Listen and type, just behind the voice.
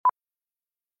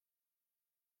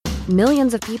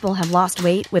Millions of people have lost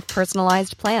weight with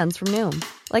personalized plans from Noom.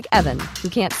 Like Evan, who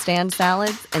can't stand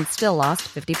salads and still lost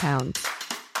 50 pounds.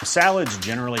 Salads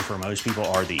generally for most people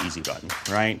are the easy button,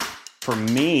 right? For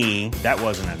me, that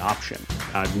wasn't an option.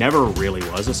 I never really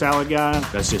was a salad guy.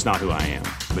 That's just not who I am.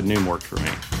 But Noom worked for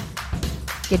me.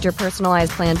 Get your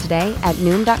personalized plan today at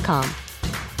Noom.com.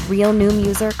 Real Noom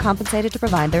user compensated to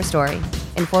provide their story.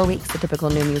 In 4 weeks, the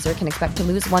typical Noom user can expect to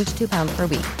lose 1 to 2 pounds per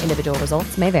week. Individual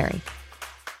results may vary.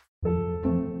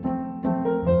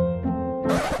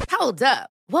 Hold up.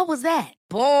 What was that?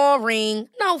 Boring.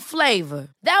 No flavor.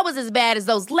 That was as bad as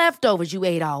those leftovers you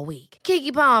ate all week.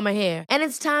 Keke Palmer here, and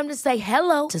it's time to say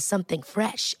hello to something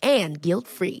fresh and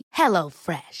guilt-free. Hello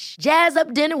Fresh. Jazz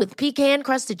up dinner with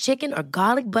pecan-crusted chicken or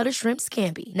garlic butter shrimp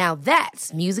scampi. Now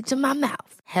that's music to my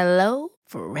mouth. Hello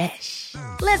Fresh.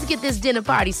 Let's get this dinner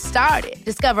party started.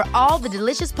 Discover all the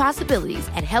delicious possibilities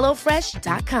at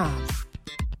hellofresh.com.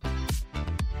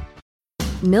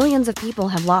 Millions of people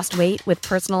have lost weight with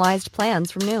personalized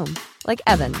plans from Noom. Like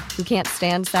Evan, who can't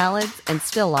stand salads and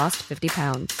still lost 50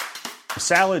 pounds.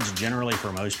 Salads generally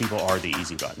for most people are the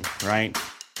easy button, right?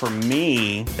 For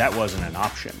me, that wasn't an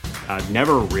option. I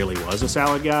never really was a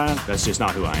salad guy. That's just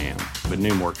not who I am. But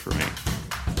Noom worked for me.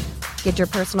 Get your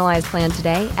personalized plan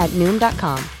today at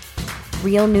Noom.com.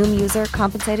 Real Noom user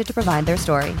compensated to provide their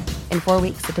story. In 4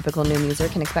 weeks, the typical Noom user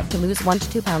can expect to lose 1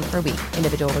 to 2 pounds per week.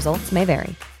 Individual results may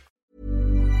vary.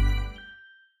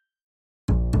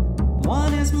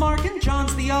 One is Mark and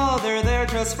John's the other. They're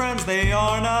just friends, they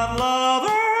are not lovers.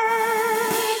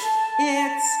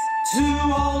 It's two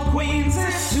old queens,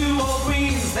 it's two old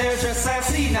queens. They're just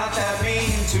sassy, not that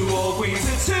mean. Two old queens,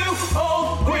 it's two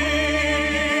old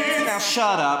queens. Now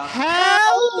shut up.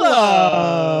 Hello.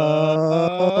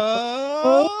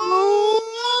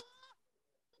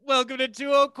 Welcome to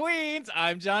Two Old Queens.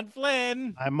 I'm John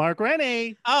Flynn. I'm Mark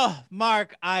Rennie. Oh,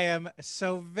 Mark, I am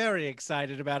so very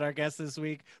excited about our guest this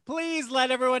week. Please let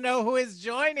everyone know who is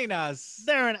joining us.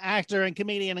 They're an actor and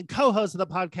comedian and co-host of the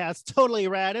podcast Totally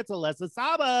Rad. It's Alyssa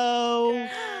Sabo. Yay.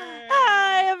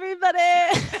 Hi, everybody.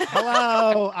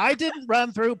 Hello. I didn't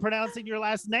run through pronouncing your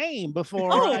last name before.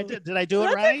 Oh, did I do it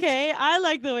That's right? okay. I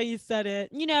like the way you said it.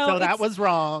 You know, So that was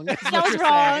wrong. that was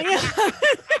wrong.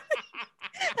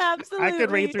 Absolutely. I could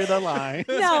read through the line.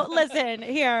 No, listen,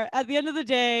 here, at the end of the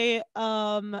day,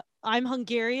 I'm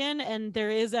Hungarian, and there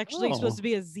is actually supposed to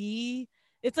be a Z.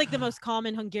 It's like the most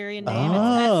common Hungarian name.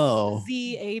 Oh. It's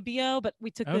Z-A-B-O, but we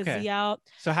took the Z out.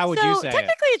 So how would you say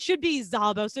technically it should be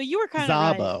Zabo. So you were kind of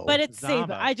right, Zabo. but it's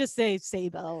Sabo. Zabo. I just say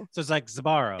Sabo. So it's like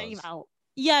Zabaros. Sabo.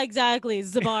 Yeah, exactly.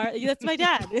 Zabar. That's my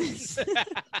dad.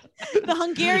 The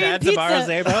Hungarian Dad, pizza. Zabar,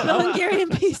 Zabo? The Hungarian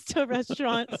pizza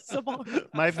restaurant. Zabar.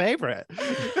 My favorite.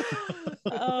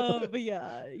 Oh, but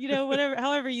yeah, you know, whatever,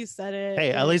 however you said it.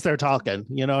 Hey, at least they're talking.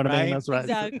 You know what I mean? Right? That's right.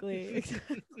 Exactly.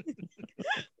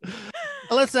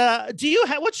 Alyssa, do you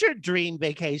have what's your dream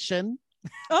vacation?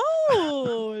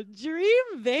 Oh,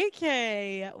 dream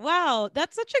vacay. Wow,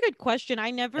 that's such a good question.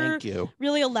 I never Thank you.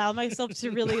 really allow myself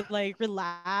to really like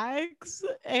relax.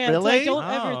 And Really? I don't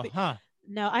ever think. Huh.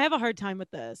 No, I have a hard time with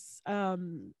this. A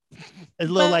little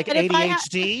But like if I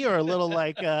ADHD or a little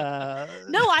like No,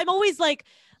 I'm always like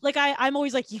I'm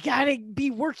always like, you gotta be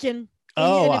working.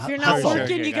 Oh, and if you're not hustle.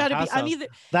 working, You you gotta gotta be. I'm hustle. either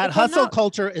that if I'm hustle not-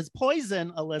 culture is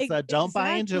poison, Alyssa. Don't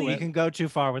buy into Exactly. You it. can go too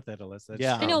far with it, Alyssa.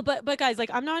 Yeah. I know, but guys, like,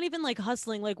 I'm not even like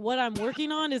hustling. Like, what I'm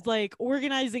working on is like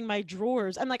organizing my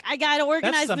drawers. I'm like, I gotta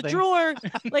organize the something. drawer.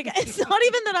 Like, it's not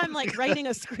even that I'm like writing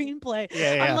a screenplay.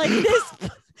 Yeah. I'm like, this.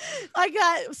 I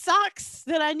got socks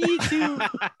that I need to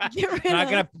get rid Not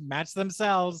of. gonna match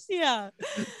themselves. Yeah,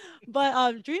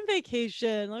 but dream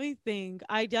vacation. Let me think.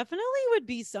 I definitely would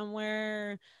be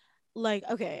somewhere. Like,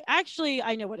 okay, actually,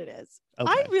 I know what it is.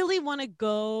 Okay. I really want to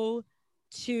go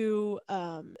to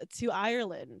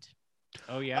Ireland.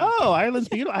 Oh yeah. Oh, Ireland's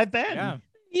beautiful. I've been. Yeah.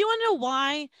 You want to know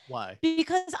why? Why?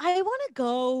 Because I want to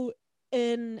go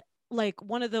in like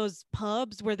one of those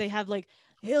pubs where they have like,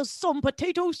 here's some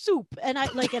potato soup, and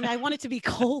I want it to be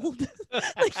cold.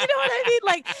 Like, you know what I mean?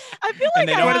 Like, I feel like And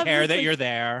they I don't have care this, that like, you're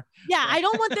there. yeah, I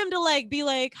don't want them to like be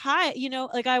like, hi, you know,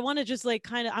 like I want to just like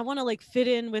kind of, I want to like fit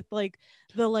in with like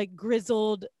the like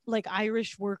grizzled like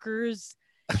Irish workers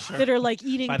that are like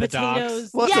eating By the docks.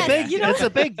 potatoes. Well, yes, it's a big, you know. it's a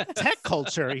big tech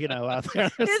culture, you know, out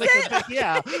there. It's Is like a it? big-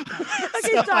 yeah.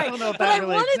 Okay, So sorry, I don't know if but that I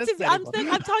really wanted to. exists I'm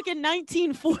anymore. talking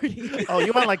 1940. Oh,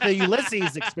 you want like the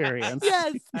Ulysses experience?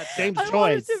 Yes, James I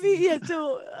want it Joyce. to be. Yeah.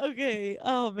 So okay.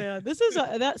 Oh man, this is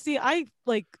that. See, I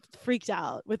like freaked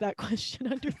out with that question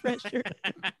under pressure.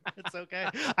 It's okay.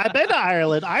 I've been to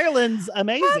Ireland. Ireland's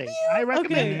amazing. I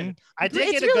recommend Okay. it. I did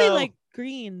It's get to really go. like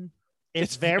green.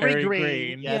 It's very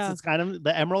green. Yes, Yeah. it's kind of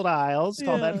the Emerald Isles.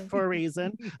 Called Yeah. that for a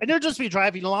reason. And you'll just be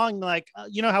driving along, like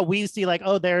you know how we see, like,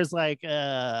 oh, there's like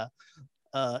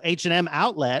H&M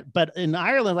outlet, but in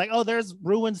Ireland, like, oh, there's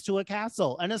ruins to a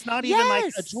castle, and it's not even like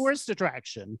a Yes. tourist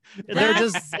attraction. They're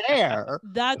just there.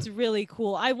 That's really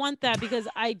cool. I want that because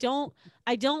I don't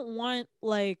want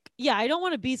like, yeah, I don't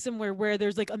want to be somewhere where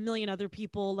there's like a million other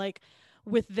people like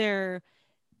with their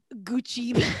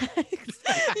Gucci bags.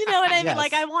 You know what I mean? Yes.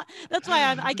 Like that's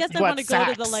why I guess I What, want to go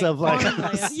to the sacks like of, like,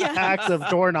 farmland. Yeah. Sacks of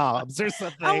doorknobs or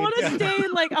something. I want to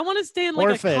stay in like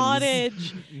Orphans. a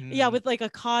cottage. Mm-hmm. Yeah, with like a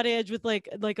cottage with like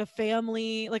a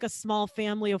family, like a small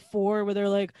family of 4 where they're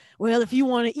like, well, if you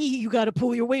want to eat, you got to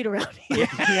pull your weight around here.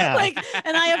 Yeah. Like,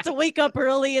 and I have to wake up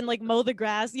early and like mow the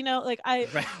grass, you know, like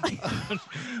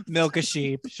Milk a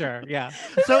sheep. Sure. Yeah.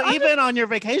 So even on your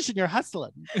vacation, you're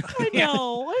hustling. I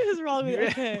know. What is wrong with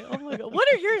okay. Oh my god. What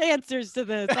are your answers to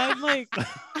this? I'm like,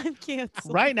 I'm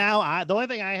canceled. Right now, the only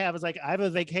thing I have is like I have a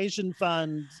vacation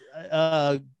fund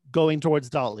going towards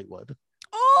Dollywood.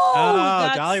 Oh,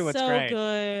 that's Dollywood's so great.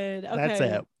 good. Okay. That's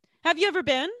it. Have you ever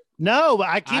been? No, but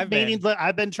I keep I've been. meaning, but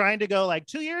I've been trying to go like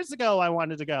 2 years ago. I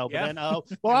wanted to go, but Yeah. then I'll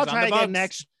It was on try the again books.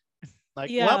 next. Like,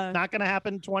 Yeah. well, not gonna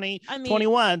happen I mean-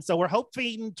 2021. So we're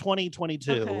hoping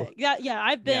 2022. Okay. Yeah,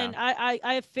 I've been. I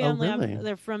have family. really?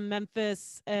 They're from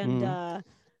Memphis and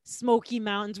Smoky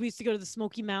Mountains. We used to go to the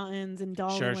Smoky Mountains and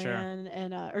Dollyland Sure.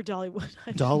 and or Dollywood.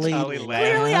 Dollyland.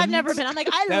 Clearly, I've never been. I'm like,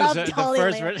 I love the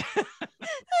Dollyland. first.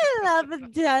 I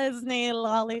love Disney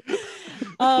lolly.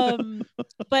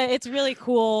 But it's really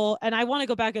cool, and I want to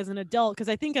go back as an adult because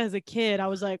I think as a kid I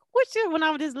was like, "What's it?" When I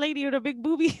was this lady with the big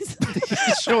boobies.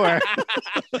 Sure.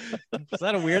 Is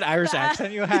that a weird Irish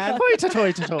accent you had?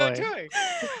 Toy to toy.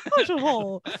 Push a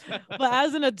hole. But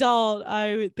as an adult,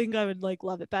 I would think I would like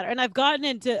love it better. And I've gotten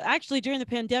into actually during the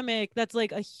pandemic. That's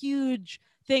like a huge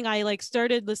thing. I like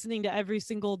started listening to every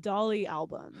single Dolly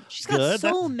album. She's got Good. so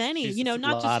That's- many, she's you know, a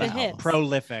not lot just the of hits. albums.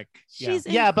 Prolific. She's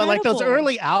Yeah, but like those incredible.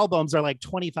 early albums are like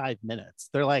 25 minutes.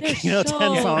 They're like, They're 10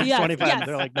 songs, yes, 25 yes,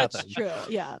 They're like that's nothing. true.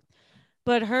 Yeah.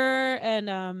 But her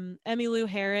and Emmylou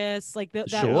Harris, like that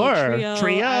Sure. little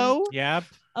trio, Yep.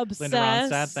 I'm obsessed.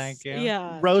 Ronstadt, thank you.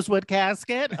 Yeah. Rosewood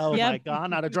Casket. Oh Yep. my God,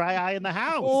 not a dry eye in the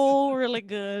house. Oh, really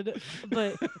good.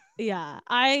 But yeah,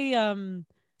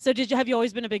 so have you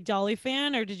always been a big Dolly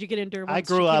fan, or did you get into her? I once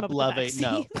she grew came up with the loving. No.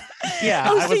 vaccine? Yeah,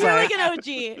 Oh, I so was you're like, like an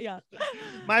OG. Yeah.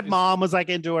 my mom was like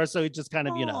into her, so it just kind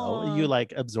of, you know, Aw. you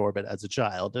like absorb it as a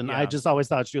child. And I Yeah. just always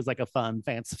thought she was like a fun,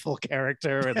 fanciful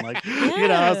character. And like, you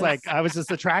know, I was like, Yes. I was just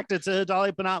attracted to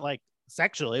Dolly, but not like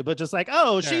sexually, but just like,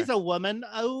 oh, Sure. she's a woman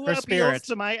who Her appeals spirit.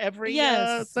 to my every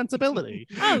Yes. sensibility.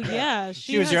 Oh yeah,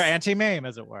 She was your has- anti-mame,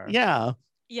 as it were. Yeah.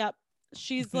 Yep.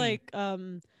 She's like,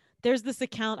 there's this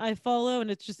account I follow,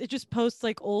 and it just posts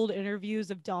like old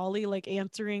interviews of Dolly, like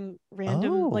answering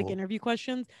random like Oh. interview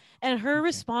questions, and her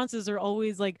responses are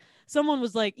always like, someone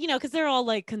was like, you know, because they're all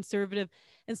like conservative,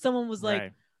 and someone was like,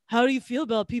 Right. how do you feel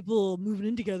about people moving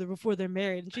in together before they're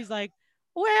married? And she's like,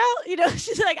 well, you know,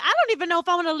 she's like, I don't even know if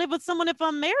I want to live with someone if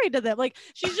I'm married to them. Like,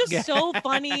 she's just Yeah. so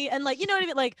funny, and like, you know what I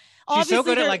mean? Like, She's obviously so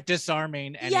good at they're- like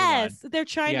disarming anyone. yes, they're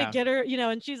trying Yeah. to get her, you know,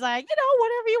 and she's like, you know,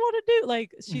 whatever you want to do.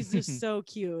 Like, she's just so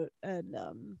cute, and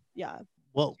yeah,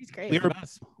 Well, she's great. we were,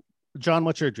 Yes. John,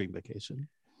 what's your dream vacation?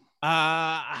 You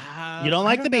You don't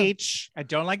like the know. beach. I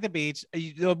don't like the beach.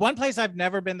 The one place I've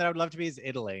never been that I would love to be is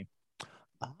Italy.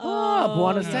 Oh,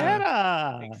 Buenos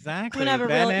yeah. Aires. Exactly. Whenever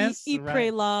real Venice, eat, right.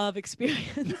 pray, love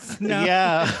experience. No,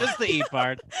 Yeah. just the eat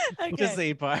part. Just the Okay.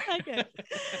 eat part. Okay.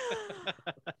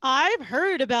 I've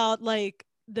heard about like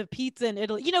the pizza in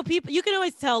Italy. You know, people you can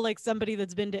always tell like somebody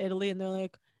that's been to Italy, and they're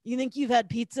like, "You think you've had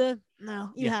pizza?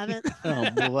 No, you Yeah. haven't. Oh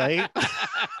boy.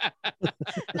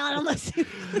 Not unless you."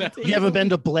 You haven't been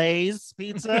to Blaze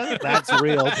Pizza? That's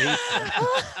real pizza.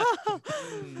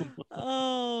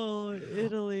 Oh,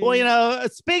 Italy. Well, you know,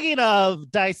 speaking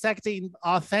of dissecting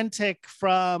authentic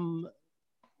from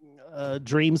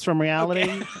dreams from reality,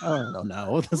 oh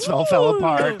no, this all fell Ooh. I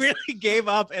apart. really gave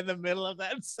up in the middle of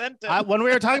that sentence. When we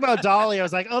were talking about Dolly, I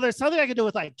was like, oh, there's something I could do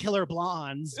with like Killer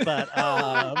Blondes, but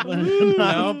Ooh.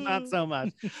 not so much.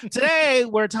 Today,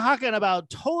 we're talking about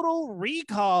Total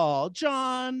Recall.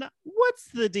 John, what's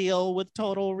the deal with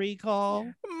Total Recall?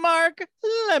 Mark,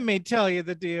 let me tell you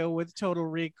the deal with Total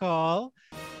Recall.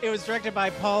 It was directed by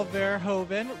Paul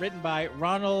Verhoeven, written by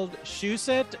Ronald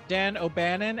Shusett, Dan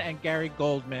O'Bannon, and Gary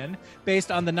Goldman.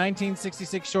 based on the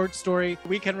 1966 short story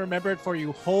We Can Remember It For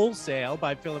You Wholesale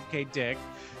by Philip K. Dick.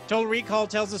 Total Recall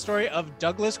tells the story of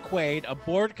Douglas Quaid, a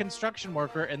bored construction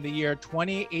worker in the year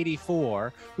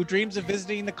 2084, who dreams of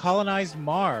visiting the colonized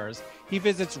Mars. He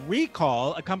visits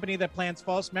Recall, a company that plants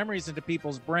false memories into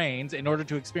people's brains in order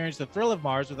to experience the thrill of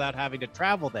Mars without having to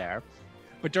travel there.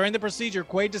 But during the procedure,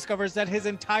 Quaid discovers that his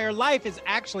entire life is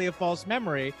actually a false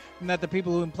memory and that the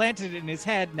people who implanted it in his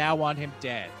head now want him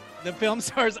dead. The film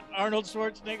stars Arnold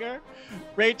Schwarzenegger,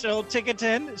 Rachel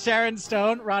Tickerton, Sharon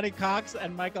Stone, Ronnie Cox,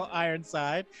 and Michael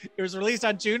Ironside. It was released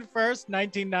on June 1st,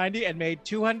 1990, and made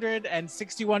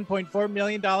 $261.4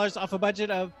 million off a budget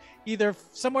of either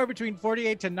somewhere between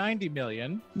 48 to 90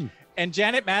 million. And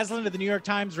Janet Maslin of the New York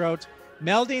Times wrote,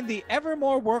 melding the ever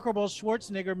more workable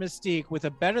Schwarzenegger mystique with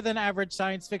a better than average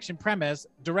science fiction premise,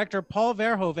 director Paul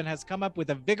Verhoeven has come up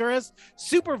with a vigorous,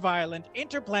 super violent,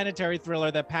 interplanetary thriller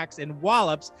that packs in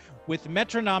wallops with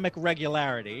metronomic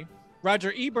regularity.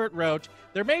 Roger Ebert wrote,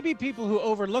 there may be people who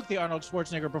overlook the Arnold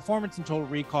Schwarzenegger performance in Total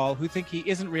Recall who think he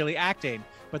isn't really acting,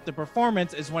 but the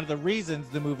performance is one of the reasons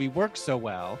the movie works so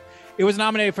well. It was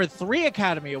nominated for 3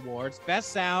 Academy Awards,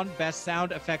 Best Sound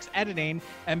Effects Editing,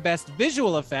 and Best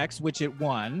Visual Effects, which it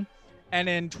won. And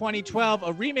in 2012,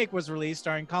 a remake was released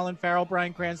starring Colin Farrell,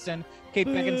 Bryan Cranston, Kate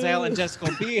Beckinsale, and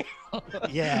Jessica Biel.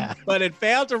 Yeah. But it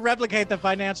failed to replicate the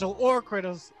financial or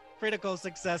critical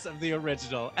success of the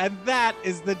original. And that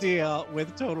is the deal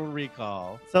with Total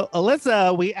Recall. So,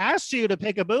 Alyssa, we asked you to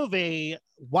pick a movie.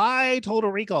 Why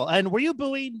Total Recall? And were you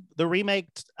booing the remake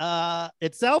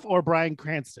itself or Bryan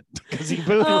Cranston? Because you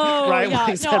booed Bryan when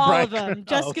he said all Bryan of them.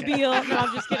 Jessica Biel. No,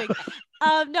 I'm just kidding.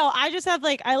 No, I just have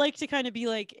I like to kind of be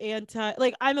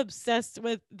I'm obsessed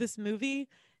with this movie.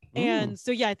 And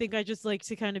so, yeah, I think I just like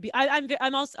to kind of be, I'm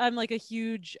like a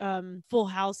huge Full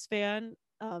House fan.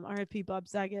 R.I.P. Bob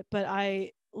Saget. But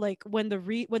I when the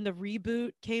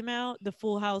reboot came out, the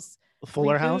Full House,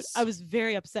 Fuller reboot, House. I was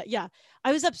very upset. Yeah,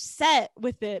 I was upset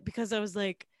with it because I was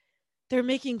like, they're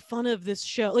making fun of this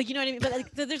show. You know what I mean?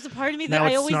 But there's a part of me that now I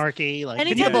it's always snarky. Can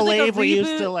anytime you there's, believe we used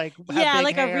reboot, to have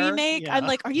big a hair? remake? Yeah. I'm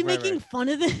like, are you Right, making fun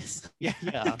of this? Yeah.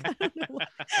 I don't know why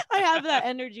I have that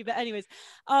energy. But anyways,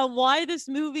 why this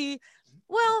movie?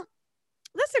 Well,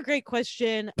 that's a great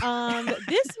question.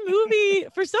 This movie,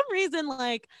 for some reason,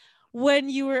 when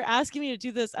you were asking me to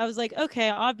do this, I was like, okay,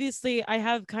 obviously I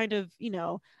have kind of,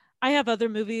 I have other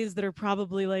movies that are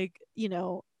probably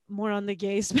more on the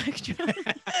gay spectrum.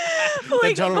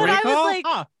 Total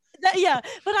Recall? Yeah,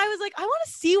 but I was like, I want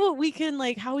to see what we can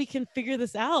how we can figure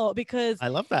this out, because I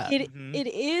love that. It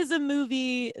is a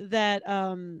movie that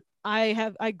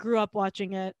I grew up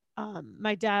watching it.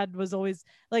 My dad was always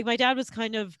my dad was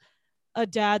kind of a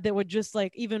dad that would just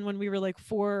even when we were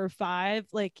 4 or 5,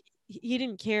 he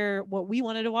didn't care what we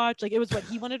wanted to watch. It was what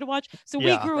he wanted to watch. So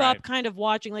we grew up kind of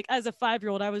watching, as a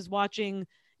 5-year-old, I was watching,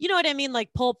 you know what I mean?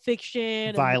 Pulp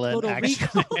Fiction, violent and Total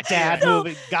Recall. dad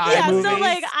movie, guy movies.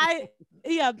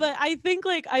 So but I think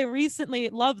I recently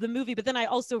loved the movie, but then I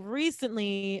also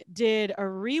recently did a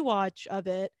rewatch of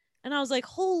it. And I was like,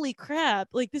 holy crap,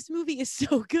 this movie is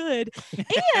so good.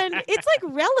 And it's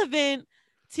relevant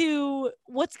to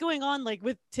what's going on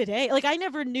with today. I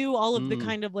never knew all of the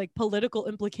kind of political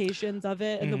implications of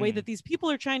it, and the way that these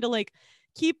people are trying to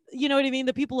keep, you know what I mean,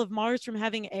 the people of Mars from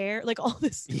having air, all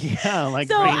this. Yeah,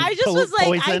 so I just was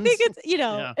poisons. I think it's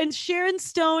and Sharon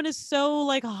Stone is so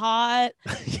hot.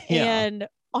 And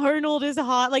Arnold is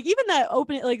hot. Even that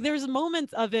opening, there's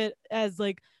moments of it as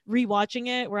rewatching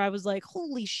it where I was like,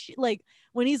 holy shit,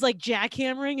 when he's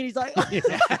jackhammering and he's like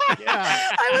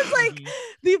I was like,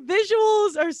 the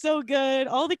visuals are so good,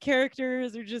 all the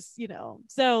characters are just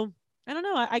so I don't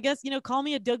know, I guess call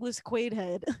me a Douglas Quaid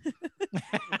head.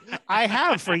 I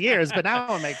have for years, but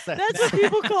now it makes sense. That's what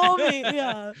people call me.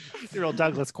 Yeah, you're old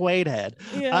Douglas Quaid head.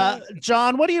 Yeah.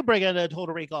 John, what do you bring into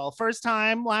Total Recall? First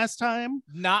time, last time?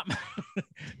 Not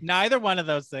neither one of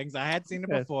those things. I had seen it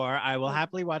before. I will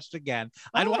happily watch it again.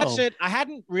 I'd watched it. I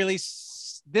hadn't really.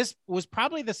 This was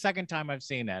probably the second time I've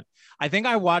seen it. I think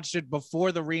I watched it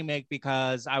before the remake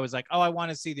because I was like, oh, I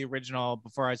want to see the original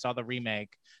before I saw the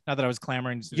remake. Not that I was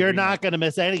clamoring to see You're not going to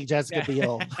miss any Jessica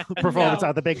Biel performance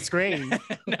on the big screen.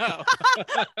 No.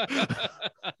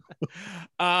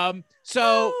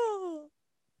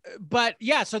 But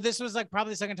yeah, so this was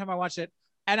probably the second time I watched it.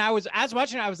 And as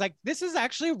watching it, I was like, this is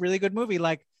actually a really good movie.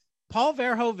 Paul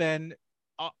Verhoeven,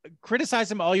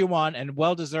 criticize him all you want, and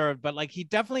well-deserved, but he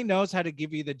definitely knows how to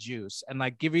give you the juice and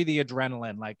give you the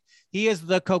adrenaline. He is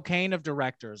the cocaine of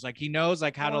directors. He knows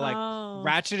how to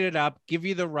ratchet it up, give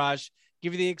you the rush,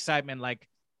 give you the excitement.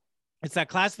 It's that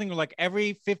classic thing where like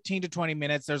every 15 to 20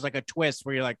 minutes, there's like a twist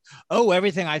where you're like, oh,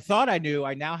 everything I thought I knew,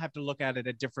 I now have to look at it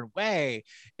a different way,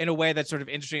 in a way that's sort of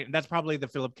interesting. And that's probably the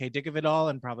Philip K. Dick of it all,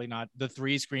 and probably not the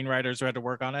 3 screenwriters who had to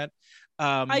work on it.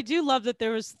 I do love that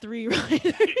there was 3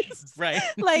 writers. Right.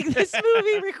 Like this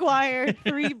movie required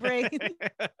 3 brains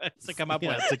to come up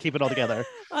with, to keep it all together.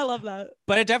 I love that.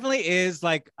 But it definitely is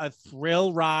like a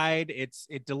thrill ride. It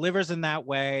delivers in that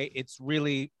way. It's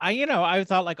really, I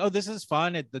thought like, oh, this is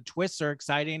fun. The twists are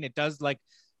exciting. It does like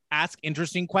ask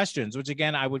interesting questions, which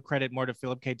again, I would credit more to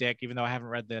Philip K. Dick, even though I haven't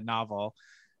read the novel.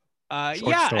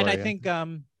 Story, and I think,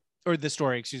 or the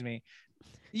story, excuse me.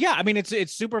 Yeah, I mean,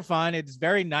 it's super fun. It's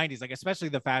very 90s, like especially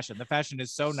the fashion. The fashion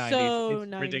is so 90s. So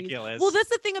it's 90s. Ridiculous. Well, that's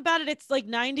the thing about it. It's like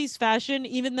 90s fashion,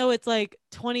 even though it's like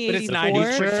 2084. But it's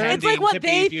 90s pretending it's like what to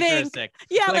they be think. futuristic.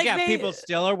 Yeah, like they, people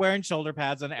still are wearing shoulder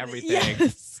pads on everything.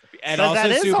 Yes. And but also that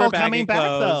is super all baggy coming back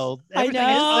clothes. though. Everything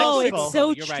I know, is it's cyclical.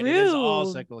 so You're right. It is all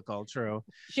true. cyclical. True.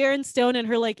 Sharon Stone in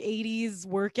her like 80s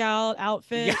workout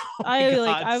outfit. Yeah, oh my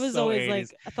God, I was so always 80s. like,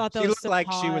 I thought that She was looked so like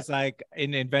hot. she was like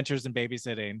in Adventures in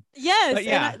Babysitting. Yes. But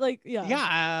yeah.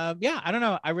 Yeah. I don't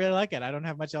know. I really like it. I don't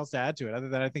have much else to add to it other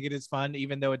than I think it is fun,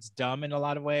 even though it's dumb in a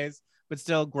lot of ways, but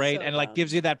still great. So And like dumb.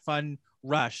 gives you that fun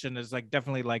rush, and there's like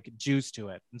definitely like juice to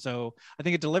it. And so I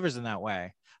think it delivers in that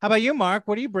way. How about you, Mark?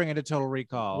 What are you bringing to Total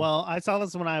Recall? Well, I saw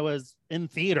this when I was in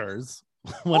theaters.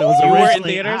 When it was You were in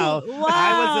originally theaters? out. Wow.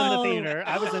 I was in the theater.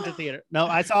 I was into theater. No,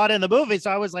 I saw it in the movie. So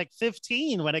I was like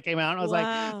 15 when it came out. And I was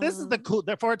like, this is the cool.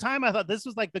 For a time, I thought this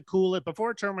was like the coolest.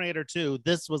 Before Terminator 2,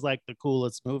 this was like the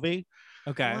coolest movie.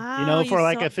 okay. Wow, For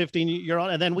like saw- a 15-year-old.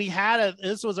 And then we had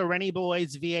this was a Rennie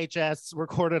Boys VHS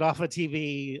recorded off a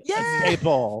TV Yes!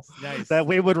 staple Nice. that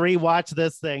we would rewatch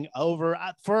this thing over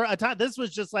for a time. This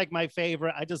was just like my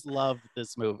favorite. I just loved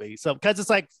this movie. So because it's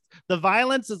like the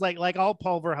violence is like all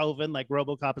Paul Verhoeven, like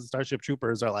RoboCop and Starship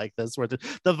Troopers are like this, where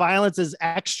the violence is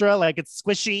extra, like it's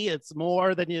squishy, it's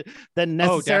more than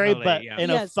necessary, but yeah. in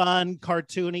a Yes. fun,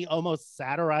 cartoony, almost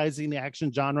satirizing the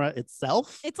action genre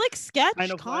itself. It's like sketch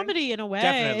Kind of way. comedy in a way.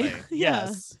 Definitely. Yeah.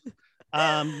 Yes.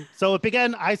 So it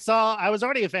began. I was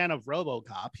already a fan of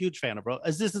RoboCop, huge fan of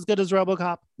Is this as good as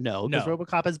RoboCop? No, because No.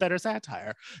 RoboCop has better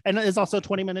satire and it's also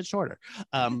 20 minutes shorter.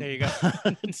 There you go.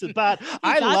 But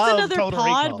I That's love another Total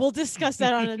pod. Recall. We'll discuss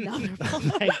that on another pod.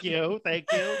 Thank you.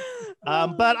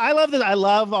 But I love this. I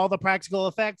love all the practical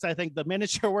effects. I think the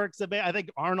miniature works a bit. I think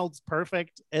Arnold's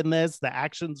perfect in this. The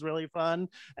action's really fun,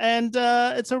 and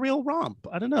it's a real romp.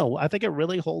 I don't know. I think it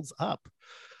really holds up.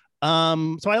 So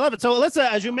I love it. So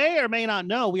Alyssa, as you may or may not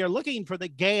know, we are looking for the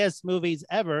gayest movies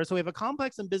ever. So we have a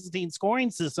complex and Byzantine scoring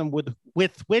system with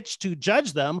which to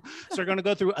judge them. So we're going to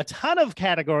go through a ton of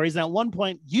categories. And at one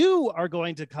point, you are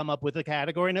going to come up with a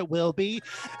category, and it will be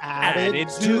added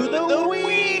to the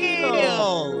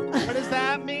wheel. What does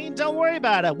that mean? Don't worry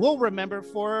about it. We'll remember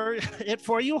for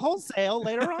you wholesale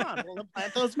later on. We'll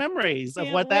implant those memories of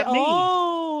what that means.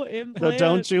 Oh, So implant.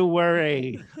 don't you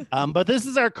worry. But this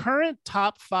is our current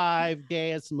top 5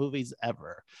 gayest movies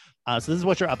ever. So this is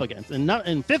what you're up against.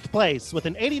 In fifth place with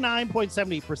an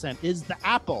 89.70% is The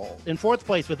Apple. In fourth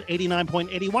place with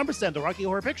 89.81%, The Rocky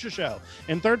Horror Picture Show.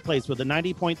 In third place with a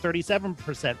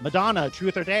 90.37%, Madonna,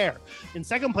 Truth or Dare. In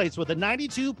second place with a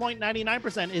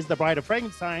 92.99% is The Bride of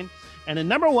Frankenstein. And in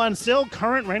number one, still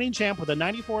current reigning champ with a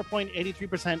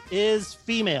 94.83% is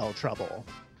Female Trouble.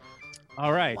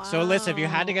 All right. So Alyssa, if you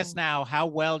had to guess Wow. now, how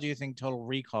well do you think Total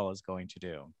Recall is going to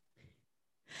do?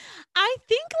 I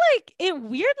think like it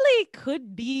weirdly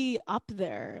could be up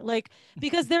there, like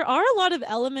because there are a lot of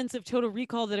elements of Total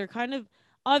Recall that are kind of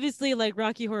obviously like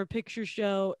Rocky Horror Picture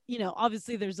Show. You know,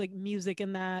 obviously there's like music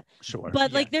in that, Sure.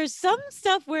 but Yeah. like there's some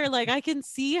stuff where like I can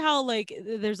see how like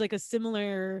there's like a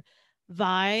similar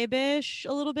vibe-ish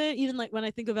a little bit. Even like when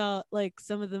I think about like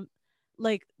some of them,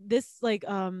 like this, like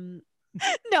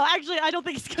no, actually, I don't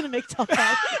think it's gonna make top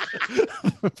 5.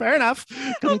 Fair enough.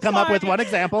 Couldn't come up with sorry. one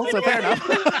example, so fair enough.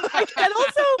 And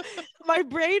also, my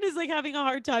brain is like having a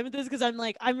hard time with this because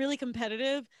I'm really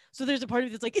competitive. So there's a part of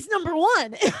me that's like, it's number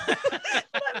 1.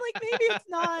 But I'm like, maybe it's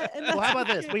not. And Well, how about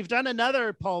that's this? okay. We've done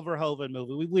another Paul Verhoeven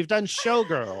movie. We've done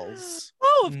Showgirls.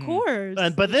 Oh, of Mm. course.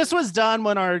 But this was done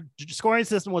when our scoring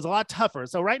system was a lot tougher.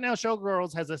 So right now,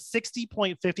 Showgirls has a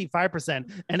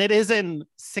 60.55%, and it is in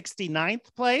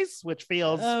 69th place, which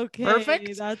feels okay,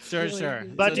 perfect. That's Sure, really sure.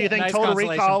 good. But So do you think nice Total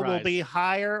consolation Recall will prize. be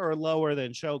higher or lower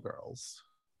than Showgirls?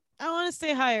 I want to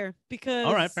stay higher because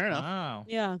All right, fair enough. Wow.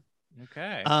 Yeah.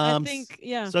 Okay. I think,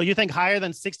 yeah. So you think higher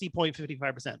than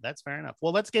 60.55%. That's fair enough.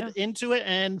 Well, let's get into it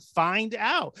and find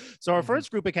out. So our first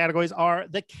group of categories are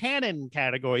the canon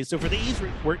categories. So for these,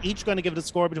 we're each going to give it a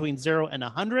score between 0 and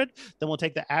 100. Then we'll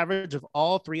take the average of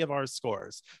all three of our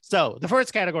scores. So the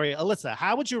first category, Alyssa,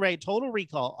 how would you rate Total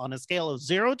Recall on a scale of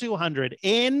 0 to 100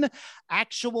 in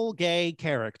actual gay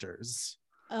characters?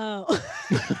 Oh.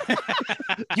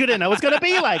 You didn't know it was going to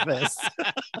be like this.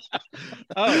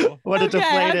 Oh, what a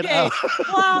deflated. Okay.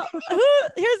 Oh. Well,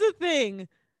 here's the thing.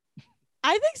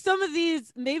 I think some of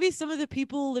these, maybe some of the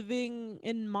people living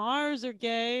in Mars are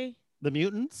gay. The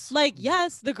mutants? Like,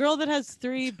 yes, the girl that has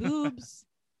 3 boobs.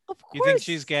 Of course. you think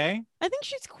she's gay? I think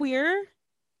she's queer.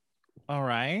 All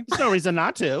right. There's no reason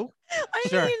not to. I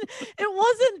Sure. mean, it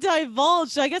wasn't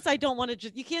divulged. So I guess I don't want to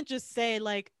just, you can't just say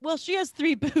like, well, she has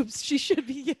 3 boobs. She should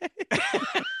be gay.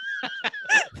 I'm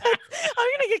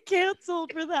going to get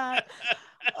canceled for that.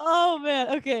 Oh,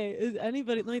 man. Okay. Is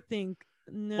anybody, let me think.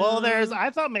 No. Well, I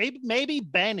thought maybe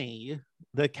Benny,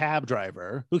 the cab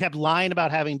driver, who kept lying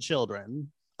about having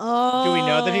children. Oh. Do we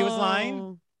know that he was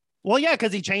lying? Well, yeah,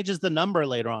 because he changes the number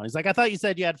later on. He's like, I thought you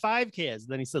said you had 5 kids.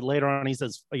 Then he said later on, he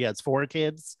says, yeah, it's 4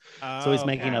 kids. So he's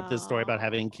making up this story about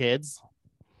having kids.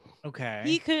 Okay.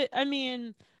 He could, I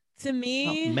mean, to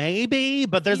me, maybe,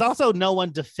 but there's also no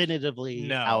one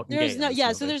definitively out. There's gay no, in this yeah.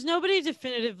 movie. So there's nobody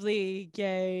definitively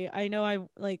gay. I know I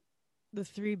like the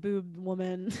 3 boob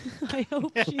woman. I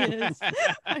hope she is.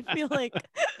 I feel like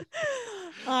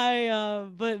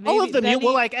but maybe all of them, Benny,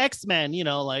 well, like X-Men,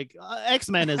 like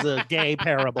X-Men is a gay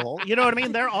parable. You know what I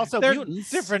mean? They're also mutants.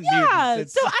 Different yeah.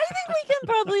 mutants. So I think we can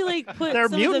probably like put They're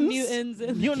some mutants. of the mutants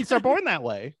in. Mutants are born that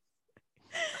way.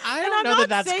 I And don't I'm know not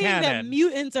that's saying canon. that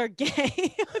mutants are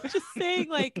gay. I'm just saying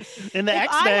like In the if I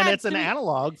X-Men, had it's an 3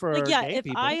 analog for like, yeah, gay if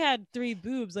people. I had 3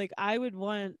 boobs, like I would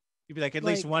want. You'd be like, at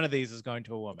least one of these is going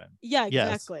to a woman. Yeah,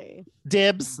 Yes. exactly.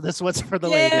 Dibs. This was for the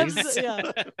Dibs, ladies. yeah.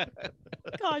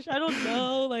 Gosh, I don't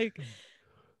know. Like,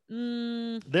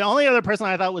 The only other person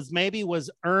I thought was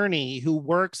Ernie, who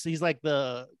works. He's like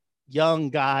the young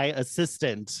guy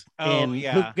assistant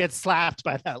who gets slapped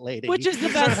by that lady. which is the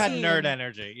He best. sort of had scene. nerd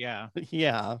energy. Yeah.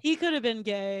 Yeah. He could have been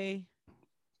gay.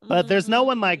 But there's no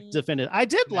one like definitive. I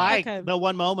did like Okay. the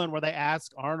one moment where they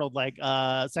ask Arnold like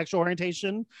sexual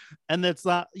orientation, and it's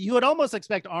not. You would almost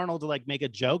expect Arnold to like make a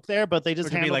joke there, but they just Or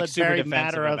to be, handle like, it super very defensive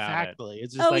matter of about it. factly.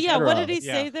 It's just Oh like yeah, what hetero. did he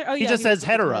say there? Oh He yeah, just says was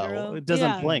hetero. It doesn't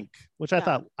Yeah. blink, which I Yeah.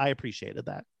 thought I appreciated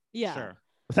that. Yeah. Sure.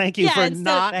 Thank you Yeah, for instead-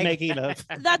 not Thank- making a.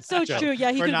 That's so joke. true.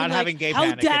 Yeah, he For could not be having like, gay how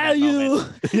panic in dare that you?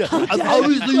 moment." Yeah, How dare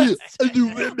obviously you? a new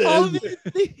women.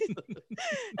 Obviously.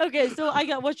 Okay, so I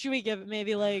got. What should we give it?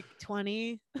 Maybe like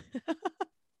 20.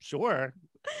 Sure.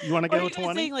 You want to Or are go you guys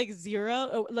 20? saying like 0?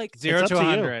 Oh, like 0 It's to up to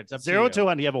you. 100. It's up 0 to to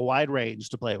 100. You have a wide range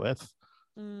to play with.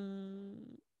 I'm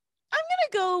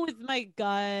gonna go with my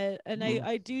gut, and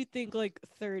I do think like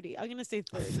 30. I'm gonna say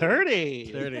 30.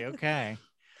 30. 30. Okay.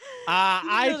 Even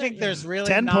I though think that- there's really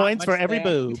 10 not points much for every there.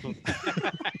 boob. 10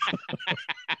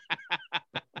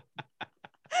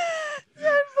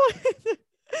 points.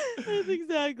 That's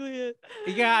exactly it.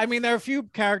 Yeah, I mean, there are a few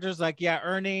characters like,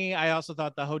 Ernie. I also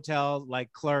thought the hotel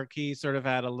like clerk, he sort of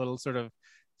had a little sort of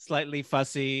slightly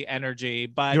fussy energy,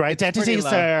 but Your it's pretty identity, low.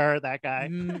 sir. That guy.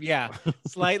 Yeah,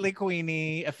 slightly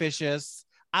queeny, officious.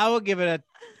 I will give it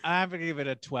I have to give it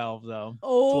a 12 though.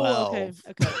 Oh, okay.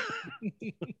 12.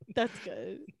 Okay. That's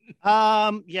good.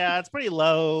 Yeah, it's pretty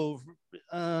low.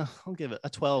 I'll give it a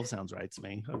 12. Sounds right to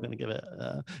me. I'm gonna give it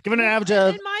an average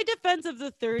of. In my defense of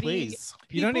the 30, Please.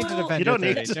 You don't need to people- defend You your don't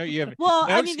need 30. to. No, you have Well,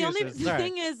 no I mean, the only excuses. Sorry.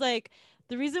 thing is like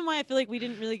the reason why I feel like we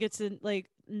didn't really get to like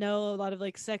know a lot of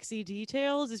like sexy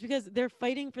details is because they're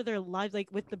fighting for their lives,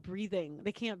 like with the breathing.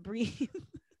 They can't breathe.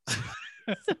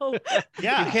 So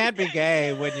Yeah. You can't be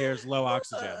gay when there's low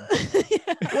oxygen.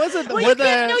 Wasn't well, you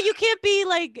can't, no, you can't be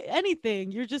like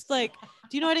anything. You're just like,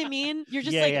 do you know what I mean? You're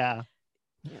just yeah, like, yeah.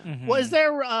 Mhm. Was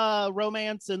there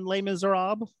romance in Les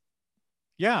Miserables?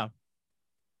 Yeah.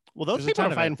 Well, those There's a people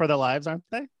ton are of fighting it. for their lives, aren't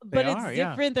they? but it's are, yeah.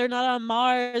 different. They're not on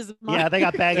Mars. Yeah, they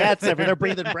got baguettes everywhere. They're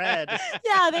breathing bread.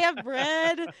 Yeah, they have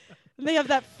bread. And they have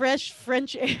that fresh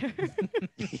French air.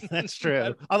 That's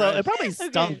true. Although it probably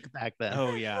stunk back then.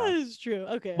 Oh yeah. That is true.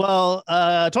 Okay. Well,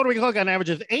 Total Recall got an average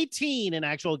of 18 in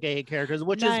actual gay characters,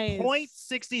 which Nice. is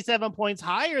 0.67 points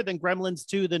higher than Gremlins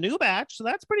 2, the new batch. So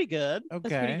that's pretty good. Okay.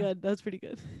 That's pretty good. That's pretty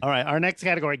good. All right, our next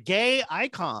category, gay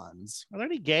icons. Are there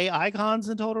any gay icons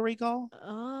in Total Recall?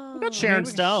 Oh. We got Sharon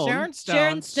Stone. Sharon Stone.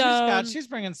 Sharon Stone. She's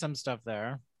bringing some stuff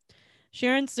there.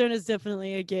 Sharon Stone is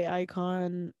definitely a gay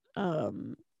icon.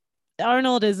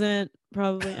 Arnold isn't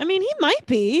probably. I mean, he might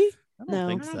be. I No. don't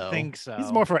think I so. don't think so.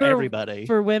 He's more for everybody.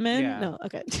 For women? Yeah. No,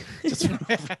 okay. Just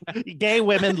gay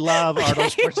women love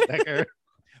Arnold Schwarzenegger.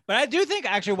 But I do think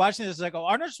actually watching this, like,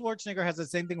 Arnold Schwarzenegger has the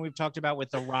same thing we've talked about with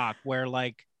The Rock, where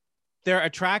like they're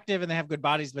attractive and they have good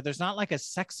bodies, but there's not like a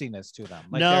sexiness to them.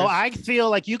 Like, No, there's- I feel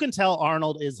like you can tell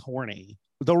Arnold is horny.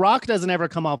 The Rock doesn't ever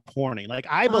come off horny. Like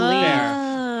I believe.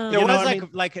 there You know was what I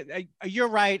like you're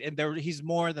right, and there he's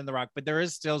more than The Rock, but there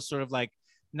is still sort of like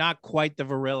not quite the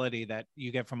virility that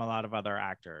you get from a lot of other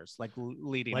actors, like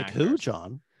leading. Like actors. who,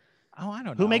 John? Oh, I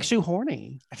don't know. Who makes you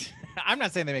horny? I'm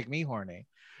not saying they make me horny,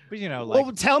 but you know, like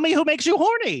Well, tell me who makes you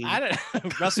horny. I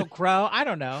don't Russell Crowe. I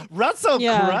don't know. Russell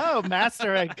Yeah. Crowe,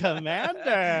 Master and Commander.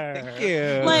 Thank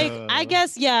you. Like, I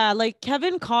guess, yeah, like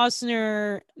Kevin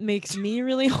Costner makes me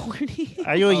really horny.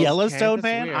 Are you a Okay, Yellowstone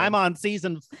that's fan? weird. I'm on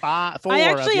season 4. I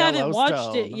actually of haven't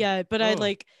watched it Yellowstone. yet, but I Oh,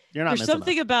 like, You're not there's missing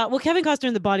something about, well, Kevin Costner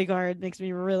in The Bodyguard makes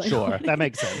me really Sure, horny. that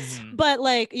makes sense. Mhm. But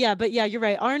like, yeah, you're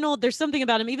right. Arnold, there's something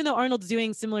about him, even though Arnold's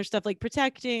doing similar stuff like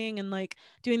protecting and like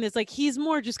doing this, like he's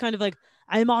more just kind of like,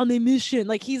 I'm on a mission.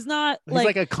 Like he's not He's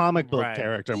like a comic book Right.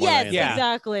 character. More yes, than Yeah. anything.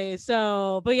 exactly.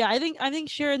 So, but yeah, I think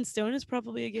Sharon Stone is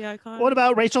probably a gay icon. What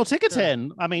about Rachel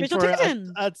Tickerton? I mean, Rachel for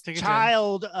Tickerton. a Tickerton.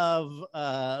 child of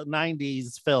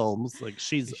 90s films, like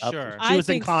she's up, Sure. she I was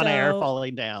in think Con Air so.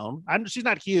 falling down. She's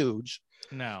not huge.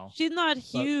 No. She's not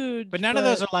huge, But none of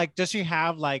those are like, does she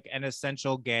have like an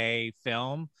essential gay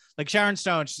film? Like Sharon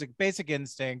Stone, she's like Basic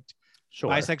Instinct, Sure.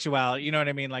 bisexuality. You know what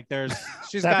I mean? Like there's,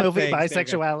 she's that got movie, things, there you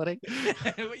go.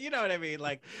 bisexuality. You know what I mean?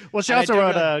 Like, Well, she And I also do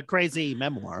wrote really- a crazy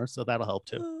memoir, so that'll help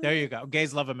too. there you go.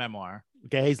 Gays love a memoir.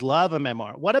 Gays love a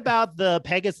memoir. What about the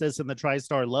Pegasus and the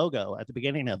TriStar logo at the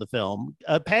beginning of the film?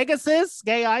 A Pegasus,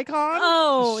 gay icon?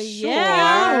 Oh Sure.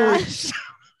 yeah.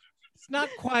 It's not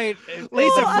quite. Lisa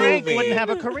Well, I Frank mean- wouldn't have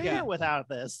a career Yeah. without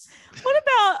this.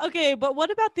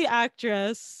 What about the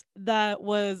actress that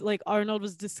was like Arnold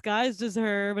was disguised as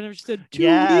her whenever she said 2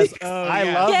 Yes, weeks? Oh, I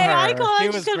yeah. love Gay her. icon. She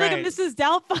She's was kind of like a great. Mrs.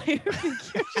 Doubtfire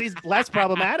figure. She's less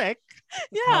problematic.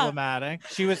 Yeah. Problematic.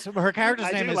 She was, her character's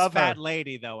I name do is love Fat her.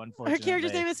 Lady, though, Her unfortunately.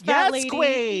 character's name is Fat Yes, Lady.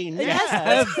 Queen. Yes,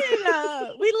 Yes.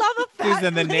 Queen. We love a fat She's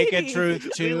in The lady. Naked Truth, We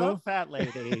too. love Fat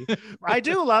Lady. I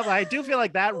do feel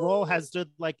like that role has stood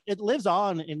like it lives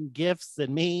on in gifs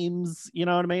and memes. You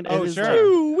know what I mean? Oh, It is, sure.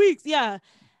 2 weeks. Yeah.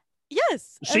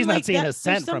 Yes. She's And, not like, seeing that- a there's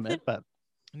cent from something- it, but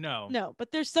No. No,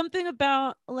 but there's something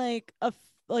about like a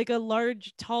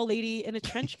large tall lady in a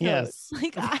trench coat. Yes.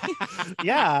 Like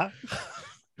yeah.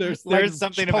 There's Like,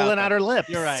 something pulling about out that. her lips.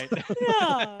 You're right.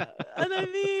 yeah. And I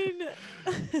mean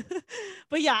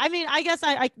but yeah, I mean, I guess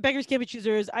I beggars can't be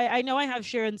choosers. I know I have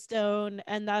Sharon Stone,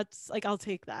 and that's like I'll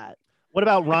take that. What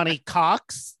about Ronnie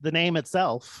Cox? The name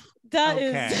itself. That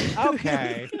Okay. is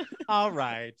Okay. All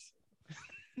right.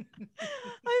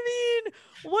 I mean,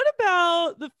 what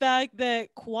about the fact that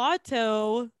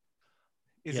Quato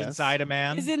Is Yes. inside a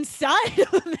man. is inside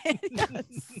of a man?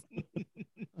 Yes.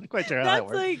 I'm quite sure how that That's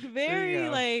works. like very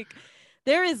go. like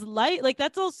there is light. Like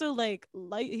that's also like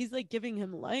light. He's like giving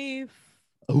him life.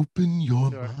 Open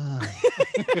your Sure. mind.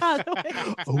 Yeah, the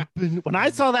way- Open. When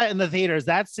I saw that in the theaters,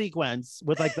 that sequence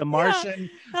with like the Martian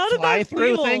How did fly that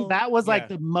through feel? thing, that was like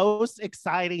Yeah. the most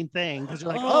exciting thing because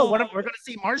you're like, Oh. we're gonna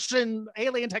see Martian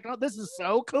alien technology. This is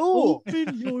so cool.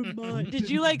 Open your mind. Did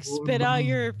you like spit out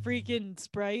your freaking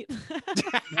Sprite?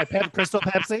 My Crystal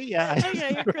Pepsi, yeah. Okay,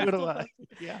 your What Crystal do I-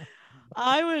 yeah.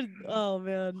 I would. Oh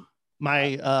man.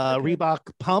 My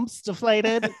Reebok pumps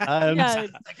deflated. Yeah.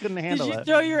 I couldn't Did handle you it.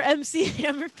 throw your MC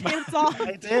Hammer pants off?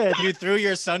 I did. You threw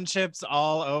your sun chips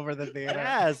all over the theater.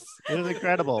 Yes, it was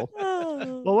incredible.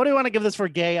 Oh. Well, what do you want to give this for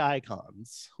gay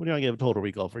icons? What do you want to give Total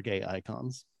Recall for gay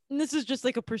icons? And this is just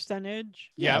like a percentage.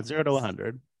 Yeah, Yep. 0 to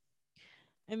 100.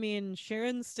 I mean,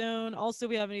 Sharon Stone. Also,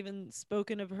 we haven't even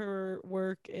spoken of her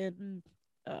work in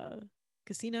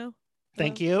Casino.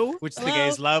 Thank Hello? you. Which the Hello?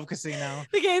 gays love Casino.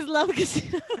 The gays love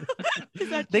Casino. Is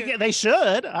that true? They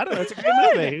should. I don't know. It's a great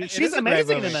movie. It She's is a great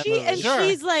amazing in movie. that She movie. and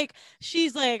Sure.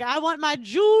 she's like, I want my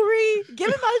jewelry. Give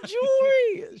me my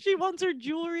jewelry. She wants her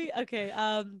jewelry. Okay.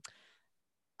 I'm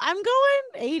going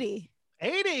 80.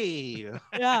 80.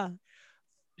 Yeah.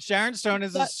 Sharon Stone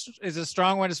is is a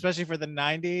strong one, especially for the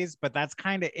 90s, but that's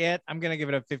kind of it. I'm gonna give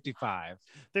it a 55.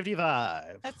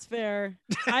 55. That's fair.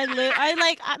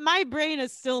 My brain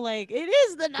is still like, it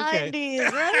is the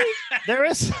 90s, right? There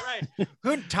is Right.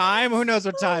 Who knows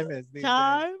what time is these days?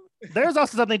 Time. there's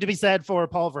also something to be said for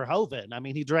Paul Verhoeven. I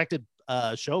mean, he directed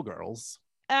Showgirls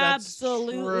That's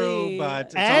Absolutely. true, but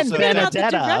it's And also Think about the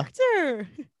Benedetta. director.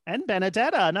 and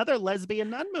Benedetta, another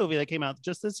lesbian nun movie that came out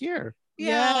just this year.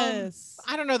 Yes.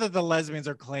 I don't know that the lesbians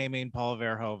are claiming Paul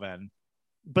Verhoeven.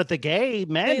 But the gay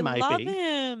men They might love be.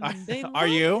 him. They Are love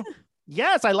you? him.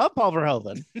 Yes, I love Paul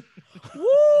Verhoeven. Woo!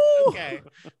 Okay.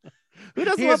 Who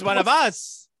doesn't He's love one of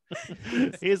us.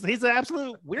 he's an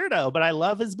absolute weirdo, but I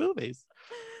love his movies.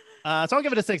 So I'll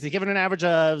give it a 60, give it an average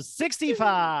of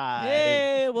 65,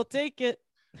 Hey, we'll take it.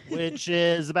 which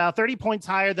is about 30 points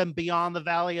higher than Beyond the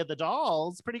Valley of the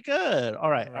Dolls. Pretty good. All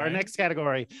right, our Right. next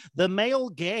category, the male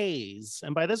gaze.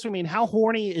 And by this, we mean how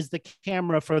horny is the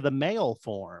camera for the male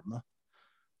form?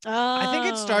 I think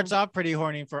it starts Oh. off pretty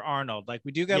horny for Arnold. Like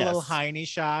we do get a little Yes. Heine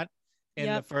shot in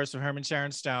Yep. the first of Herman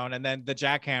Sharon Stone, and then the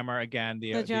jackhammer again,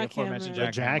 the aforementioned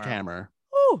jackhammer. The jackhammer.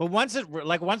 Woo. But once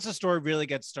the story really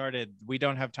gets started, we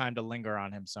don't have time to linger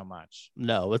on him so much.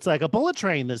 No, it's like a bullet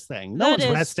train, this thing. No That one's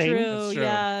is resting. True. That's true.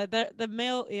 Yeah, the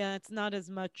male. Yeah, it's not as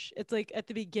much. It's like at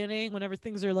the beginning, whenever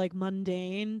things are like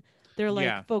mundane, they're like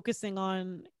Yeah. focusing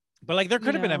on. But like there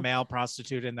could have been a know. male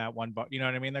prostitute in that one bar. You know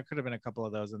what I mean? There could have been a couple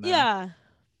of those in there. Yeah.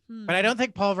 But I don't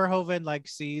think Paul Verhoeven like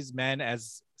sees men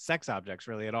as sex objects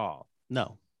really at all.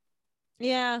 No,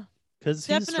 Yeah, because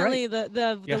he's definitely straight.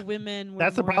 the Yeah. women. Were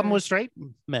That's the problem more- with straight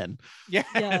men. Yeah.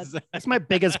 Yeah. That's my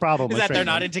biggest problem. Is with that they're straight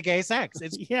not men. into gay sex.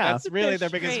 It's Yeah. that's really their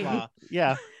They're biggest straight. flaw.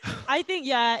 Yeah. I think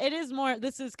it is more.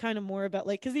 This is kind of more about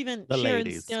like because even The Sharon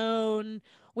ladies. Stone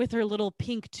with her little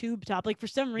pink tube top, like for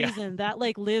some Yeah. reason that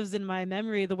like lives in my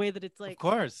memory. The way that it's Of like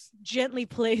course. gently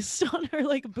placed on her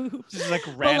like boobs. Just like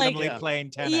like- randomly Yeah.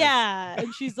 playing tennis. Yeah,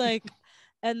 and she's like,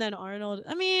 and then Arnold.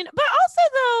 I mean, but also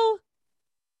though,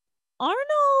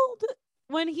 Arnold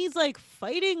when he's like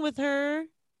fighting with her,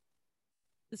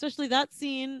 especially that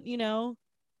scene,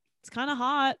 it's kind of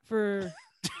hot for.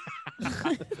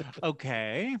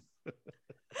 Okay.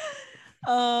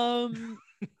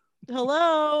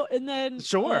 Hello, and then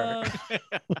Sure.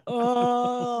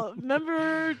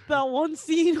 remember that one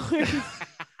scene where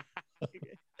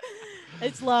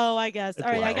it's low, I guess. It's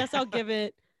All right, I low. guess I'll give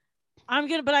it.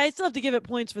 But I still have to give it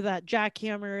points for that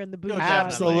jackhammer and the boob. No, job.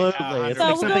 Absolutely. definitely. It's So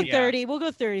like we'll go something- Yeah. 30. We'll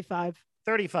go 35.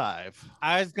 35.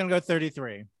 I was gonna go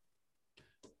 33.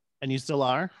 And you still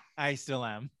are? I still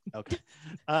am. Okay.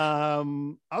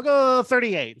 I'll go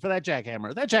 38 for that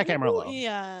jackhammer. That jackhammer Ooh, alone.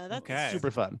 yeah, that's Okay.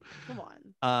 Super fun. Come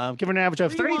on. Give it an average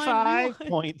of Rewind,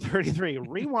 35.33.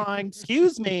 Rewind.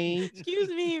 Excuse me. Excuse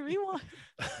me. Rewind.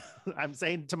 I'm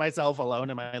saying to myself alone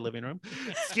in my living room.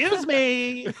 Excuse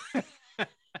me.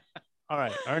 All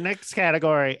right. Our next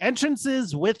category,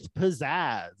 entrances with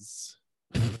pizzazz.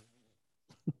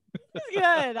 It's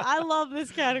good. I love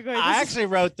this category. This I is actually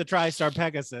wrote the TriStar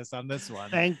Pegasus on this one.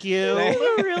 Thank you.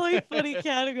 a really funny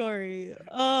category.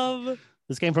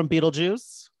 This came from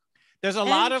Beetlejuice. There's a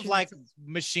lot of like Entrances.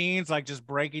 machines like just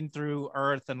breaking through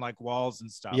earth and like walls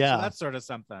and stuff. Yeah. So that's sort of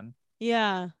something.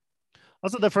 Yeah.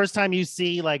 Also, the first time you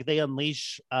see like they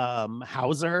unleash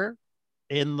Hauser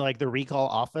in like the recall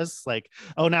office, like,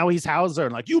 oh, now he's Hauser,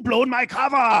 and like, you blown my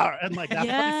cover, and like that was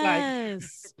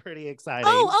Yes. like pretty exciting.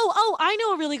 Oh, I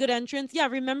know a really good entrance. Yeah,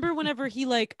 remember whenever he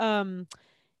like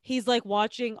he's like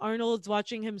Arnold's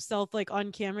watching himself like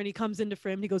on camera and he comes into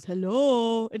frame and he goes,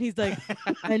 hello. And he's like,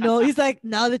 I know. He's like,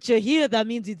 now that you're here, that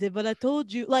means you did what I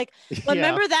told you. Like, Yeah.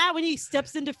 remember that when he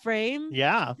steps into frame?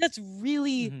 Yeah, That's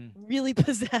really, Mhm. really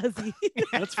pizzazzy.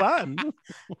 that's fun.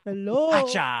 Hello.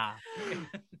 Acha.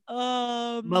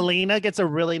 Melina gets a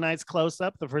really nice close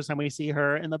up the first time we see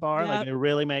her in the bar. Like Yep. they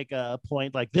really make a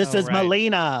point, like, this Oh, is right.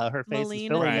 Melina. Her face is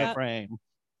Melina, filling the yep. frame.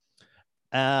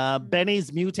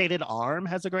 Benny's mutated arm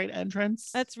has a great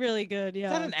entrance. That's really good. Is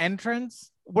that Yeah. an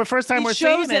entrance? First time He we're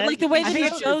shows seeing it, like the way I that think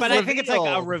he it's, shows but it. I think it's like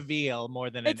a Reveal. reveal more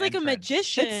than It's an like a entrance.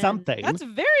 magician. something. That's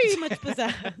very much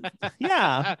pizzazz.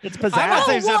 Yeah, it's I'm not pizzazz.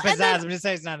 saying it's not well, and pizzazz. then I'm just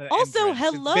saying it's not an also,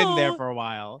 entrance. It's been there hello. for a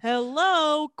while.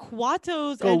 Hello,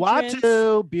 Quato's entrance.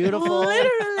 Kowatu, beautiful.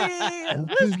 Literally,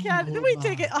 this cat. We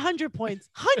take it 100 points.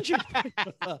 100 points.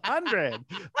 100.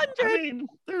 I 100. mean,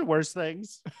 there are worse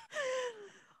things.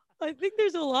 I think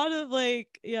there's a lot of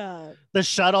like, yeah. The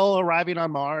shuttle arriving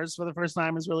on Mars for the first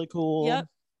time is really cool. Yep.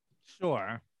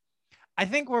 Sure. I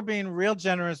think we're being real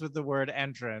generous with the word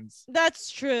entrance. That's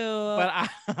true. But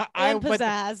I and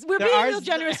pizzazz. We're there being are real s-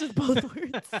 generous with both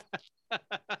words.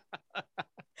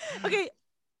 Okay.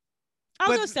 I'll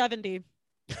But- go 70.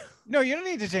 No, you don't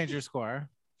need to change your score.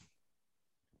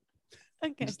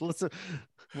 Okay. Just listen.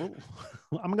 Well,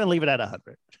 I'm going to leave it at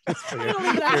 100. Just for I'm your- gonna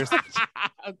leave it at for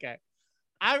your- Okay.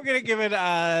 I'm gonna give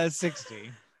it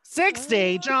 60.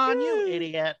 60. Oh, John, you good.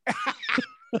 idiot.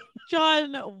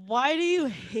 John, why do you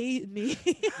hate me?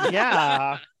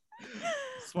 Yeah.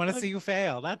 Just want to see you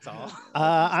fail. That's all.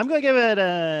 I'm going to give it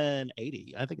an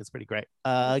 80. I think it's pretty great.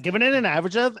 Giving it an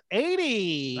average of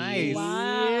 80. Nice.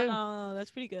 Wow,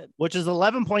 that's pretty good. Which is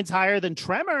 11 points higher than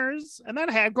Tremors. And that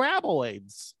had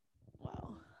graboids.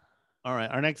 Wow. All right,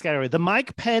 our next category, the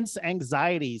Mike Pence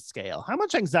anxiety scale. How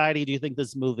much anxiety do you think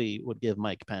this movie would give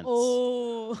Mike Pence?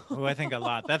 Oh, Oh, I think a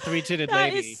lot. That three-titted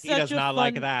That lady, is he does such a not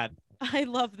like fun- that. I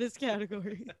love this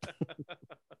category.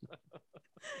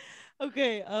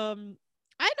 Okay,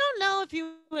 I don't know if he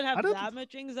would have that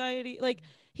much anxiety. Like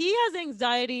he has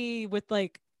anxiety with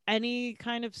like any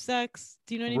kind of sex.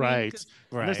 Do you know what I mean? Right. 'Cause-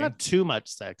 There's not too much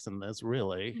sex in this,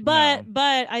 really. But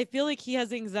I feel like he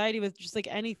has anxiety with just like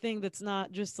anything that's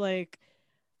not just like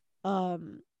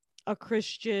a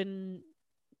Christian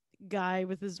guy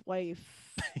with his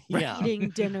wife Yeah. eating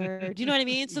dinner. Do you know what I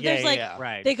mean? So Yeah, there's like yeah.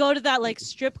 Right. they go to that like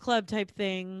strip club type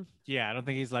thing. Yeah, I don't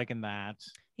think he's liking that.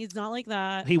 He's not like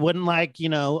that. He wouldn't like,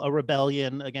 a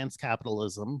rebellion against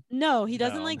capitalism. No, he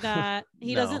doesn't No. like that.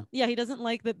 He No. doesn't. Yeah, he doesn't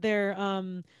like that they're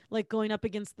like going up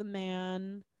against the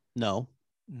man. No.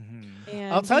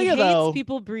 And I'll tell he you, hates though,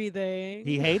 people breathing.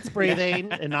 He hates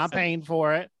breathing and not paying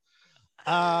for it.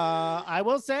 I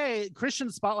will say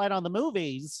Christian spotlight on the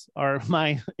movies are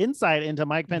my insight into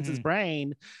Mike Pence's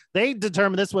brain. They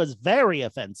determined this was very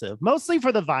offensive, mostly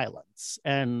for the violence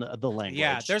and the language.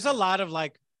 Yeah, there's a lot of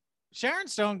like Sharon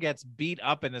Stone gets beat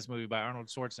up in this movie by Arnold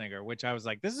Schwarzenegger, which I was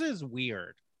like, this is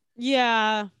weird.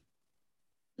 Yeah.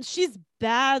 She's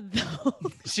bad though.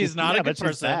 She's not a good person.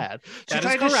 She's sad. She That is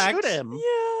tried to correct. shoot him.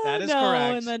 Yeah. That is no,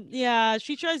 correct. And then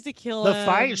she tries to kill The him.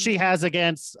 fight she has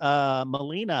against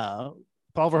Melina,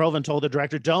 Paul Verhoeven told the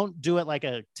director, don't do it like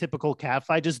a typical cat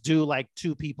fight. Just do like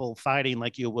two people fighting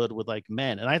like you would with like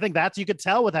men. And I think you could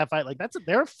tell with that fight, like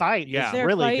their fight is They're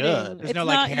really fighting. good. There's It's no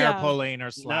like not- hair yeah. pulling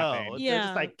or slapping. No, they're Yeah.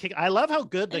 just like I love how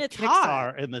good And the it's kicks hot.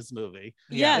 are in this movie.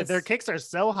 Yes. Their kicks are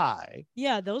so high.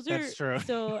 Yeah, those are That's true.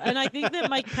 So, and I think that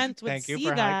Mike Pence would Thank you see for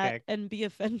high that kick. and be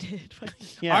offended.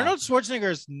 Yeah. Arnold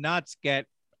Schwarzenegger's nuts get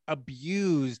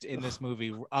abused in this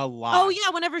movie a lot. Oh yeah,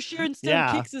 whenever Sharon Stone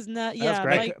Yeah. kicks his nut. That's Yeah,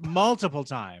 great. like multiple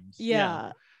times.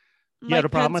 yeah. You had a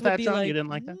Mike problem Pence with would that, be John? You didn't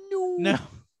like that? No. No.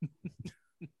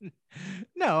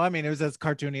 No, I mean it was as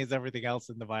cartoony as everything else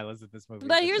in the violence in this movie.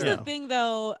 But here's Yeah. the thing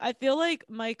though, I feel like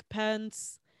Mike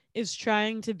Pence is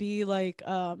trying to be like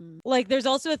there's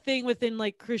also a thing within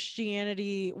like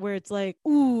Christianity where it's like,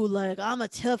 ooh, like I'm a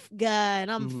tough guy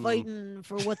and I'm Mhm. fighting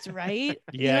for what's right.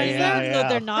 You Yeah, know what I mean? yeah, Even though yeah.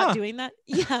 they're not Huh. doing that.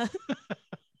 Yeah.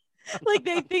 Like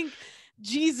they think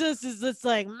Jesus is this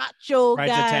like macho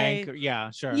Rides a guy. tank.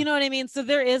 Yeah, sure. You know what I mean? So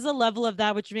there is a level of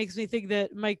that, which makes me think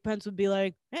that Mike Pence would be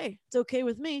like, hey, it's okay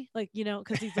with me. Like,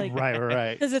 because he's like,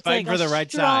 right. because it's Fighting like for a the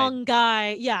right strong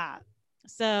guy. Yeah.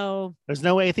 So There's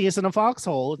no atheist in a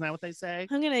foxhole. Isn't that what they say?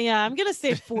 I'm gonna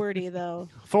say 40 though.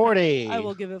 40. I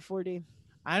will give it 40.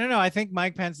 I don't know. I think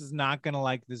Mike Pence is not gonna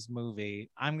like this movie.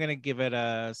 I'm gonna give it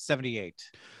a 78.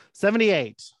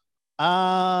 78.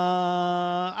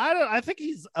 I think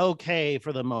he's okay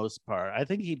for the most part. I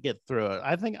think he'd get through it.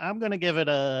 I think I'm gonna give it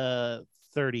a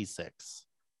 36.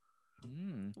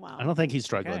 Wow. I don't think he's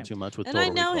struggling Okay. too much with And I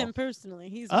Total know Recall. him personally.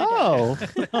 He's my Oh,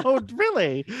 dad. oh,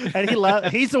 really? And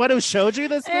he's the one who showed you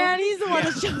this movie? And he's the one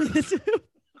that showed me this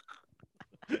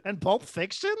movie. And Pulp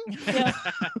Fiction? Yeah,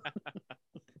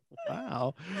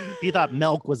 Wow. He thought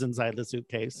milk was inside the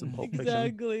suitcase in Pulp Fiction.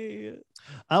 exactly.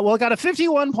 Well, it got a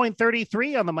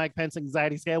 51.33 on the Mike Pence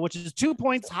anxiety scale, which is 2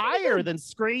 points higher than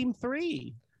Scream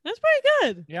 3. That's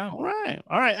pretty good. Yeah. All right.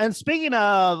 All right. And speaking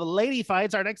of lady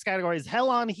fights, our next category is Hell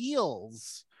on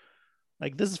Heels.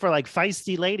 Like this is for like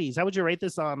feisty ladies. How would you rate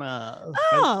this on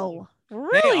Oh, They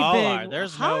really all big. are.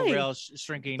 There's no High. real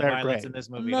shrinking They're violence great. in this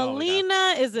movie. at all. We got-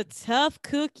 Melina is a tough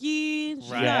cookie. She's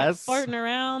Right. not Yes. farting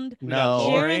around. We got No.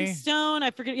 Lori. Sharon Stone, I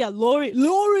forget. Yeah, Lori.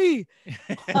 Lori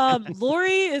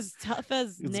is tough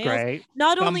as It's nails. great.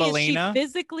 Not only is she Thumbelina.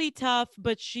 physically tough,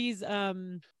 but she's A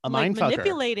like mind fucker.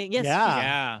 manipulating. Yes. Yeah.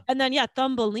 Yeah. And then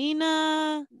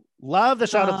Thumbelina. Love the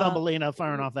shot of Uh, Thumbelina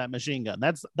firing off that machine gun.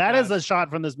 That is a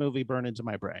shot from this movie burned into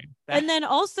my brain. And then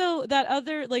also that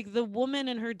other like the woman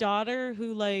and her daughter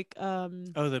who like Oh,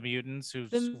 the mutants who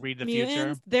the read the mutants,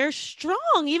 future. they're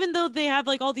strong even though they have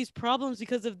like all these problems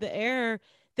because of the air.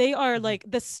 They are Mm-hmm. like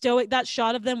the stoic, that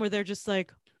shot of them where they're just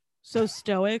like so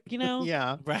stoic,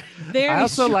 Yeah. Right. Very I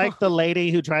also strong. like the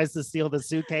lady who tries to steal the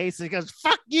suitcase. He goes,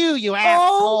 "Fuck you, you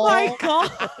asshole!" Oh my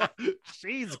god.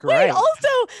 She's Wait, great.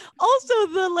 also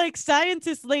the like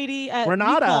scientist lady at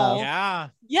Renata. Recall. Yeah.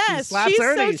 Yes, slaps she's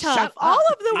Ernie. so tough. Shut All up.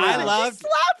 of the I women, loved- she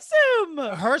slaps him.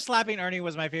 Her slapping Ernie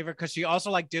was my favorite because she also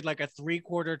like did like a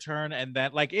 3/4 turn and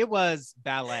then like it was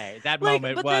ballet. That Like,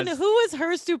 moment but was then who was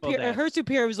her superior? death. Her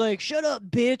superior was like, "Shut up,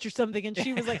 bitch," or something, and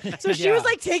she was like, so she Yeah. was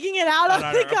like taking it out Out on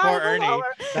on the her- guy poor below Ernie.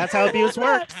 her. That's how I abuse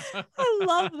love works. that. I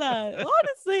love that.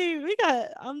 Honestly,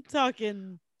 I'm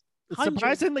talking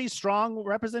surprisingly strong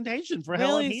representation for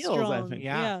Helen Really Heels, I strong. think.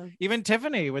 Yeah. Even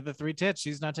Tiffany with the 3 tits,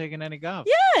 she's not taking any guff.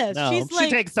 Yes, No, she's she like,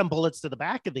 takes some bullets to the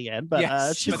back at the end, but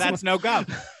Yes, but that's no guff.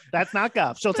 that's not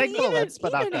guff. She'll but take even, bullets,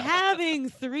 but not even guff. having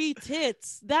 3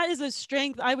 tits, that is a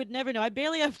strength I would never know. I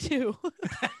barely have 2.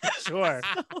 Sure.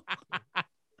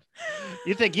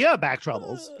 You think you have back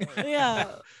troubles? Yeah.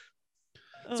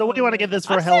 So what do you want to give this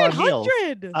for I Helen said Heels?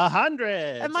 100.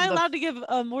 100. Am I allowed to give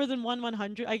more than one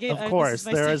 100? I gave. Of course,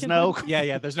 there is no.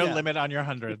 Yeah, there's no Yeah. limit on your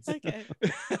hundreds. Okay.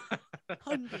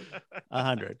 100.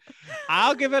 100.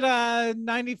 I'll give it a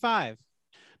 95.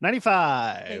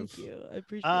 95. Thank you. I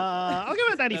appreciate I'll give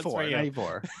it a That's 94. for you.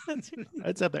 94. that.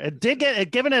 It's up there. It did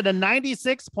get given it a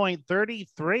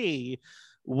 96.33,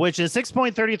 which is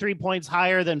 6.33 points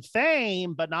higher than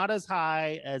Fame, but not as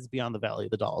high as Beyond the Valley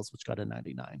of the Dolls, which got a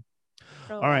 99.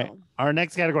 Oh, All right. wow. Our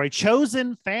next category,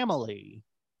 Chosen Family.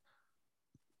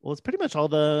 Well, it's pretty much all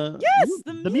the Yes,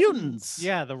 the the mutants.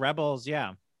 Yeah, the rebels.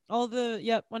 Yeah. All the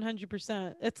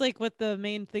 100%. It's like what the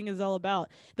main thing is all about.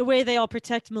 The way they all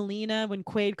protect Melina when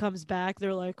Quaid comes back.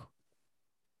 They're like,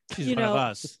 She's You one of know,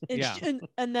 us. and, Yeah.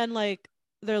 and then like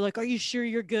they're like, "Are you sure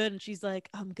you're good?" And she's like,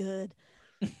 "I'm good."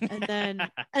 And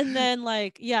then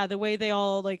like the way they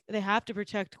all like they have to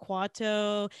protect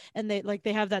Quato, and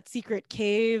they have that secret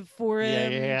cave for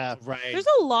him. Yeah. Right. There's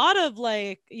a lot of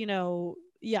like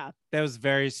yeah. That was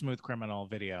very Smooth Criminal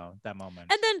video, that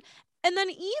moment. And then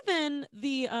even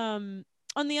the on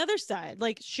the other side,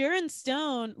 like Sharon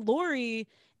Stone, Lori,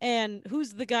 and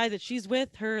who's the guy that she's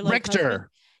with, her like Richter. husband?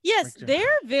 Yes, Richter.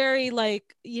 they're very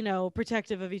like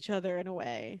protective of each other in a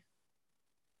way,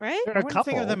 right? They're I a wouldn't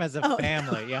think of couple. them as a Oh.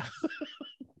 family. Yeah.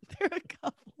 They're a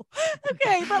couple.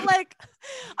 Okay, but like,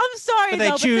 I'm sorry But they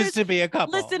though, choose there's- to be a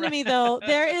couple. Listen to right? me though.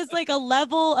 There is like a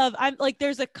level of I'm like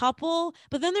there's a couple,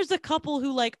 but then there's a couple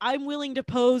who like I'm willing to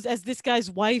pose as this guy's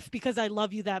wife because I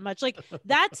love you that much. Like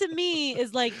that to me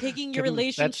is like taking your That's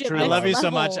relationship. true. I love you next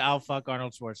so much. level. I'll fuck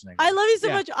Arnold Schwarzenegger. I love you so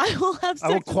Yeah. much. I will have sex I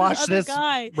will with quash another this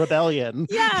guy. rebellion.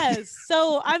 Yes.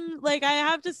 So I'm like I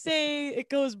have to say it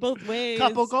goes both ways.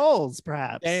 Couple goals,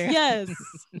 perhaps. There- Yes.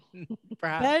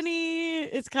 Perhaps. Benny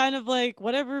is kind of like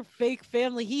whatever fake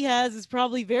family he has is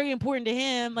probably very important to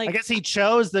him. Like I guess he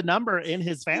chose the number in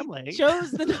his family. chose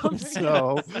the number.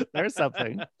 So there's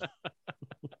something.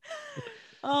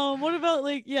 What about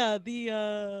like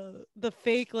the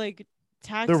fake like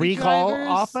taxi The recall drivers?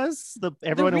 office.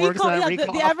 Everyone who works in recall- that yeah, the-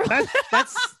 recall the everyone- office.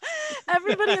 That's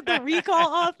Everybody at the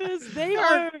recall office, they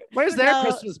are. Where's they're their not-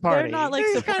 Christmas party? They're not like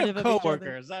these supportive kind of of each other.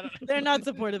 co-workers. I don't They're not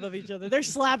supportive of each other. They're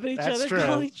slapping each That's other, true.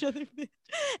 calling each other. bitch.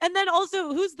 And then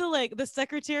also, who's the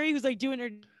secretary who's like doing her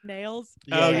nails?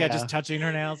 Oh yeah, just touching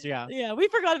her nails. Yeah. Yeah, we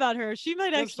forgot about her. She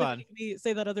might That's actually fun. make me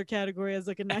say that other category as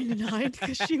like a 99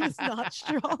 because she was not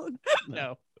strong.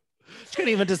 No. She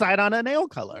couldn't even decide on a nail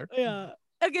color. Yeah.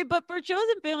 Okay, but for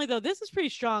Chosen Family though, this is pretty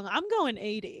strong. I'm going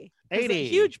 80. 'Cause 80. A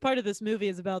huge part of this movie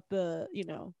is about the,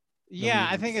 Yeah,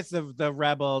 I think it's the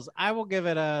rebels. I will give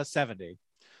it a 70.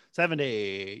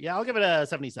 70. Yeah, I'll give it a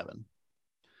 77.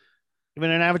 Give it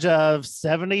an average of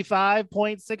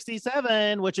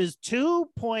 75.67, which is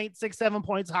 2.67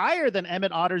 points higher than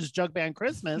Emmett Otter's Jug Band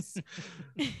Christmas.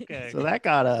 Okay. So that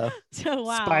got a so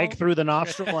wow. spike through the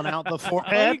nostril and out the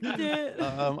forehead. Liked it.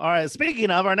 All right.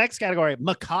 Speaking of our next category,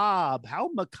 macabre. How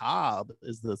macabre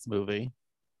is this movie?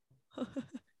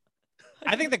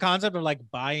 I think the concept of like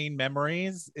buying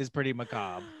memories is pretty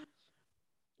macabre.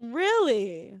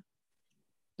 Really?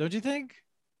 Don't you think?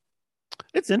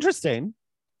 It's interesting.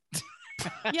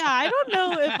 Yeah, I don't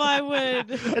know if I would.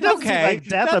 It doesn't seem like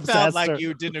death that obsessed. felt like or-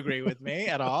 you didn't agree with me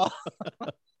at all.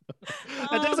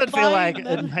 It doesn't feel like buying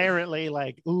mem- inherently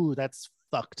like, ooh, that's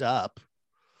fucked up.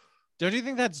 Don't you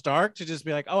think that's dark to just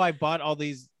be like, oh, I bought all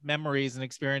these memories and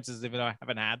experiences even though I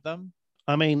haven't had them?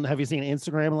 I mean, have you seen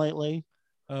Instagram lately?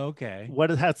 Okay.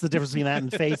 That's the difference between that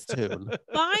and Facetune?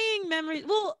 buying memories.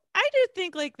 Well, I do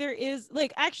think like there is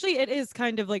like actually it is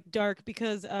kind of like dark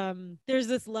because there's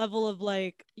this level of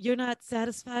like you're not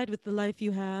satisfied with the life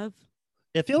you have.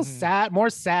 It feels Mhm. sad, more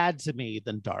sad to me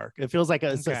than dark. It feels like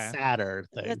it's a Okay. sadder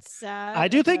thing. That's sad. I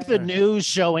do think Okay. the news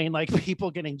showing like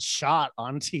people getting shot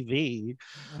on TV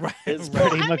Right. is right.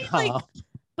 pretty I mean, like, macabre.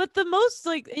 But the most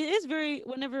like it is very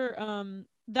whenever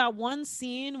that one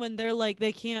scene when they're like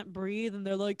they can't breathe and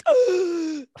they're like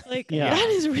like Yeah. that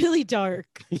is really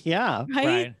dark, Yeah. right?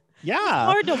 Right. Yeah.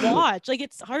 Hard to watch. Like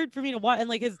it's hard for me to watch, and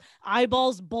like his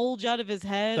eyeballs bulge out of his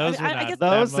head. Those I, were mean, I not- guess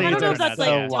Those I don't scenes know are if that's so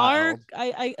like wild.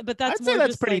 dark. But that's I'd say more that's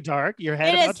just, pretty like, dark. Your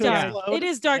head It about is to dark. explode. It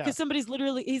is dark Yeah. because somebody's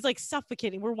literally he's like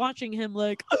suffocating. We're watching him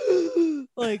like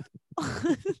like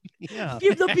Yeah.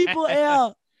 give the people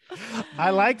air. I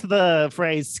liked the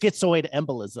phrase schizoid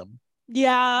embolism.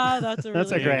 Yeah, that's a really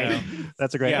That's a good great. one.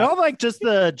 That's a great. Yeah. And all like just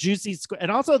the juicy and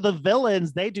also the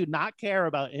villains, they do not care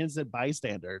about innocent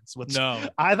bystanders, which No.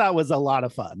 I thought was a lot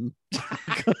of fun.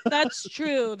 That's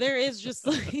true. There is just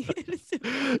like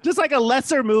Just like a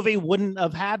lesser movie wouldn't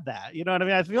have had that. You know what I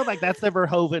mean? I feel like that's the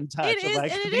Verhoeven touch. It Of is,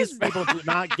 like and it these is. people do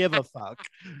not give a fuck.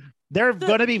 They're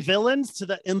going to be villains to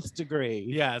the nth degree.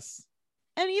 Yes.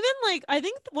 and even like I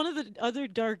think one of the other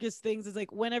darkest things is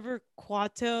like whenever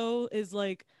Quato is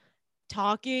like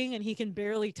talking and he can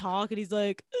barely talk and he's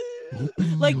like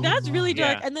that's really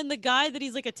dark. Yeah. And then the guy that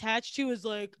he's like attached to is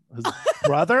like His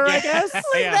brother, I guess. like,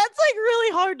 Yeah. that's like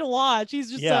really hard to watch. He's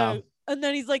just Yeah. like, and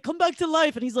then he's like, come back to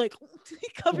life, and he's like, he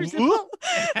covers him up.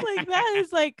 Like that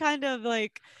is like kind of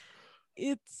like,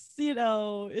 it's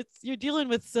it's you're dealing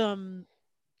with some,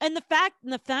 and the fact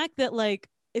that like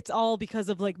it's all because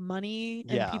of like money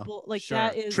and Yeah, people like sure.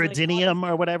 that is like, Tridinium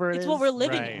or whatever it it's is. what we're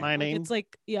living Right. in. Like, Mining. it's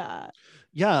like yeah,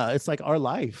 Yeah, it's like our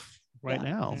life right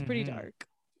Yeah. now. it's pretty Mhm. dark.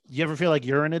 You ever feel like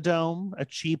you're in a dome, a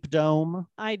cheap dome?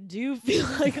 I do feel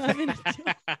like I'm in.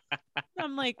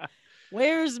 I'm like,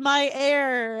 where's my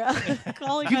air?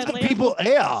 Calling my Give the landlord. people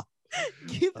air.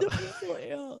 Give the people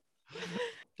air.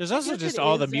 There's also guess just it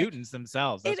all the is, mutants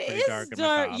themselves. That's It pretty is dark. and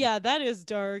dark. macabre. Yeah, that is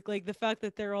dark. Like the fact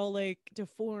that they're all like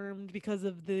deformed because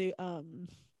of the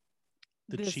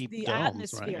cheap the domes, right?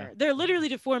 atmosphere. Yeah. They're literally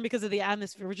deformed because of the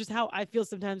atmosphere, which is how I feel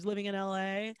sometimes living in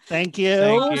LA. Thank you.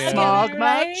 Thank you. Smog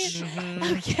Right? much?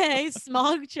 Mhm. Okay,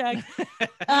 smog check.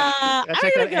 I I'm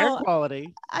check gonna out air go.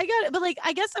 quality. I got it, but like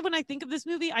I guess when I think of this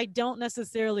movie, I don't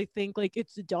necessarily think like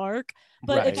it's dark.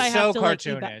 But if Right. I have So to like, be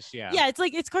cartoonish, yeah. yeah, it's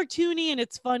like it's cartoony and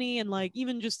it's funny and like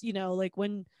even just like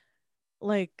when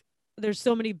like there's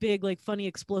so many big like funny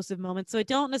explosive moments, so I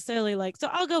don't necessarily like, so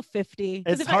I'll go 50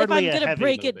 because It's if I'm hardly a gonna heavy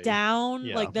break movie. it down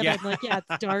Yeah. like then Yeah. I'm like yeah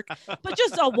it's dark, but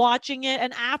just watching it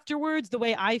and afterwards the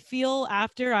way I feel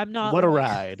after, I'm not What a like,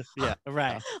 ride. Yeah.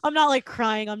 Right. I'm not like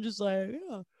crying, I'm just like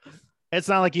yeah. It's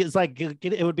not like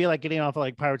it would be like getting off of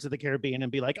like Pirates of the Caribbean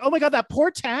and be like, oh my God, that poor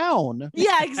town.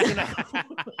 Yeah, exactly.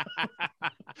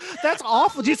 That's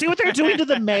awful. Do you see what they're doing to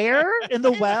the mayor in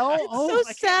the well? It's Oh, so I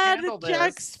can't sad handle that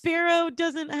Jack this. Sparrow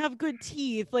doesn't have good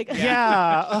teeth. Like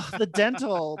Yeah, ugh, the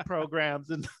dental programs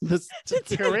in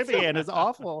the Caribbean is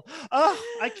awful. Oh,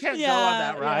 I can't go on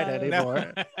that Yeah, ride yeah.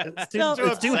 anymore. It's too, No,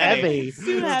 it's too upsetting. heavy. It's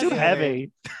too It's too heavy.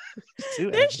 heavy. It's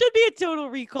too there heavy. should be a Total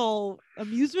Recall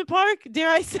amusement park, dare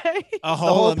I say? A whole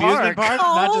whole amusement park. park, A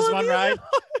not whole just one ride.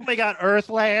 amusement We got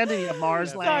Earthland and you have Mars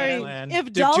Yeah, Sorry, Land. Land. if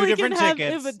Two Dolly can different have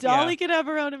tickets, if a Dolly yeah. can have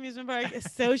her own amusement park,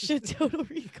 so should Total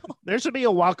Recall. There should be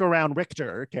a walk around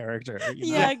Richter character.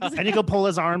 you know? Yeah, And you could pull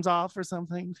his arms off or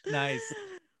something. Nice.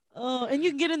 Oh, and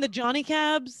you can get in the Johnny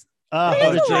cabs. Oh,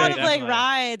 There's the a lot train- of like definitely.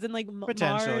 rides and like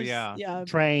Potential, Mars. yeah. Yeah.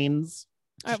 trains.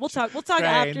 All right, we'll talk. We'll talk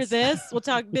after Trains. this. We'll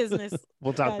talk business.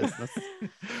 We'll talk guys. business. All right,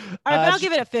 but I'll just-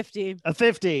 give it a 50. A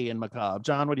 50 in Macabre.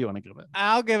 John, what do you want to give it?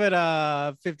 I'll give it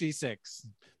a 56.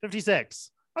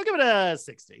 56. I'll give it a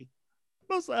 60.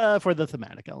 Most for the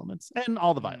thematic elements and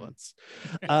all the violence.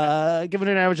 Give it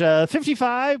an average of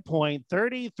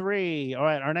 55.33. All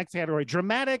right, our next category,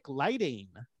 dramatic lighting.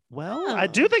 Well, I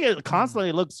do think it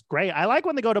constantly looks great. I like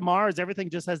when they go to Mars, everything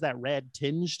just has that red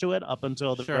tinge to it up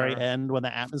until the very Sure. end when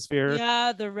the atmosphere.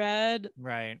 Yeah, the red.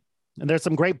 Right. And there's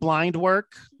some great blind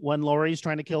work when Laurie's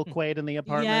trying to kill Quaid in the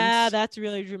apartment. Yeah, that's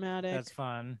really dramatic. That's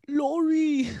fun.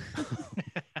 Lori.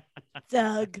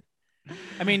 Doug.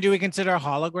 I mean, do we consider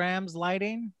holograms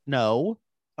lighting? No.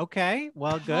 Okay.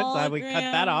 Well, good. Glad we cut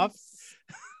that off. Holograms.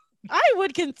 I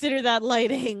would consider that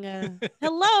lighting.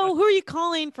 Hello, who are you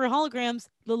calling for holograms?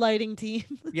 The lighting team.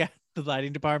 Yeah. The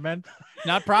lighting department.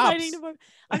 Not props. Lighting department.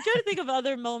 I'm trying to think of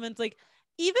other moments, like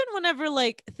even whenever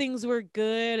like things were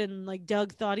good and like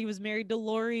Doug thought he was married to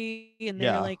Lori and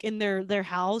they're Yeah. like in their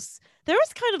house, there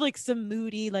was kind of like some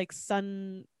moody, like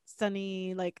sunny,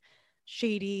 like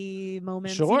shady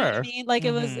moments. You know what I Sure. mean? Like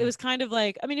it Mhm. was kind of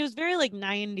like, I mean, it was very like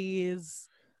 90s.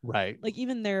 Right. Like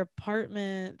even their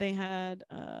apartment they had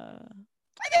I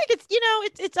think it's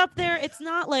it's up there. It's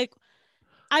not like,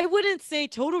 I wouldn't say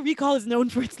Total Recall is known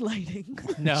for its lighting.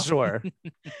 No. Sure.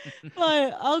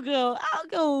 But I'll go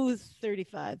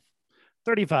 35.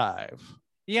 35.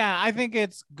 Yeah, I think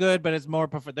it's good, but it's more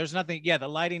preferred. There's nothing. Yeah, the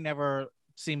lighting never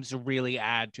seems to really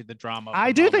add to the drama. of I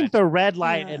the do think moment. the red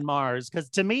light Yeah. in Mars, because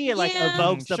to me it like Yeah.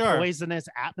 evokes the Sure. poisonous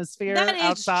atmosphere That is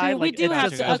outside. true. We Like do it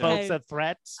have just to- evokes okay. a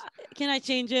threat. Can I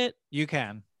change it? You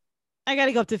can. I got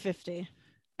to go up to 50.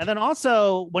 And then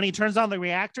also when he turns on the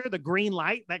reactor, the green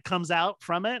light that comes out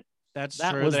from it. That's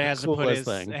That true. was That the he has to put coolest his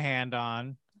thing. hand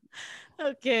on.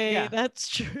 Okay, Yeah. that's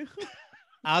true.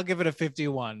 I'll give it a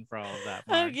 51 for all of that.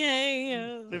 Mark.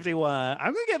 Okay. 51.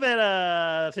 I'm gonna give it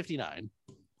a 59.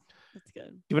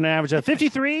 Given an average of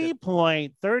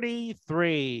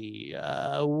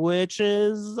 53.33, which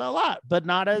is a lot, but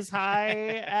not as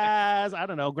high as, I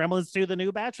don't know, Gremlins 2, The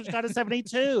New Batch, which got a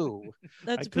 72.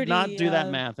 That's I could pretty. not do that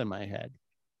math in my head.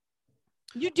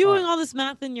 You doing all this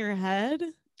math in your head?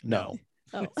 No.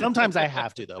 Oh. Sometimes I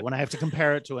have to, though. When I have to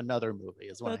compare it to another movie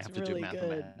is when That's I have to really do math.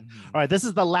 good. All right, this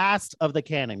is the last of the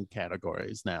canon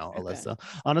categories now, Okay. Alyssa.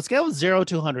 On a scale of 0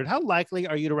 to 100, how likely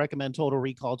are you to recommend Total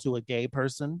Recall to a gay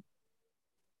person?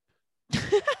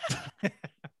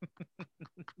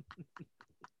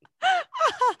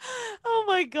 Oh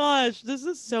my gosh, this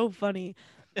is so funny.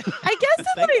 I guess it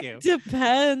Thank you.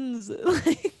 depends.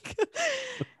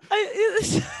 Like,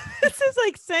 this is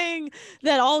like saying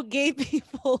that all gay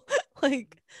people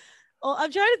like. Well,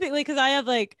 I'm trying to think, like, because I have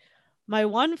like my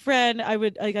one friend. I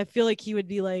would like. I feel like he would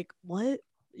be like, "What?"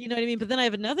 You know what I mean? But then I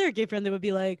have another gay friend that would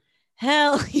be like,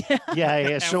 "Hell yeah!"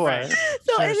 Yeah, sure. Right. So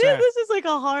Sure, I think sure. this is like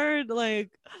a hard like.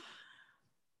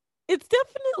 It's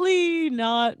definitely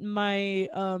not my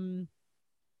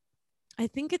I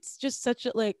think it's just such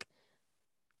a like.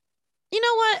 You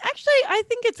know what? Actually, I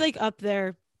think it's like up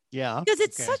there Yeah. because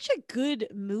it's Okay. such a good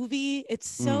movie. It's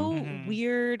so Mhm.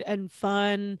 weird and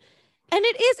fun. And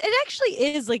it actually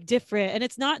is like different. And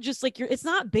it's not just like it's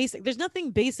not basic. There's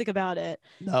nothing basic about it.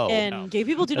 No. And gay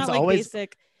people do It's not like always-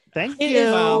 basic. Thank It you.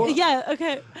 is- Wow. yeah,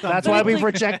 okay. That's But why it's we've like-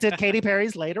 rejected Katy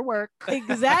Perry's later work.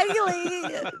 Exactly.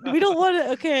 We don't want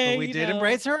to, okay. But we you did know.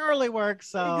 embrace her early work,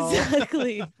 so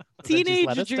Exactly. let us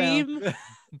Teenage down. Dream.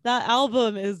 That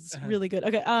album is really good.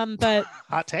 Okay, but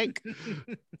Hot take.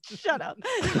 shut up.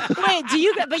 Wait,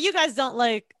 but you guys don't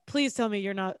like, please tell me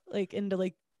you're not like into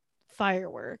like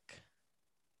firework.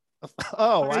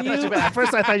 Oh, Are I thought you? you meant, at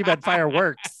first I thought you meant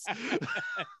fireworks.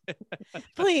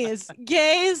 Please,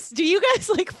 gays, do you guys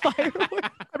like firework?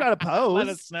 I'm not opposed. let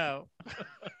us know.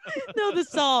 No, the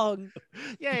song.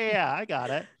 Yeah, I got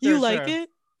it. You Sure, like sure. it?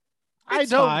 I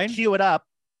It's don't fine. cue it up.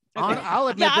 Okay. I'll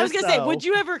admit Yeah, I was this, gonna say, though. would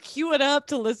you ever cue it up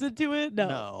to listen to it? No.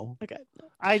 No. Okay.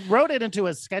 I wrote it into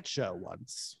a sketch show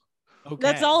once. Okay.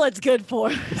 That's all it's good for.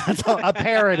 That's a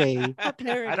parody. A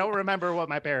parody. I don't remember what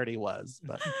my parody was,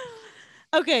 but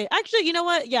Okay, actually, you know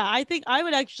what? Yeah, I think I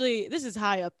would actually, this is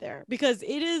high up there because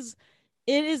it is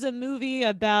a movie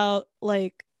about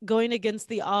like going against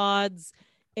the odds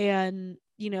and,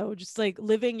 you know, just like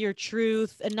living your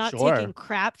truth and not Sure. taking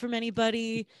crap from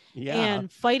anybody yeah. and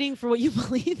fighting for what you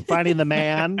believe in. Finding the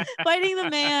man. Fighting the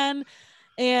man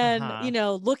and Uh-huh. you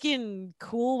know, looking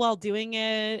cool while doing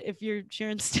it. If you're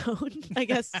Sharon Stone, I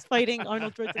guess fighting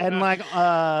Arnold Schwarzenegger. And like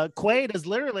Quaid is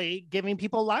literally giving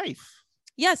people life.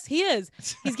 Yes, he is.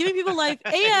 He's giving people life,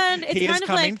 and it's he kind is of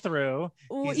coming like through.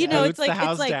 w- He's you know, boots it's like the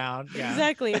house it's like down. Yeah.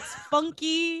 exactly. It's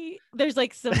funky. There's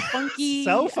like some funky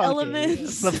So funky. elements.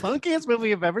 It's the funkiest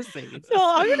movie I've ever seen. So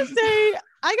I'm gonna say,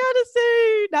 I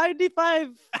gotta say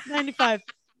 95.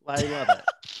 I love it.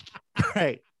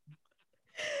 Great.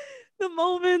 The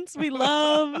moments we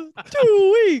love.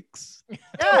 2 weeks.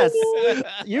 Yes.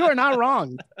 You are not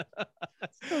wrong.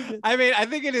 I mean, I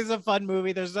think it is a fun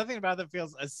movie. There's nothing about it that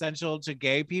feels essential to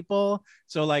gay people.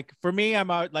 So, like, for me,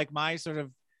 I'm out, like, my sort of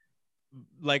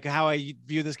like how I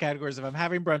view this category is if I'm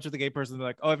having brunch with a gay person, they're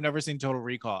like, "Oh, I've never seen Total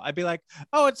Recall." I'd be like,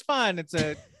 "Oh, it's fun. It's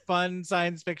a fun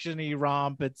science fiction-y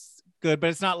romp. It's good, but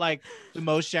it's not like the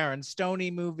most Sharon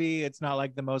Stoney movie. It's not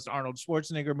like the most Arnold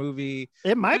Schwarzenegger movie."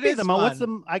 It might It be is the most. What's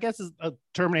fun. the? I guess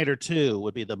Terminator 2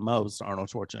 would be the most Arnold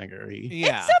Schwarzenegger.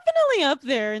 Yeah, It's definitely up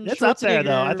there. In It's up there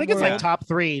though. I Schwarzenegger think it's like world. top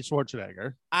 3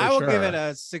 Schwarzenegger. I for will give sure. it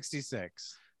a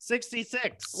 66.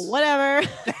 66. Whatever.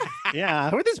 Yeah.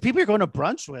 Who are these people you're going to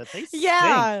brunch with? They stink.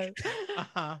 Yeah.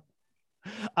 Uh-huh.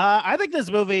 I think this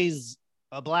movie's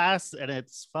a blast and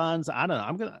it's fun. So I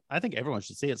don't know. I think everyone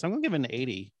should see it. So I'm gonna give it an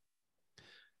 80.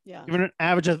 Yeah. Give it an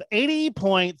average of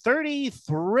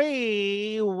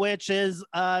 80.33, which is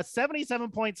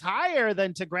 77 points higher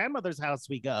than To Grandmother's House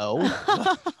We Go.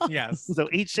 Yes. So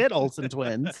eat shit, Olsen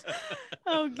twins.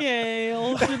 Okay.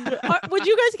 Olsen. Would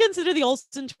you guys consider the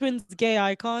Olsen twins gay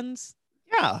icons?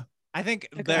 Yeah. I think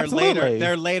Okay. their Absolutely.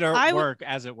 later I would- work,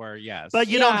 as it were. Yes. But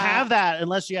you don't Yeah. have that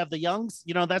unless you have the youngs.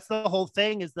 You know, that's the whole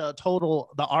thing is the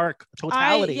arc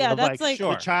totality yeah, of that's like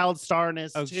Sure. the child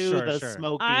starness Oh, to sure, the sure.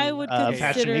 smoking I would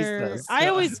fashionistas. consider. I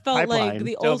always felt like pipeline.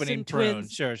 the opening Olsen prune.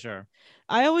 twins. Sure, sure.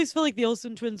 I always felt like the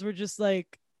Olsen twins were just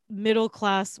like middle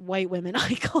class white women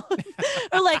icons,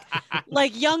 or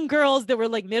like young girls that were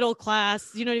like middle class.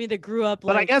 You know what I mean? That grew up.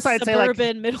 But I like, guess I'd say, like,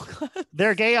 suburban middle class.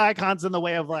 They're gay icons in the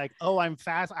way of like, oh, I'm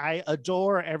fast. I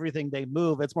adore everything they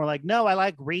move. It's more like, no, I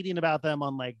like reading about them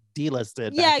on like delisted.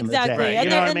 Yeah, back in the day. exactly. Right. And, You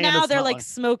know they're- what I and mean? now It's they're not like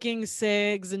smoking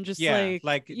cigs and just Yeah, like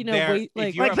like you know, they're- wait, if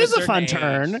like you're Like, of this is a certain fun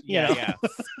turn, age- you Yeah, know? yeah.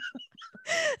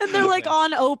 and they're like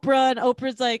on Oprah, and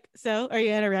Oprah's like, "So, are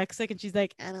you anorexic?" And she's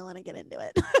like, "I don't want to get into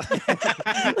it."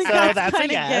 Like, So that's a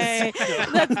kinda yes. gay.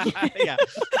 That's gay. Yeah.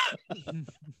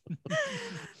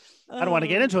 I don't want to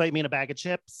get into it. You mean a bag of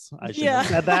chips? I should Yeah. have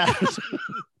said that.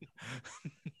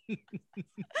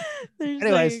 There's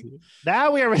Anyways, like-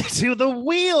 now we are ready to the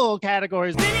wheel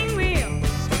categories. spinning wheel,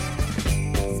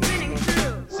 spinning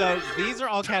through. So these are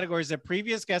all categories that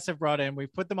previous guests have brought in.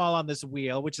 We've put them all on this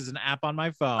wheel, which is an app on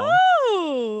my phone.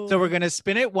 Oh, So we're going to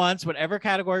spin it once. Whatever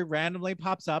category randomly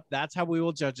pops up, that's how we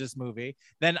will judge this movie.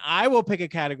 Then I will pick a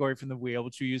category from the wheel,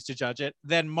 which we use to judge it.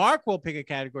 Then Mark will pick a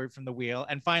category from the wheel.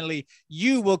 And finally,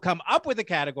 you will come up with a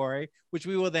category, which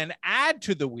we will then add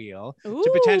to the wheel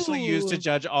to potentially use to Ooh.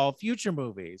 judge all future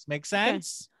movies. Make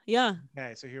sense? Yeah.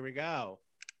 Okay, so here we go.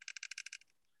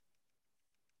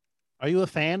 Are you a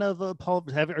fan of Paul?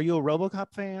 Are you a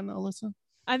RoboCop fan, Alyssa?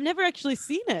 I've never actually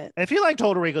seen it. If you like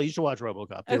Total Recall, you should watch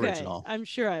RoboCop, the original. I'm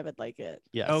sure I would like it.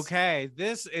 Yes. Okay,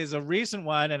 this is a recent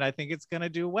one, and I think it's going to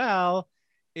do well.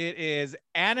 It is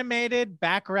animated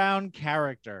background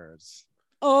characters.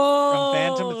 Oh,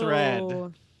 Phantom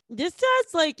Thread. This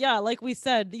has like we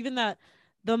said, even that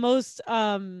the most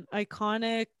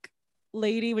iconic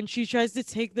lady when she tries to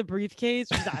take the briefcase,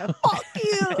 she's like, "Fuck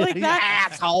you!" Like You that.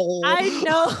 asshole. I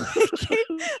know.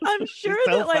 I'm sure It's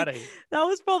so that like funny. that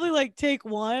was probably like take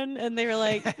one, and they were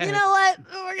like, "You know what?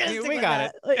 We're gonna We stick with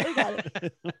got that. Like, we got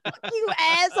it. Fuck you,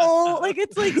 asshole!" Like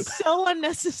it's like so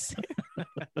unnecessary.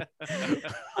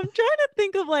 I'm trying to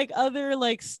think of like other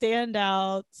like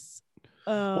standouts.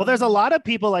 Well, there's a lot of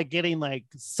people like getting like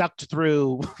sucked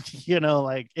through,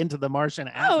 like into the Martian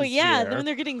atmosphere. Oh yeah, then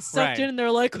they're getting sucked Right. in, and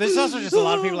they're like, There's also just a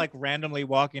lot of people like randomly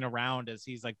walking around as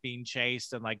he's like being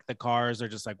chased, and like the cars are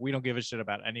just like, we don't give a shit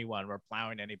about anyone. We're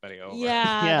plowing anybody over.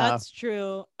 Yeah, Yeah. that's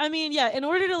true. I mean, yeah, in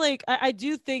order to like, I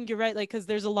do think you're right, like, because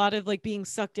there's a lot of like being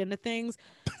sucked into things.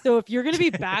 So if you're gonna be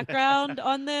background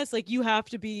on this, like, you have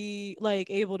to be like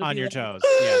able to On be your like, toes.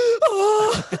 Yeah.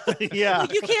 Yeah.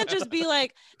 Like, you can't just be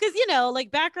like, because like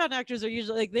background actors are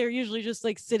usually like they're usually just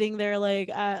like sitting there like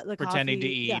at the Pretending to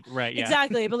coffee. eat. Yeah, Right. Yeah.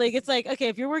 exactly. But like it's like, okay,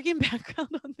 if you're working background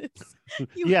on this,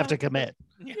 You have to commit.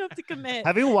 You have to commit.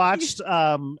 Have you watched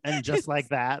and just like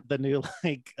that, the new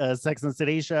like Sex and the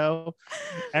City show?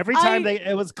 Every time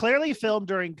it was clearly filmed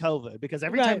during COVID, because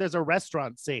every time Right. there's a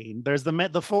restaurant scene, there's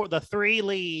the three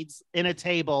leads in a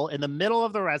table in the middle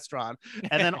of the restaurant,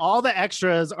 and then all the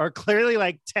extras are clearly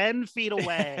like 10 feet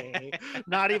away,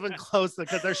 not even close,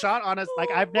 because they're shot on us. Like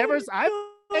I've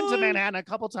been to Manhattan a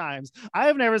couple times. I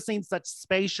have never seen such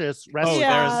spacious Oh, restaurants.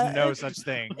 Yeah, there's no such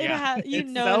thing. It Yeah. you It's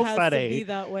know so it has funny to be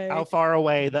that way. How far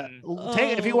away that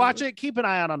if you Oh. watch it, keep an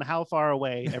eye out on how far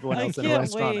away everyone I else in the can't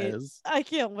restaurant wait. is. I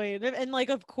can't wait. And like,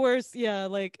 of course, yeah,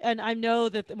 like, and I know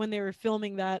that when they were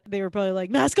filming that, they were probably like,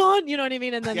 mask on, you know what I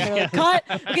mean? And then they're like, cut.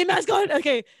 Okay, mask on.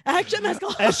 Okay, action, mask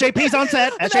on. SJP's on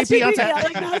set. SJP on set. Yeah,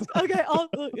 like, mask, okay,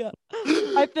 yeah.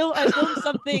 I filmed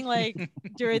something like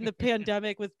during the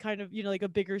pandemic with kind of, like a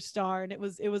bigger star, and it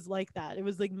was like that. It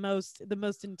was like the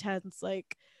most intense.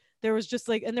 Like there was just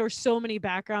like, and there were so many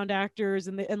background actors,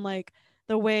 and like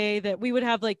the way that we would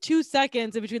have like 2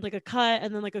 seconds in between like a cut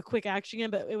and then like a quick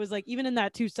action, but it was like even in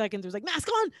that 2 seconds, there was like mask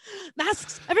on,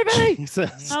 masks, everybody.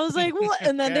 Jesus. I was like, what?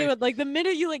 And then they Okay. would like the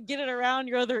minute you like get it around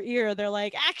your other ear, they're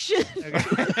like action.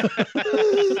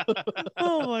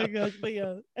 Oh my gosh, but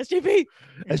yeah, SJP.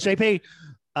 SJP.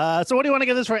 So what do you want to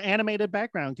give this for animated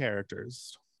background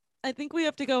characters? I think we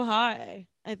have to go high.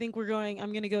 I'm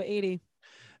gonna go 80.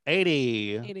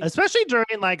 80. 80. Especially during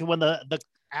like when the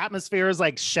atmosphere is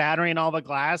like shattering all the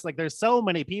glass. Like there's so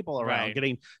many people around Right.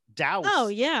 getting doused Oh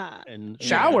yeah. and Yeah,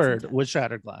 showered that's with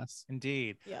shattered glass.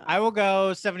 Indeed. Yeah. I will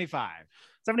go 75.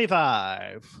 75.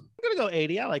 I'm gonna go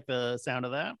 80. I like the sound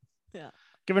of that. Yeah.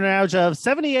 Giving an average of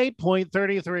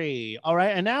 78.33. All right,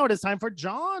 and now it is time for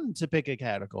John to pick a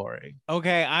category.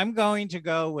 Okay, I'm going to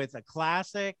go with a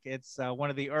classic. It's one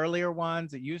of the earlier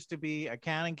ones. It used to be a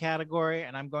canon category,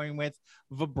 and I'm going with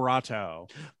vibrato,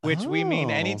 which we mean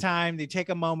Oh. anytime they take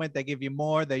a moment, they give you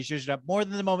more. They zhuzh it up more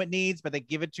than the moment needs, but they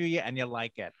give it to you, and you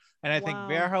like it. And I think Wow.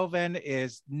 Verhoeven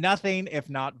is nothing if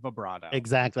not vibrato.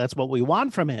 Exactly, that's what we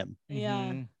want from him. Yeah.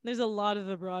 Mhm. There's a lot of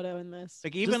vibrato in this.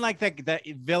 Like even Just- like the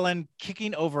villain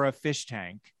kicking over a fish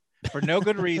tank for no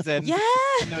good reason. Yeah.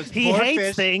 And those He poor hates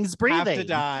fish things have breathing. to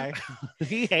die.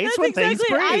 He hates That's when exactly. things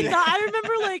breathe. I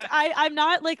remember like I'm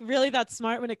not like really that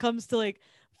smart when it comes to like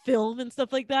film and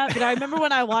stuff like that. But I remember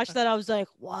when I watched that, I was like,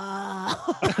 wow.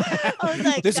 I was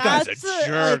like, This guy's a that's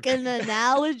jerk. like an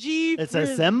analogy. It's for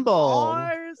a symbol.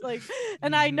 cars. Like,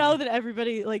 and I know that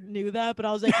everybody like knew that, but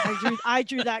I was like, I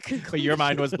drew that conclusion. But your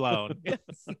mind was blown. Yes.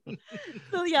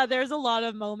 So yeah, there's a lot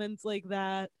of moments like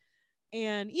that.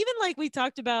 And even like we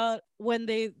talked about when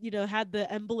they, had the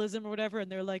embolism or whatever, and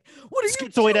they're like, "What are you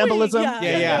Schizoid doing?" embolism? Yeah,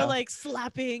 Yeah. They're like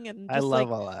slapping, and I just, love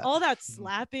like, all that. all that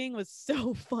slapping was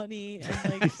so funny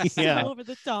and like Yeah. so over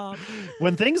the top.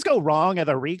 When things go wrong at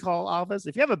the recall office,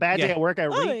 if you have a bad day Yeah. at work at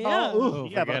Oh, recall, yeah. ooh, Oh,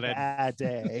 you have a forget it. bad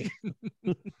day.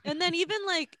 And then even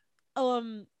like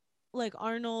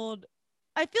Arnold,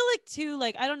 I feel like too,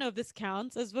 like, I don't know if this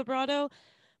counts as vibrato,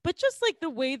 but just like the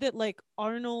way that like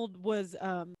Arnold was,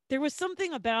 there was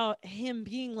something about him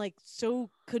being like so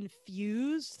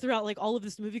confused throughout like all of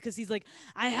this movie, because he's like,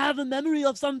 I have a memory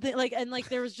of something, like, and like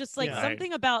there was just like Yeah.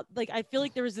 something about, like, I feel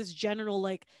like there was this general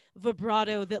like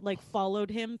vibrato that like followed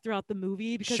him throughout the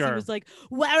movie, because he Sure. was like,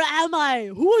 where am I?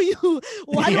 Who are you?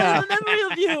 Why do I Yeah. have a memory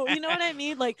of you? You know what I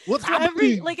mean? Like, What's so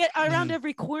happening? around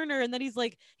every corner, and then he's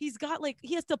got like,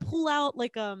 he has to pull out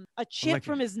like a chip Like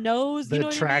from his nose. the You know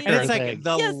what I tracker mean? And it's like thing.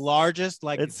 the Yes. largest,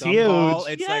 like, It's gumball.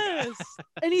 huge. It's like, yes.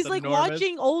 And he's it's like enormous.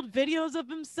 watching old videos of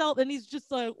himself, and he's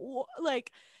just like,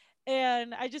 like,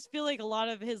 and I just feel like a lot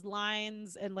of his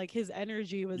lines and like his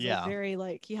energy was like, Yeah. very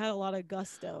like, he had a lot of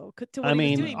gusto to what I he was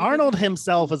mean, doing, because Arnold he's, like,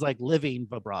 himself is like living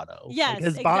vibrato. Like, Yes,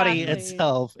 his body exactly.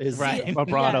 itself is Right.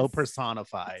 vibrato Yes.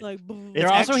 personified. it's like, boom. It's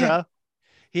They're also extra.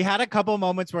 he had a couple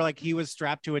moments where like he was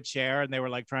strapped to a chair and they were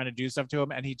like trying to do stuff to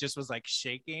him, and he just was like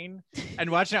shaking. And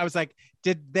watching it, I was like,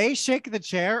 did they shake the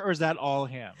chair, or is that all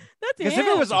him? That's Because if it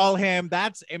him. was all him,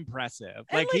 that's impressive.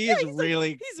 And, Like, he yeah, is he's, like,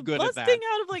 really he's good at busting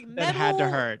that. out of like metal. That had to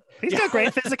hurt. He's got great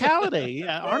physicality.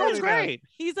 Yeah, Arnold's Really does. great.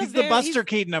 He's He's the Buster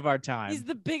Keaton of our time. He's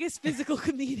the biggest physical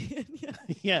comedian. Yeah.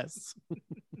 Yes.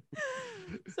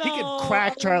 So, He could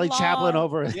crack a Charlie Chaplin lot-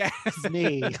 over yeah. his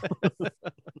knee.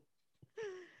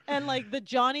 And like the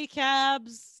Johnny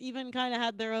Cabs even kind of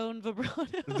had their own vibrato.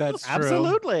 That's true.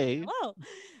 Absolutely. Well,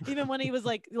 even when he was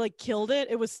like killed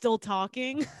it was still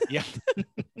talking. Yeah.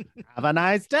 Have a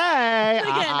nice day.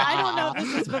 Again, I don't know if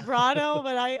this is vibrato,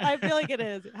 but I feel like it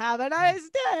is. Have a nice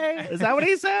day. Is that what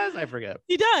he says? I forget.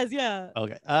 He does, yeah.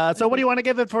 Okay. So what do you want to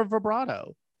give it for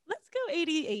vibrato? Let's go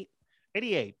 88.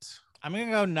 88. I'm going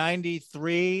to go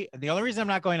 93. And the only reason I'm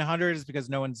not going 100 is because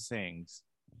no one sings.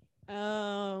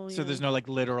 Oh, So yeah. there's no like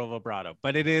literal vibrato,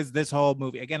 but it is this whole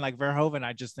movie again, like Verhoeven.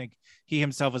 I just think he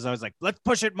himself is always like, let's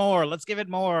push it more, let's give it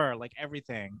more, like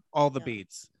everything, all the Yeah.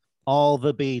 beats. All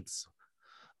the beats.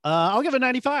 I'll give it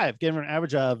 95. Give it an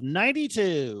average of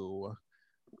 92. All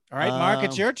right, Mark,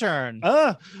 it's your turn.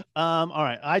 All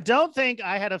right. I don't think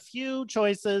I had a few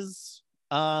choices.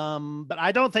 But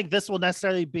I don't think this will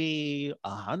necessarily be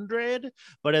 100,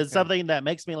 but it's Okay. something that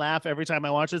makes me laugh every time I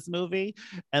watch this movie.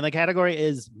 And the category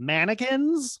is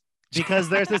mannequins, because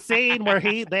there's a scene where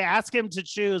they ask him to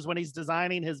choose when he's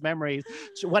designing his memories,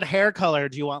 what hair color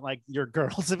do you want like your girl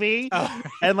to be? Oh,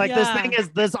 And like Yeah.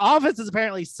 this office is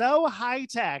apparently so high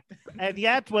tech, and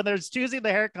yet when they're choosing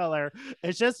the hair color,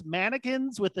 it's just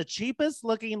mannequins with the cheapest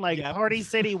looking like Yep. Party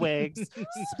City wigs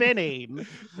spinning.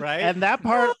 right. And that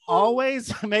part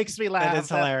always makes me laugh. that is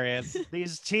hilarious.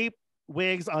 These cheap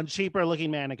wigs on cheaper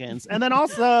looking mannequins. And then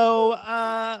also,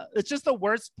 it's just the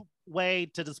worst way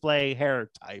to display hair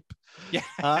type. Yeah.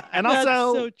 And That's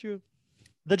also so true.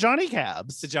 the Johnny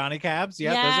Cabs. The Johnny Cabs.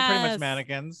 Yeah, those are pretty Yes. much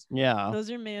mannequins. Yeah.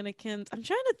 Those are mannequins. I'm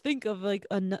trying to think of like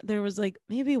there was like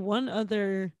maybe one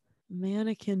other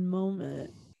mannequin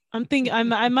moment. I'm thinking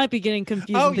I might be getting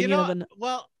confused. Oh, and you thinking know, of an,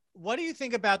 well, what do you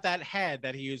think about that head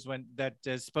that he used when that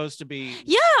is supposed to be?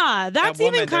 yeah, that's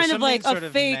woman, even kind there's of like something a sort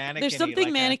of fake. mannequin-y, There's something like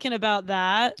a- mannequin about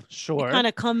that. Sure. It kind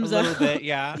of A comes little out. bit,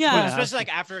 yeah. Yeah. Well, especially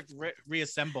like after it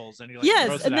reassembles and he like Yes,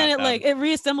 throws and then at it them. like it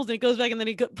reassembles and it goes back and then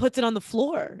he puts it on the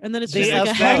floor and then it's The just like a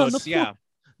effect- head on the floor. yeah.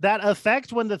 That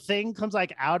effect when the thing comes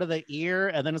like out of the ear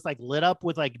and then it's like lit up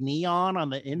with like neon on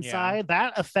the inside.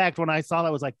 That effect when I saw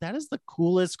that was like, that is the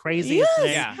coolest, craziest Yes,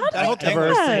 thing Yeah, how did that whole they thing do ever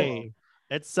was that? seen.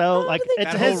 It's so How like did they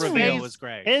it's That do whole his reveal face. was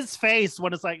great. His face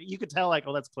when it's like you could tell like,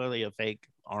 oh, that's clearly a fake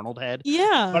Arnold head.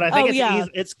 Yeah, But I think oh, yeah.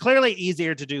 it's clearly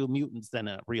easier to do mutants than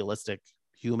a realistic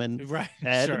human. Right.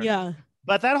 Head. Sure. Yeah,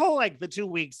 But that whole like the 2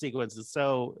 week sequence is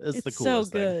the it's so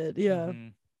coolest thing. good. Yeah.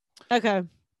 Mhm. Okay,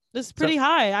 this is pretty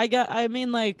high. I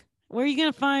mean, like, where are you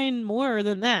gonna find more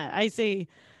than that? I say,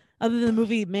 other than the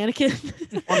movie Mannequin.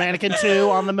 Or Mannequin 2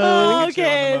 on the moon. Oh, Mannequin 2 on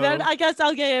the okay, moon. then I guess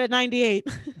I'll get it at 98.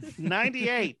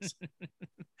 98.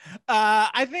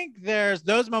 I think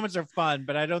those moments are fun,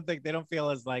 but I don't think they don't feel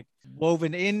as like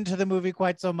woven into the movie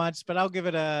quite so much. But I'll give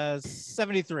it a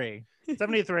 73.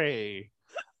 73.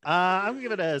 I'm gonna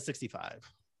give it a 65.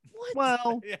 What?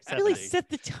 Well, Yeah. Really 70. set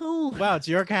the tone. Wow, it's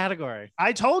your category.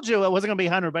 I told you it wasn't gonna be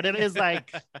 100, but it is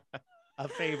like a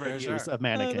favorite Sure. use of Oh,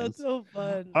 mannequins. that's so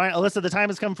fun. All right, Alyssa, the time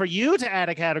has come for you to add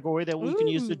a category that we can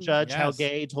use to Ooh. judge how Yes.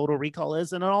 gay Total Recall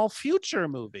is in all future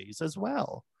movies as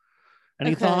well.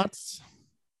 Any Okay. thoughts?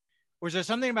 Was there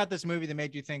something about this movie that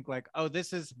made you think like, oh,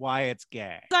 this is why it's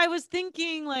gay? I was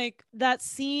thinking like that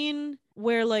scene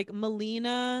where like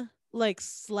Melina like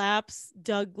slaps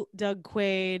Doug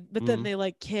Quaid, but then Mhm. they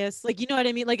like kiss. Like, you know what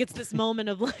I mean? Like it's this moment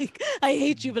of like, I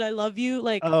hate you, but I love you.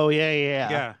 Like, Oh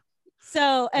yeah.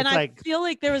 so, and It's I like- feel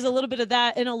like there was a little bit of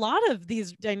that in a lot of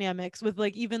these dynamics with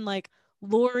like even like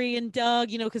Lori and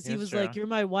Doug, you know, because he Yes, was sure. like, "You're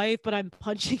my wife, but I'm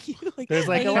punching you." Like, There's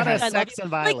like I a hate lot you, of I love sex you.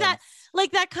 and like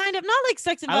violence. that kind of, not like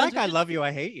sex and I violence. like but I just, love you,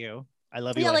 I hate you. I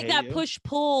love you. yeah, I like hate that you. push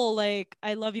pull, like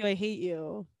I love you, I hate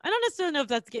you. I don't necessarily know if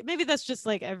that's gay. Maybe that's just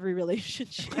like every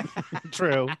relationship.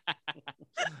 True.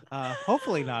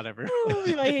 Hopefully not ever. I love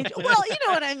you, I hate you. Well, you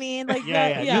know what I mean. Like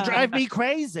Yeah, that, yeah. You drive me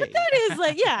crazy. That is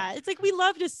like, yeah, it's like we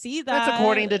love to see that. That's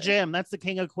according to Jim. That's the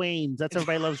king of queens. That's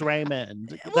everybody loves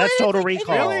Raymond. Well, That's it's Total like,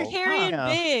 Recall. It's carrying Huh.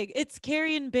 big. It's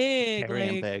carrying big.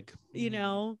 Carrying like, big. You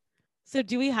know. So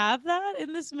do we have that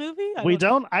in this movie? We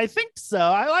don't. I think so.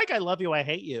 I love you. I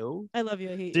hate you. I love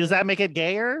you. I hate Does you. that make it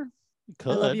gayer?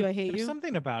 Could. I love you. I hate There's you.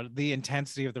 something about it, the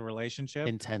intensity of the relationship.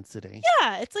 Intensity.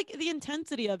 Yeah, it's like the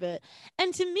intensity of it.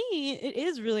 And to me, it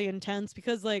is really intense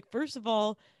because like first of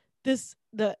all,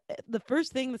 the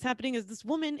first thing that's happening is this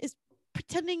woman is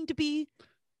pretending to be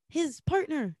his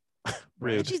partner.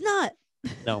 Rude. And she's not.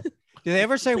 No. Did they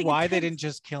ever say like why they intense. didn't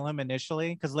just kill him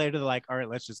initially? Because later they're like, all right,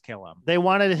 let's just kill him. They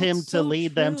wanted him That's to so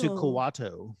lead them to true.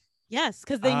 Kuwato. Yes,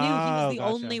 because they knew he Oh, was the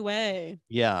gotcha. only way.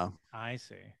 Yeah. I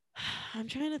see. I'm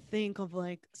trying to think of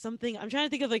like something. I'm trying to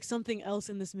think of like something else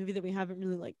in this movie that we haven't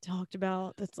really like talked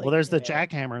about. That's like Well, there's the there.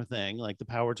 jackhammer thing, like the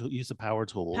power tool use of power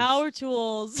tools. Power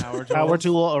tools. Power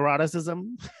tool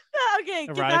eroticism. Okay,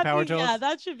 can Erotic that power be- yeah, tools?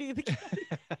 that should be the.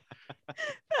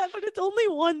 Yeah, but it's only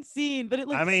one scene, but it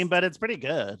looks. I mean, but it's pretty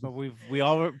good. But we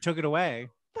all took it away.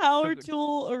 power took-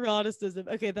 tool eroticism.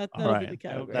 Okay, All that'll be right. the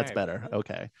category. That's Okay. better.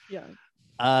 Okay.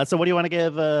 Yeah, So what do you want to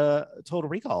give Total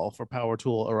Recall for power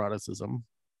tool eroticism?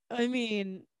 I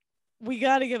mean, we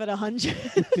got to give it 100.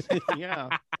 Yeah.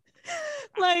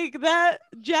 Like that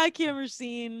jackhammer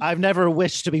scene. I've never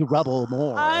wished to be rubble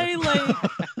more. I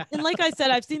like, and like I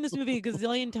said, I've seen this movie a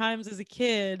gazillion times as a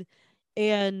kid,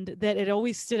 and that it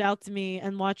always stood out to me.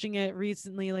 And watching it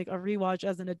recently, like a rewatch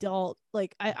as an adult,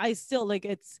 like I still like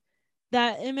it's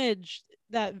that image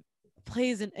that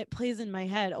plays in my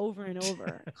head over and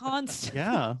over constantly.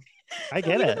 Yeah. I So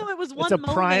get even it. though it was one It's a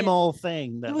moment, primal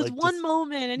thing. That it was like, one just-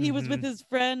 moment, and he was with Mhm. his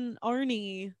friend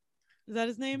Arnie. Is that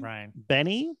his name? Right.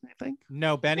 Benny, I think.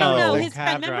 No, Benny No, was no, the his cab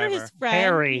friend. Remember driver. his friend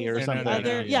Harry who or was something the like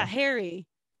other, that, yeah, yeah. Harry.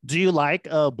 Do you like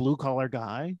a blue collar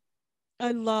guy?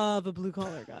 I love a blue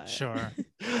collar guy. Sure.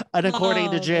 And according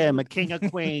to Love. Jim, a king of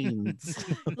queens.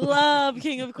 Love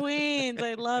King of Queens.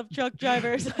 I love truck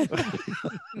drivers. I love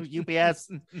UPS.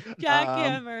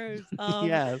 jackhammers.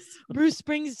 Yes. Bruce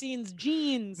Springsteen's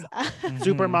jeans.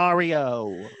 Super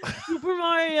Mario. Super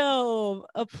Mario,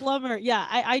 a plumber. Yeah,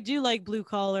 I do like blue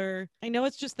collar. I know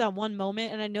it's just that one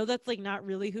moment, and I know that's like not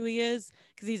really who he is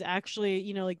because he's actually,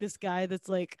 you know, like this guy that's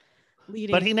like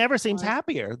leading. But he never seems Like-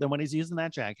 happier than when he's using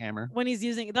that jackhammer. when he's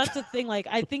using. That's the thing. Like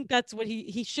I think that's what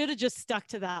he should have just stuck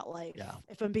to that life. Yeah.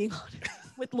 If I'm being honest,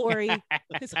 with Lori,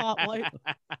 his hot wife.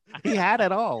 He had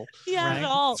it all. He had Right. it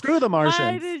all. Screw the Why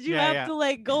Martians. did you Yeah, have yeah. to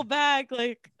like go back?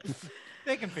 Like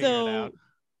They can figure it so. out.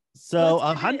 So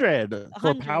Let's give it 100 for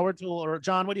 100. power tool. Or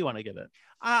John, what do you want to give it?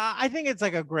 I think it's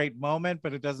like a great moment,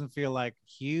 but it doesn't feel like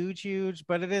huge,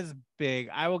 but it is big.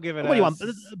 I will give it What do you want?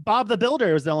 Bob the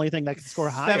Builder is the only thing that can score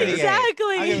higher. 78.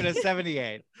 Exactly. I'll give it a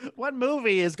 78. What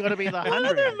movie is going to be the What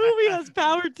 100? other movie has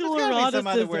power There's tool gotta be some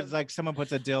other eroticism? words like someone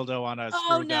puts a dildo on a Oh screw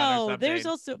gun or no, something. there's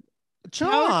also.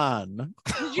 John.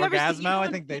 Did you ever see Orgasmo? I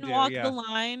him think they in do, Walk yeah. the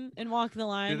Line? And Walk the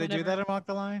Line. Do they do whenever- that in Walk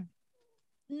the Line?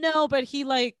 No, but he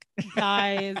like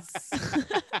dies.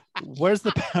 Where's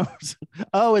the power?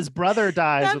 Oh, his brother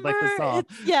dies with like the Remember?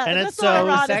 saw. Yeah, And that's it's so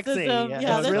not sexy. eroticism. Yeah,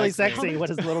 Yeah, it's that's really just sexy power- when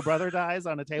his little brother dies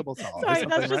on a table saw. or Sorry,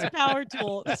 something, that's just right? power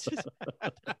tool. That's just.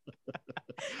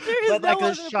 There is But no like a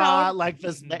other shot, power. like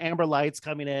this, the amber lights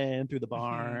coming in through the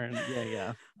barn. Yeah,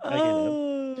 yeah. I get it.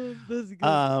 Oh, that's good.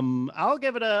 I'm gonna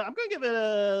give it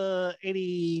a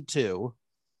 82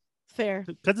 Fair.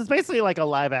 because it's basically like a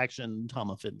live action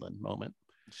Tom of Finland moment.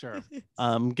 Sure.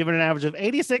 Given an average of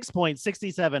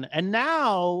 86.67. And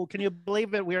now, can you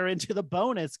believe it? We're into the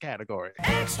bonus category.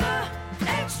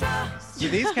 Yeah,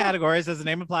 these categories, as the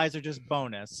name implies, are just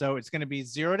bonus. So it's going to be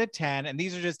 0 to 10, and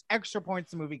these are just extra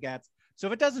points the movie gets. So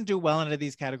if it doesn't do well into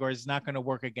these categories, it's not going to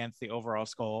work against the overall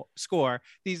score.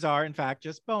 These are, in fact,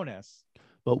 just bonus.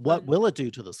 But what will it do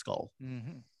to the skull?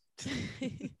 Mm-hmm.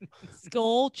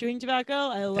 Skull chewing tobacco.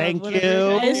 I love Thank whatever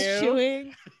you. it is Thank you.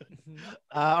 chewing.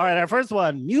 All right, our first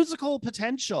one, musical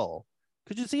potential.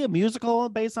 Could you see a musical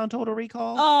based on Total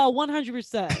Recall? Oh,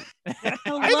 100%. I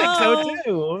think so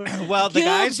too. Well, the Give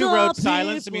guys who the wrote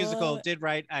Silence the people- Musical did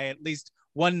write at least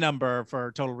one number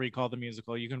for Total Recall the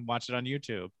Musical. You can watch it on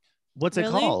YouTube. What's it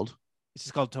Really? called? It's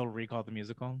just called Total Recall the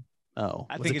Musical. Oh,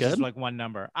 I was think it it's good? just like one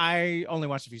number. I only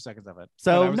watched a few seconds of it.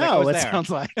 So but I was like, no, I was it there. sounds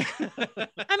like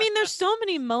I mean, there's so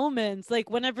many moments. Like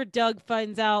whenever Doug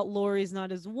finds out Lori's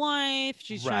not his wife,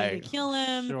 she's trying Right. to kill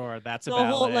him. Sure, that's a The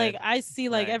whole ballad. like I see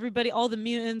like Right. everybody, all the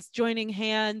mutants joining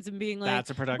hands and being like, That's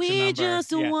a production "We number.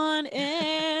 just Yeah. want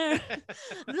air."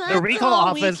 the Recall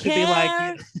office could be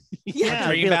like, Yeah.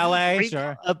 Dream it'd be like, Ballet,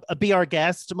 sure. a be our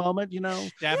guest moment, you know.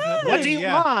 Definitely. What do you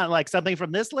yeah. want? Like something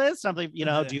from this list? Something, you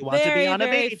know, do you want to Very, be on a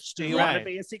very- beach? Do you want to Right.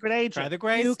 be a secret agent? Try the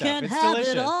gray You stuff. can It's have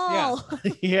delicious. it all.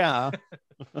 Yeah.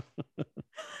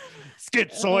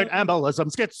 Schizoid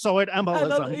embolism, schizoid I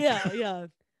love- embolism. yeah.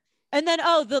 And then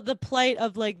the plight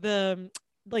of like the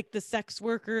sex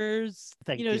workers.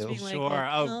 Thank you know, just you. being like, Sure.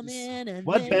 well, Oh, come in and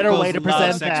What then better we'll way to Love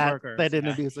present sex that workers. than in a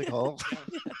Yeah. musical?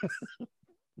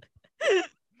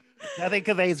 Nothing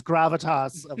conveys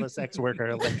gravitas of a sex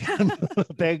worker like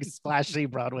a big splashy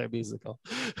Broadway musical.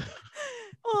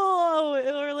 Oh,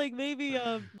 or like maybe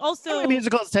also Broadway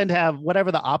musicals tend to have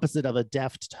whatever the opposite of a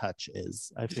deft touch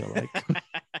is. I feel like I'm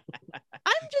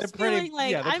They're just pretty, feeling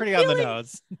like yeah, they're I'm pretty on the feeling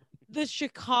nose. the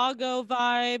Chicago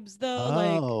vibes though.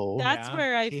 Oh. Like that's Yeah.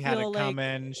 where I He had feel it like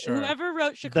coming, sure. whoever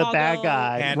wrote Chicago, the bad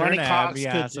guy, Candor Ronnie and Cox,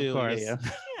 Ebb, could yes, of do. course. Yeah.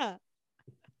 Yeah.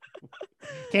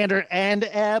 Candor and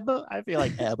Ebb. I feel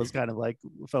like Ebb was kind of like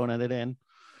phoning it in.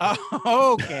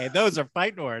 Oh, okay. Those are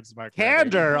fighting words, Mark.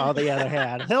 Candor, on the other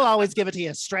hand, he'll always give it to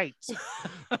you straight.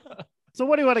 So,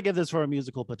 what do you want to give this for a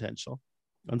musical potential?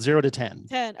 On 0 to 10,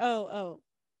 10. Oh,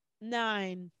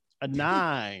 9. a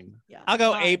 9. Yeah. I'll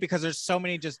go 9. 8 because there's so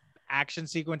many just action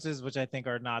sequences, which I think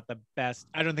are not the best.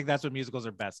 I don't think that's what musicals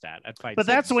are best at fight. But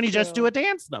that's scenes. when you just true. do a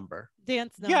dance number.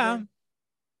 Dance number. Yeah.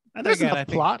 And there's Again, enough I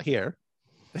think- plot here.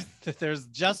 There's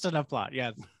just enough plot.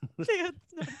 Yes. Dance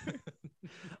number.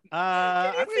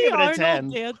 I'm Can gonna you see give it a Arnold 10.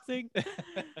 dancing?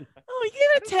 Oh, you gave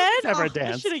it a 10? Never Oh, I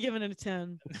dance. should have given it a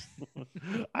 10.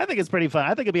 I think it's pretty fun. I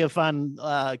think it'd be a fun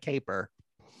caper.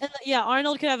 And yeah,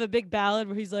 Arnold could have a big ballad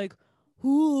where he's like,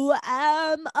 "Who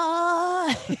am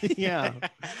I?" Yeah.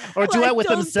 Or Why duet with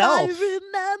don't himself. I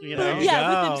remember? you know? There you Yeah,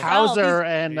 with go. himself. Hauser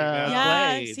He's- and There you go.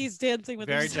 Yes, Blade. he's dancing with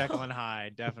Very himself. Jekyll and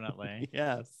Hyde, definitely.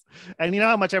 Yes. And you know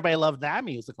how much everybody loved that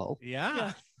musical.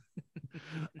 Yeah.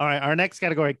 All right. Our next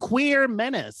category, queer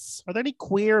menace. Are there any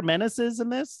queer menaces in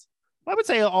this? I would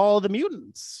say all the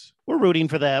mutants. We're rooting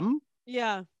for them.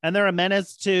 Yeah. And they're a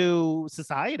menace to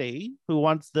society who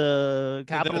wants the They're the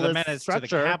capitalist menace to the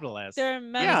structure. capitalists. They're a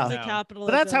menace Yeah. to No.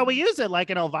 capitalism. But that's how we use it. Like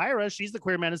in Elvira, she's the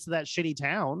queer menace to that shitty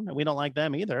town, and we don't like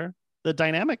them either. The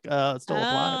dynamic still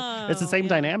applies. It's the Oh, same yeah.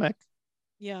 dynamic,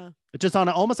 Yeah. it's just on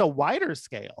almost a wider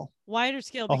scale. Wider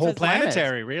scale. A whole because planet.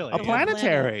 Planetary, really. A Yeah.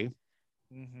 planetary.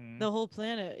 Mhm. The whole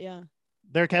planet. Yeah.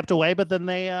 They're kept away, but then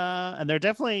they and they're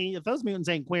definitely, if those mutants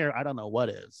ain't queer, I don't know what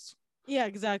is. Yeah,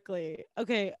 exactly.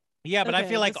 Okay. Yeah, but I Okay,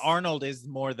 feel like this- Arnold is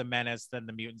more the menace than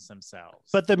the mutants themselves.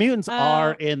 But the mutants Oh.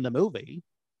 are in the movie.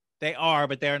 they are,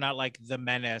 but they're not like the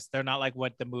menace. They're not like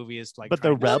what the movie is like. But the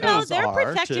trying to Well, do. no, Rebels they're are,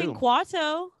 protecting too.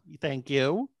 Quato. Thank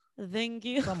you. Thank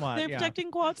you. Somewhat, They're yeah.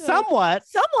 protecting Quato. Somewhat.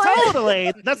 Somewhat.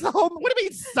 Totally. That's the whole. What do you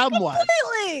mean, somewhat?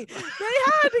 Completely. They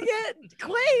had to get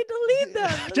Quaid to lead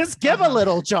them. Just give a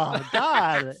little, John.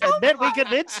 God, admit we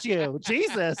convinced you.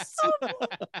 Jesus.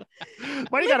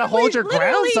 Why do you got to hold your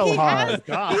ground so Literally, he hard? has-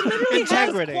 God. He literally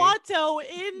Integrity. has Quato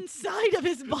inside of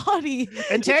his body.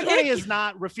 Integrity is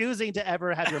not refusing to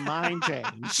ever have your mind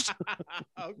changed.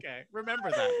 Okay,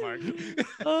 remember that, Mark.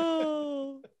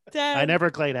 Oh, 10. I never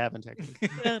claim to have integrity.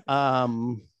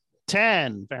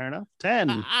 10. Fair enough.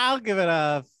 10. I'll give it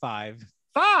a 5.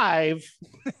 5.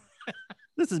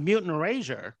 This is Mutant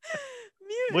Erasure,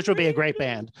 Mutant which would be a great Ranger.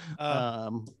 band.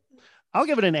 I'll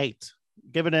give it an 8.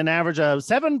 Give it an average of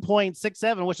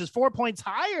 7.67, which is 4 points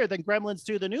higher than Gremlins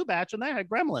 2, the new batch, and that had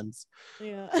Gremlins.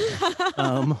 Yeah.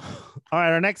 All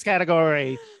right, our next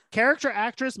category: character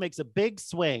actress makes a big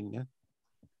swing.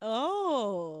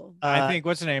 Oh. I think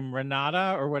what's her name,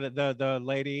 Renata, or what? The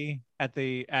lady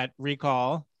at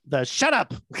Recall. the shut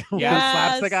up. Who Yeah.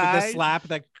 slaps the Yes. guy. The slap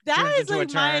that That turns is into like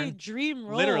a my turn. dream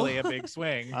role. Literally a big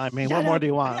swing. I mean, Shut what more up. do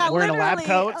you want? Yeah, Wearing a lab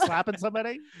literally. coat, slapping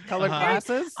somebody, colored Uh-huh.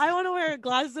 glasses. I want to wear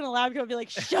glasses in a lab coat and be like,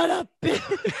 shut up,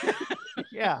 bitch.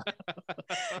 Yeah,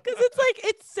 Because it's like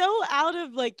it's so out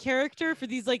of like character for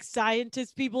these like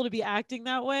scientist people to be acting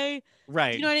that way.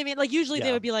 Right. You know what I mean? Like usually Yeah.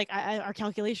 they would be like, our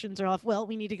calculations are off. Well,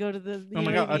 we need to go to the. You Oh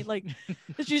my know what I God. mean? Like,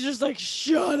 and she's just like,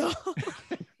 shut up.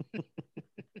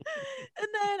 And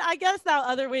then I guess that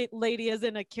other lady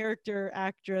isn't a character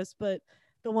actress, but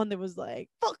the one that was like,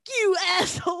 "Fuck you,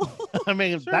 asshole." I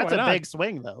mean, Sure, that's why a not? big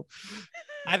swing, though.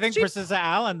 I think She- Priscilla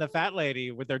Allen, the fat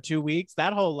lady with their 2 weeks,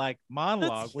 that whole like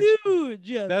monologue, That's which huge.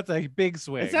 Yeah. that's a big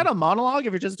swing. Is that a monologue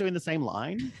if you're just doing the same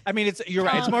line? I mean, you're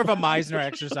right. It's more of a Meisner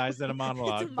exercise than a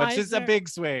monologue, but just a Meisner. big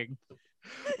swing.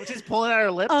 Which is pulling out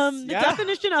her lips? The Yeah.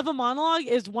 definition of a monologue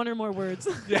is one or more words.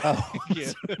 Yeah. Oh, Thank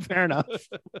you. fair enough.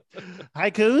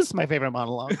 Haikus, my favorite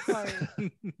monologue. Sorry.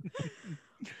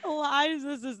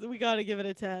 We gotta give it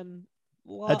a 10.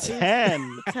 A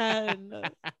 10. 10.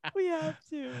 We have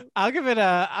to. I'll give it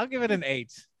an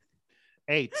 8.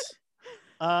 8.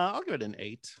 I'll give it an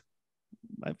 8.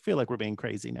 I feel like we're being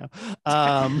crazy now.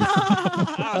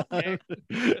 Okay.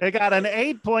 It got an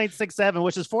 8.67,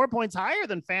 which is 4 points higher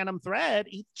than Phantom Thread.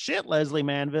 Eat shit, Leslie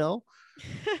Manville.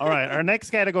 All right, our next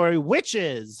category,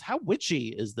 witches. How witchy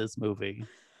is this movie?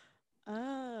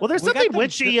 Well, there's We got something the-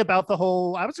 witchy about the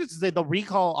whole. I was going to say the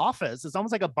recall office. It's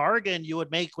almost like a bargain you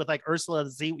would make with like Ursula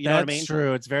Z. You know what I mean? That's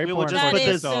true. It's very We would porn just for put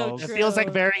the this- souls. It feels like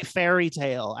True. very fairy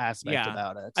tale aspect Yeah.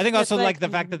 about it. I think also It's like like- the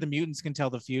fact that the mutants can tell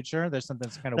the future. There's something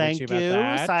that's kind of Thank witchy you,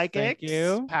 about that. psychics, Thank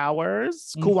you.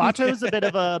 powers. Kuato's a bit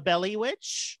of a belly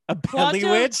witch. A belly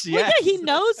Quato- witch. Well, Yes. yeah, he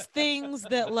knows things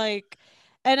that like,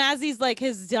 and as he's like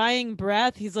his dying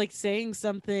breath, he's like saying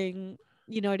something.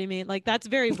 You know what I mean? Like that's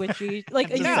very witchy. Like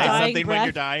Just his say dying something when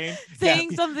you're breath, dying.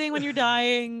 saying something when you're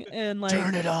dying, and like,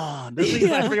 Turn it on. Doesn't he?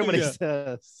 I Yeah. forget what he Yeah.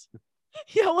 says.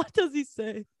 yeah, what does he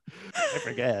say? I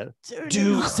forget. Turn it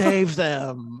Do on. save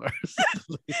them.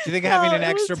 Do you think having No, an it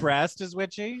extra was- breast is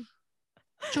witchy?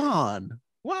 John.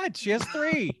 What? She has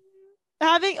 3.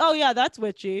 Having oh yeah, that's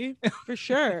witchy for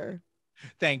sure.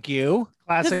 Thank you.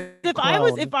 'Cause Classic. if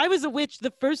I was a witch,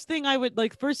 the first thing I would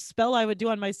like, first spell I would do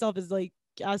on myself is like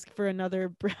ask for another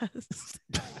breast.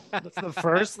 That's the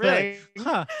first Really? thing.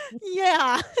 Huh.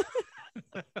 Yeah.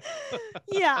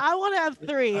 Yeah, I want to have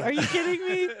 3. Are you kidding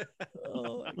me?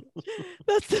 Oh,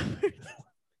 that's the first.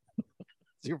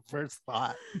 It's your first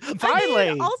thought. I mean,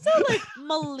 Finally. also, like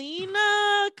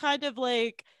Melina, kind of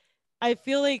like, I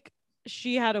feel like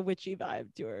she had a witchy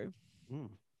vibe to her. Mm.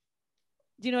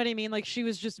 Do you know what I mean? Like she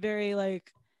was just very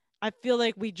like, I feel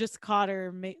like we just caught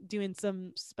her doing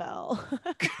some spell.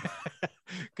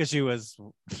 Because she was.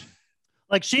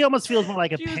 Like she almost feels more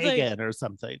like a She was, like- pagan or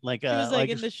something. Like She was like like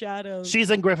in the shadows. she's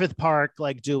in Griffith Park,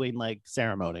 like doing like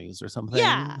ceremonies or something.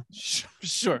 Yeah.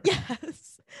 Sure.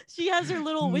 Yes. She has her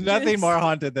little witches. Nothing more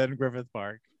haunted than Griffith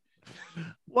Park.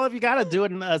 Well, if you got to do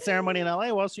it in a ceremony in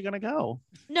LA, where else are you gonna go?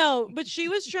 No, but she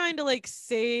was trying to like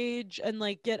sage and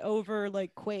like get over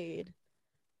like Quaid.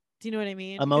 Do you know what I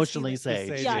mean? 'Cause he, Emotionally like-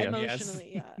 sage. Yeah, Yes.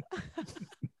 emotionally. Yeah.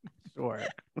 Sure.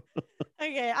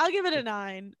 Okay, I'll give it a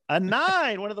 9. A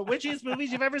 9, one of the witchiest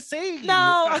movies you've ever seen.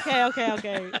 No,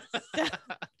 okay.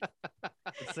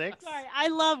 6. Sorry, I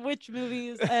love witch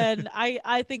movies, and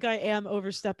I think I am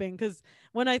overstepping because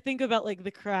when I think about like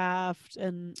The Craft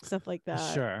and stuff like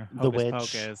that, Sure. The Hocus Witch.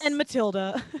 Pocus. and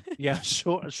Matilda. Yeah,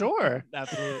 Sure.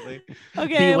 absolutely.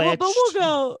 Okay, well, but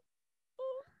Bewitched.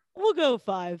 we'll go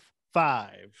 5.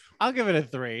 5. I'll give it a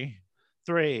 3.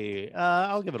 3.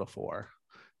 I'll give it a 4.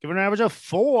 Give it an average of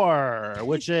 4,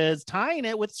 which is tying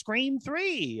it with Scream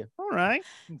 3. All right.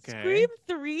 Okay. Scream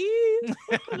 3?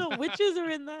 What kind of witches are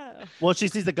in that? Well, she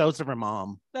sees the ghost of her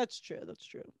mom. That's true.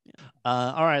 Yeah.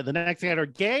 All right. The next category: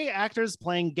 gay actors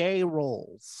playing gay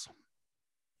roles.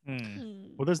 Hmm.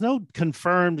 Well, there's no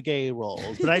confirmed gay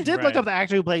roles, but I did look Right. up the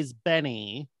actor who plays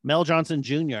Benny, Mel Johnson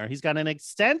Jr. He's got an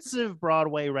extensive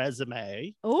Broadway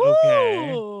resume,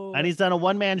 Oh, and he's done a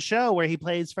one-man show where he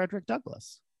plays Frederick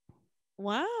Douglass.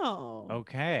 wow.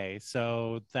 Okay,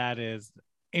 so that is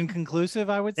inconclusive,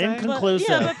 I would say. Inconclusive.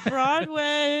 Yeah, but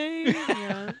Broadway.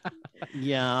 Yeah.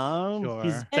 Yeah, Sure.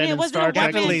 he's And been it in wasn't Star a Trek.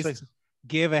 At one-man- least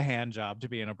give a hand job to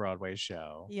be in a Broadway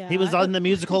show. Yeah. He was I on the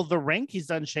musical The Rink. He's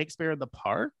done Shakespeare in the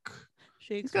Park.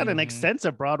 He's got an Mhm.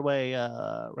 extensive Broadway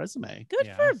resume. Good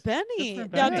Yes. for Benny. Good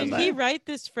for Now, Benny. did he write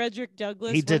this Frederick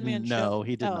Douglass? He didn't. one-man show? No,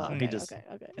 he did Oh, not. Okay, He just okay.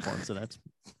 performs in it.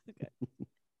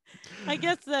 I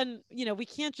guess then we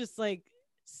can't just like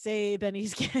say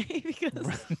Benny's gay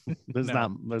because There's No.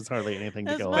 not. There's hardly anything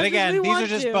to As go. much But on. as again, we these are want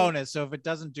just to. bonus. So if it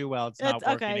doesn't do well, it's not that's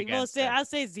working okay. Well, against it. I'll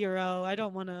say 0. I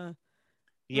don't want to.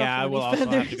 Yeah, I ruffle will any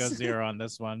also have to go feathers. 0 on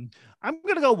this one, I'm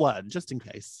gonna go 1 just in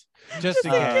case. just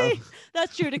in in case. case.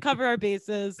 That's true to cover our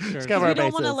bases. Sure. Let's 'Cause cover we our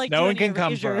don't want to bases. like No do one any can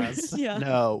come for erasure. us. Yeah.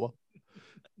 No.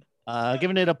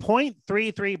 Giving it a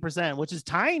 0.33%, which is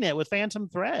tying it with Phantom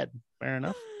Thread. Fair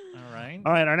enough. All right.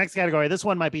 All right, our next category. This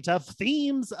one might be tough.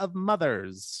 Themes of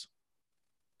mothers.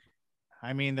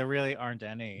 I mean, there really aren't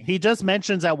any. He just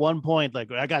mentions at one point,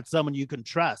 like, I got someone you can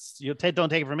trust. Don't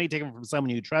take it from me, take it from someone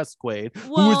you trust, Quaid.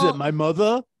 Who is Well- it? My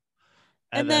mother?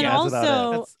 And then that's about it.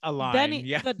 also That's a line. Benny,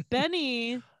 yeah. but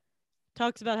Benny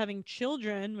talks about having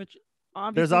children, which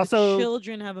obviously There's the also-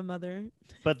 children have a mother.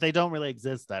 But they don't really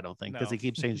exist, I don't think, because No. he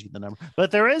keeps changing the number.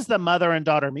 But there is the mother and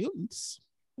daughter mutants.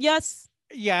 Yes.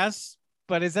 Yes,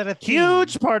 but is that a theme?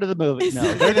 Huge part of the movie. Is No,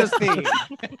 it- they're It's just a theme.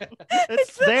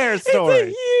 it's their It's a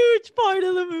story. huge part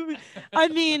of the movie. I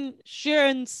mean,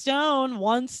 Sharon Stone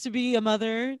wants to be a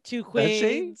mother to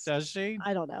Quaid. Does she?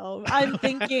 I don't know. I'm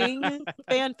thinking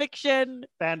fan fiction.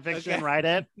 Fan fiction, Okay. write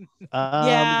it.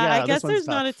 Yeah, I guess this one's there's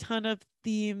not a tough. ton of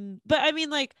theme, but I mean,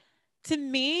 like, to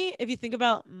me, if you think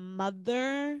about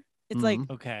mother, it's like Mhm.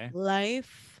 Okay.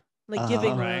 life, like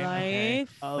giving Right, okay.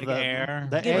 life, Oh, Like the air,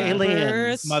 the giving aliens.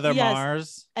 birth. Mother Yes.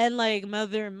 Mars. and like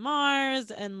Mother Mars,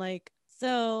 and like,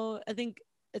 so I think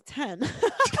a 10.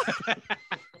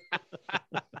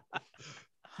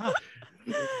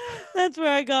 That's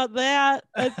where I got that,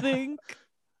 I think.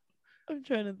 I'm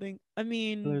trying to think. I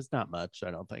mean, There's not much,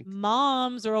 I don't think.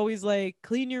 moms are always like,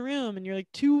 clean your room, and you're like,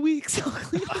 2 weeks. I'll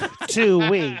clean my 2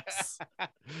 weeks.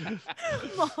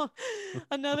 Mom.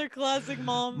 Another classic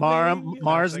mom. Mars thing.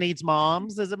 Mars Needs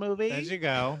Moms is a movie. There you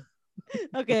go.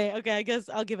 Okay, I guess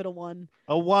I'll give it a 1.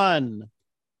 A 1.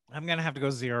 I'm gonna have to go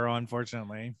 0,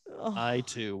 unfortunately. Oh, I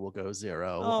too will go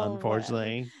 0. Oh,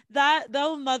 unfortunately, that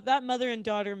mother and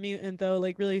daughter mutant though,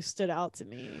 like, really stood out to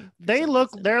me. for they some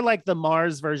look. reason. They're like the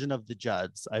Mars version of the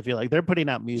Judds. I feel like they're putting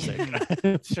out music.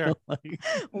 Sure. Like-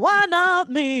 Why not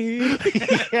me?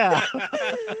 yeah.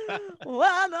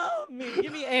 Why not me?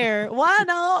 Give me air. Why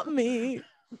not me?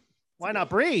 Why not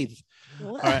breathe?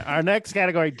 What? All right. Our next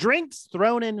category: drinks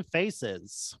thrown in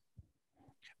faces.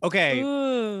 Okay.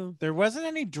 Ooh. There wasn't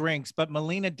any drinks, but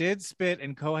Melina did spit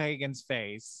in Cohagen's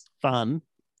face. Fun.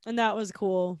 And that was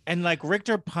cool. And like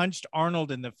Richter punched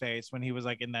Arnold in the face when he was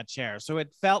like in that chair. So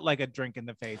it felt like a drink in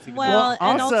the face. even though Well,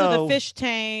 and also also- the fish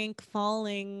tank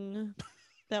falling.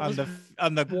 That was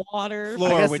on the water.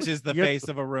 floor, guess which is the you're- face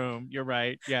of a room. You're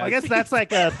right. Yeah. I guess that's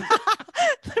like a.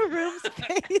 The room's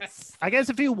face. I guess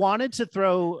if you wanted to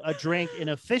throw a drink in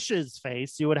a fish's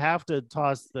face, you would have to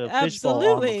toss the fishbowl on the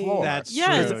Absolutely. floor. That's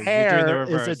Yes. true. You're doing Air the is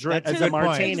a reverse. drink- That's is a good point.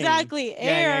 martini. Exactly. Yeah,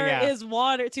 Air yeah. is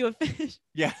water to a fish.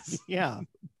 Yes. Yeah.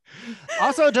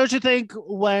 Also, don't you think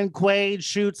when Quaid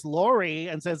shoots Lori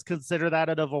and says, consider that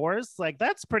a divorce? Like,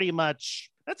 that's pretty much,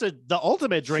 the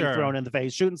ultimate drink Sure. thrown in the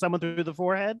face, shooting someone through the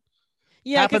forehead.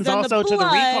 Yeah, 'cause Happens then also the to the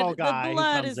blood, recall guy The who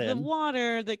blood comes is the in.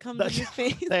 water that comes The- in your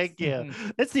face. Thank you.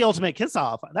 It's the ultimate kiss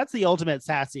off. That's the ultimate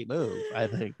sassy move, I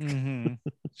think. Mhm.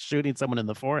 Shooting someone in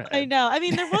the forehead. I know. I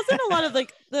mean, there wasn't a lot of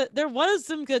like there was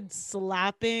some good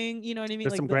slapping. You know what I mean?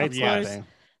 There's Like some the great upstairs. slapping.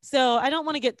 So I don't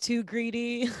want to get too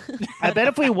greedy. I bet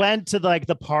if we went to like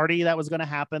the party that was going to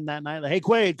happen that night, like, hey,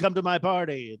 Quaid, come to my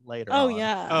party later. Oh on.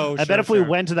 yeah. Oh, I bet if we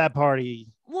went to that party,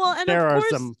 Well, and there of are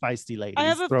course, some feisty ladies. I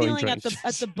have a throwing feeling at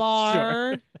drinks. the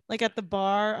bar, like at the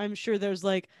bar, I'm sure there's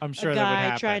like I'm sure a that would guy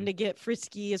happen. trying to get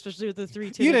frisky, especially with the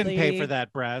 3-2. You didn't pay for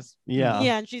that, Brez. Yeah.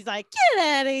 Yeah, and she's like, "Get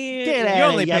out of here! Get You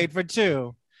outta only here, paid for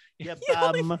 2. Yep. You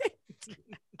only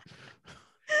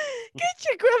Get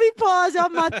your grubby paws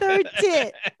on my third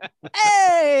tit!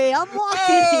 Hey, I'm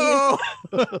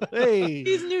walking here. hey.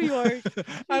 He's New York.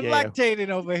 I'm Yeah. lactating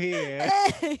over here.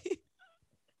 Hey.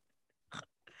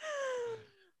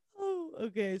 Oh,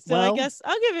 okay. So I Well- guess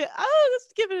I'm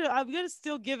gonna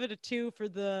still give it a 2 for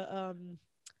the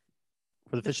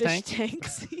For the the fish, fish tank?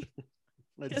 tanks.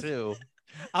 A 2.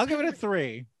 I'll give it a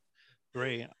 3.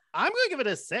 3. I'm going to give it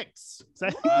a 6. So I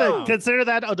think Wow. consider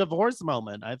that a divorce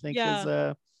moment. I think Yeah.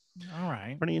 is All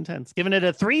right. pretty intense. Giving it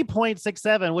a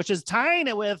 3.67, which is tying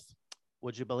it with,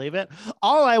 would you believe it?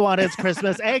 All I Want Is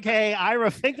Christmas, aka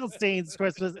Ira Finkelstein's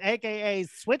Christmas, aka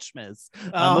Switchmas,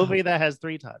 a Oh. movie that has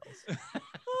 3 titles.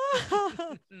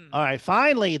 All right,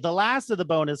 finally, the last of the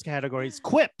bonus categories,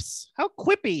 quips. How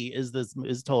quippy is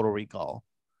Total Recall?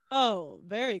 Oh,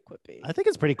 very quippy. I think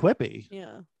it's pretty quippy.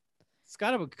 Yeah. It's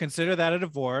got to consider that a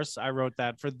divorce. I wrote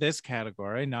that for this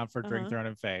category, not for drink Uh-huh. thrown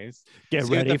in face. Get Let's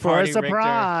give ready the for a party, Richter.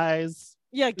 surprise.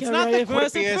 Yeah, It's get not the ready for a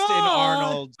quippiest in surprise.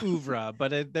 Arnold's oeuvre,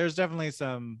 but there's definitely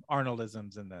some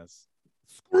Arnoldisms in this.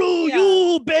 Screw Yeah.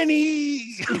 you, Benny.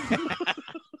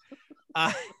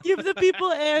 Give the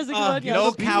people airs and go on, yeah,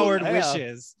 no the people- coward yeah.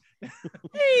 wishes.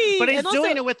 Hey, But he's and also,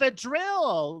 doing it with a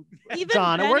drill. even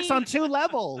John, it works Benny- on 2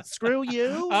 levels. Screw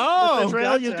you. Oh, with the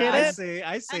drill, you gotcha. get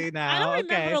I it? see I now. don't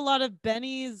remember Okay. a lot of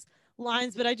Benny's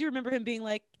lines, but I do remember him being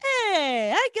like,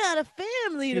 "Hey, I got a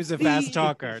family." He to was a fast feed."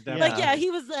 talker. Like, definitely. yeah,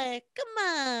 he was like, "Come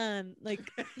on!" Like,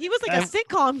 he was like a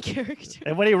sitcom character.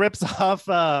 And when he rips off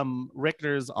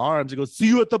Richter's arms, he goes, "See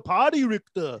you at the party,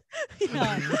 Richter."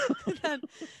 Yeah. And then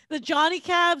the Johnny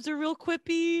Cabs are real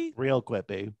quippy. Real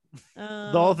quippy.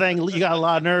 The whole thing, you got a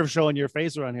lot of nerve showing your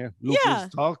face around here. Look Yeah.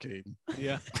 who's talking.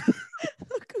 Yeah.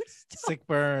 Look who's Sick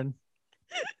burn.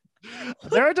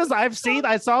 There are just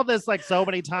I saw this like so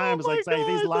many times. my Like say,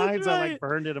 these God, lines that's are right. like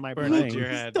burned into my Burned into brain. your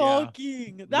head.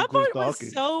 talking. That Look who's part was talking.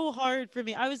 so hard for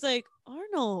me. I was like,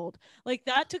 Arnold. Like,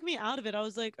 that took me out of it. I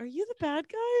was like, are you the bad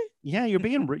guy? Yeah,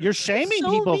 you're shaming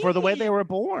so people for the way mean. they were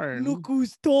born. Look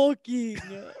who's talking.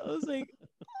 I was like,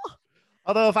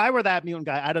 Although if I were that mutant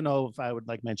guy, I don't know if I would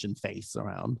like mention face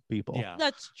around people. Yeah.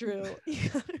 that's true.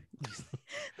 Like,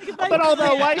 if I But knew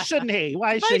although my- why shouldn't he?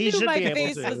 Why if I should he knew should my be able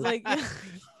face to? was like,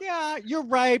 Yeah, you're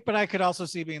right, but I could also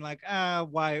see being like,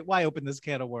 why open this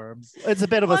can of worms? It's a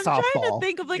bit of a I'm trying to softball.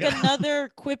 think of like Yeah.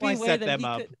 another Why quippy way set that them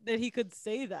up? he could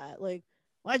say that. Like,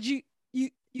 why'd you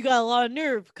got a lot of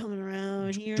nerve coming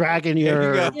around here. Dragging There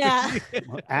you your go. Yeah.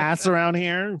 ass around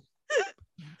here.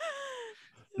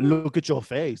 Look at your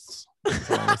face.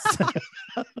 That's all I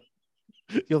say.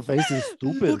 Your face is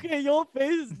stupid. Look at your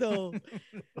face though.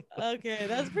 Okay,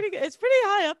 that's pretty good. It's pretty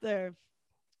high up there.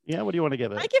 Yeah, what do you want to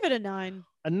give I it? give it a 9.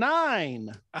 A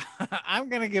 9. I'm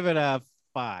gonna give it a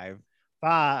 5.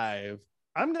 5.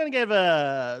 I'm gonna give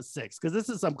a 6 because this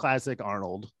is some classic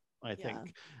Arnold, I think.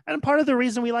 Yeah. And part of the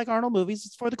reason we like Arnold movies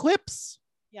is for the quips.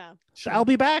 Yeah. Shall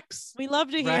be backs. We love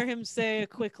to hear Right. him say a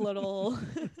quick little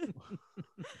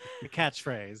The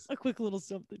catchphrase. a quick little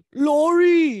something.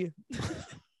 Laurie.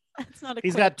 That's not a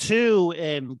He's quip. got 2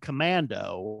 in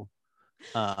Commando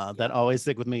that always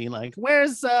stick with me. Like,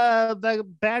 where's the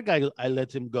bad guy? I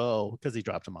let him go because he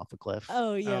dropped him off a cliff.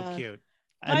 Oh yeah. Oh, cute.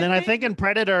 And I then I think- think in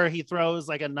Predator, he throws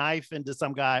like a knife into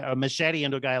some guy, or a machete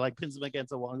into a guy, like pins him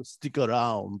against a wall. Stick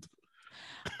around.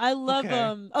 I love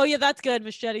Okay. oh yeah, that's good.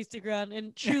 Machete stick around.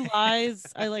 And True Lies,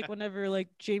 I like whenever like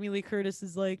Jamie Lee Curtis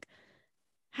is like,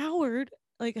 Howard,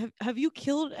 like have you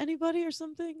killed anybody or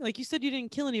something? Like you said you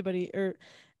didn't kill anybody, or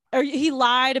he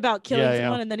lied about killing Yeah, yeah.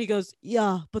 someone, and then he goes,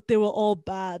 yeah, but they were all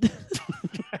bad.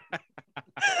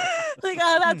 Like,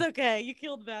 oh, that's okay. You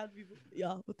killed bad people.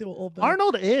 Yeah, but they were all bad.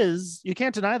 Arnold is, you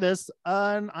can't deny this,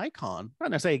 an icon.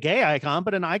 Not necessarily a gay icon,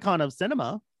 but an icon of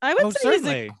cinema. I would Oh, say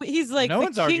certainly. he's like No the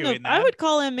one's king of. arguing I that. would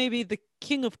call him maybe the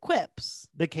king of quips.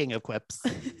 The king of quips.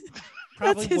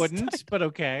 Probably his wouldn't, but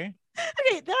okay.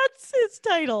 Okay, that's his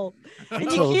title,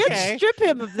 and you Okay. can't strip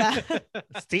him of that.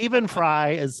 Stephen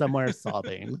Fry is somewhere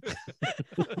sobbing.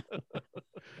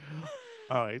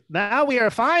 All right. Now we are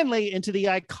finally into the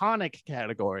iconic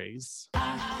categories.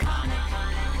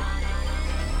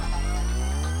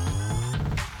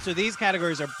 So these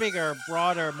categories are bigger,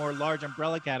 broader, more large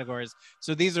umbrella categories.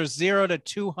 So these are 0 to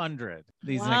 200.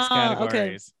 These next Wow, okay.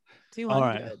 categories. 200. All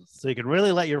right. So you can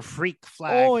really let your freak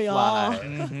flag Oh, yeah. fly.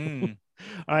 Mhm.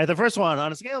 All right. The first one,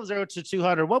 on a scale of 0 to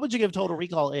 200, what would you give Total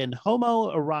Recall in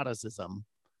homoeroticism?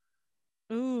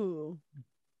 Ooh,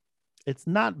 It's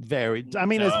not very, I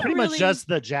mean, it's No. pretty much Really- just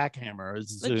the jackhammer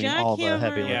is The doing all the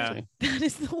heavy jackhammer- Yeah. lifting. that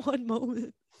is the one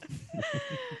moment.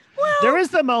 Well, There is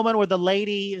the moment where the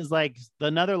lady is like,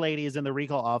 another lady is in the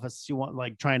recall office. She want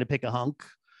like trying to pick a hunk,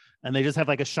 and they just have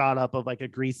like a shot up of like a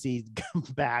greasy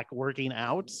back working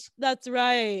out. that's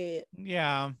right.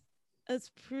 Yeah. That's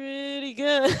pretty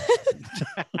good.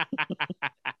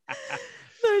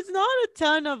 There's not a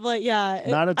ton of like, yeah.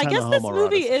 Not a I ton guess of this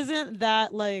movie homoeroticism. isn't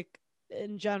that like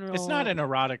in general. It's not an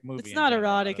erotic movie. It's in not general,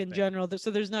 I erotic don't in think. general,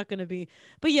 so there's not going to be.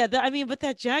 But yeah, I mean, but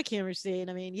that jackhammer scene,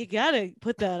 I mean, you gotta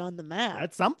put that on the map.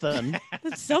 That's something.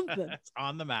 That's something. It's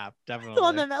on the map, definitely. It's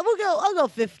on the map. I'll go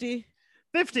 50.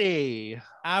 50.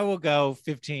 I will go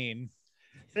 15.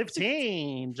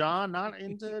 15. John, not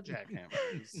into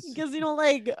jackhammers. Because you don't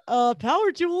like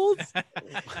power tools,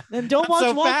 then don't watch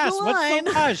so Walk fast. the What's Line.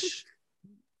 the rush?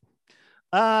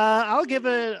 I'll give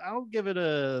it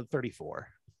a 34.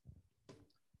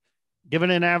 Given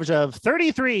an average of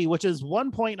 33, which is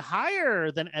 1 point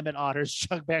higher than Emmett Otter's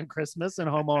Chuck Band Christmas and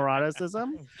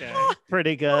homoeroticism. Okay.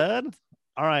 Pretty good.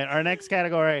 All right, our next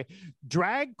category,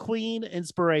 drag queen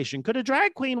inspiration. Could a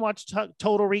drag queen watch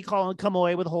Total Recall and come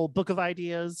away with a whole book of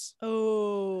ideas?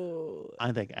 Oh,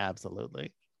 I think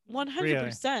absolutely.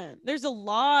 100%. There's a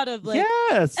lot of like,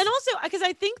 Yes. and also because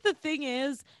I think the thing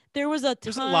is there was a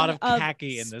There's a ton lot of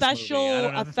khaki in this movie. I special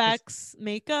don't know. effects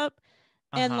makeup.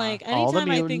 And Uh-huh. like All the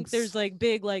anytime I think mutants. there's like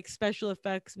big like special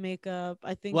effects makeup,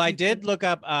 I think. Well, I you did can- look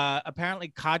up apparently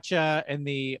Katja in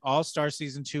the All-Star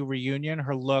season 2 reunion,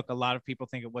 her look, a lot of people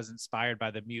think it was inspired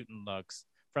by the mutant looks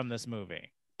from this movie.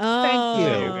 Oh, you.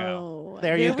 There you go.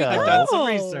 There you we go. I've done some go.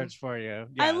 research for you.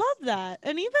 I Yes. love that.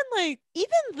 And even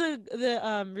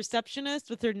the receptionist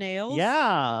with her nails.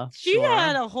 Yeah. She Sure.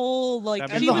 had a whole like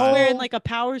That'd she be was fun. wearing like a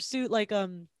power suit, like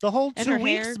The whole And 2 her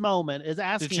weeks hair. moment is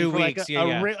asking 2 for like weeks, a, yeah, a,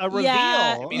 yeah. re- a reveal.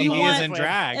 Yeah, I of mean, you he all is the in friends.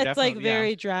 drag. it's like definitely, yeah.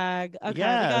 very drag. Okay,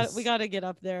 Yes. we gotta get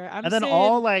up there. I'm And then saying,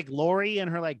 all like Lori in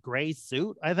her like gray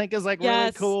suit, I think is like really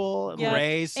Yes. cool. Yes.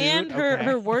 Gray suit. and her okay.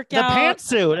 her The workout.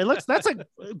 pantsuit. It looks that's a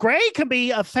gray can be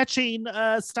a fetching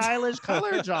stylish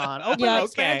color, John. Open Yeah.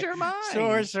 expand Okay. your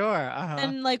mind. Sure. Uh-huh.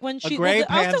 And like when A she gray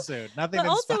well, also, pantsuit. Nothing. but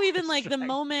also inspires even like the drag.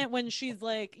 moment when she's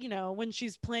like, when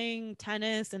she's playing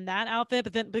tennis in that outfit,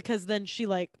 but then because then she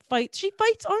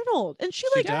fights Arnold and she She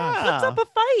like does. puts up a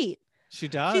fight. She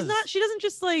does. She doesn't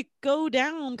just like go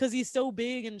down because he's so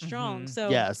big and strong. Mhm. So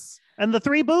Yes. And the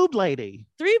 3 boobed lady.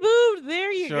 3 boobed,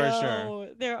 there you Sure, go. sure.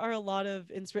 There are a lot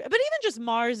of inspiration, but even just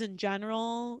Mars in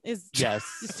general is Yes.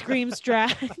 screams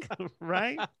drag.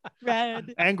 Right?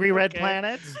 Red. Angry Red Okay.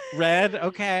 Planet. Red.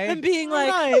 Okay. And being All like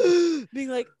right. being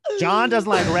like John doesn't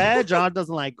like red. John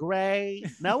doesn't like gray.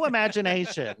 No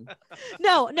imagination.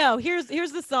 No, here's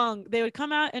the song. They would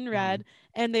come out in Mm-hmm. red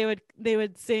and they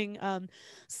would sing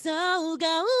so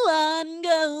go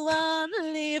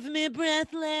on, leave me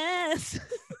breathless.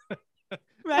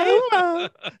 Right?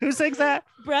 Who sings that?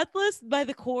 Breathless by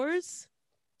the Corrs.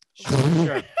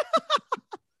 Sure.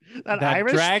 That That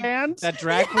Irish drag- band? That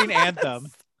drag queen anthem.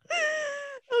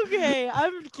 Okay,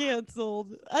 I'm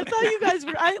canceled. I thought you guys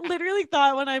were. I literally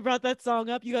thought when I brought that song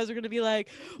up, you guys were gonna be like,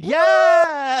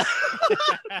 Yeah.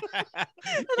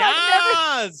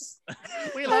 Yes.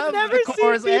 We I've love never the seen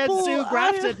Coors and people- Sue I-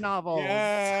 Grafted novels.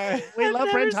 Yeah. We I've love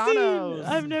never Brentanos.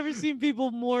 I've never seen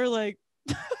people more like.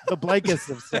 The blankest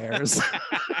of stairs.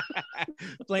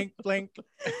 Blink, blink.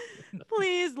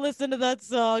 Please listen to that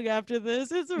song after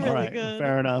this. It's really All right, good.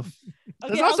 fair enough.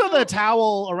 Okay, There's I'll also go- the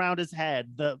towel around his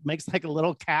head that makes like a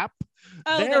little cap.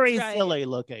 Oh, that's Very right. silly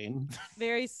looking.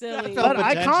 Very silly. But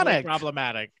Potentially iconic.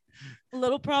 Problematic. A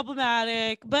little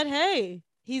problematic, but hey,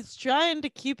 he's trying to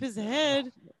keep his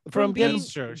head From being getting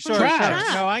Sure. from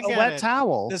trash. No, I a get wet it.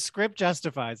 towel. The script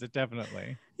justifies it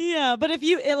definitely. Yeah, but if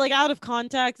like out of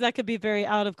context, that could be very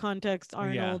out of context.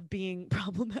 Arnold Yeah. being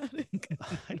problematic.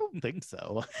 I don't think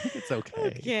so. I think it's okay.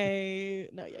 Okay.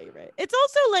 No, yeah, you're right. It's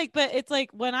also like, but it's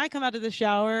like when I come out of the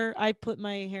shower, I put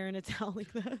my hair in a towel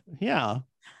like that. Yeah.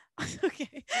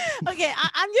 Okay. Okay.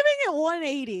 I'm giving it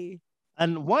 180.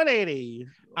 And 180.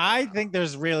 I think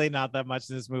there's really not that much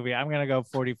in this movie. I'm gonna go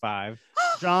 45.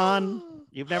 John,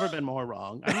 you've never been more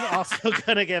wrong. I'm also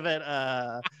gonna give it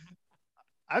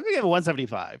I'm gonna give it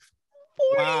 175.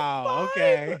 Wow.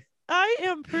 Okay. I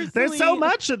am personally. There's so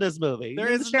much in this movie. There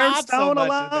Even is Sharon not so Stone much in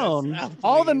this. alone. Oh,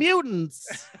 All the please.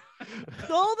 mutants.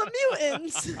 All the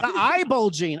mutants. The eye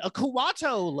bulging, a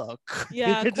Kuato look.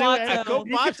 Yeah, you could do Kuato. it. A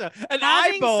Kuato, an Having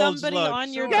eye bulge somebody look,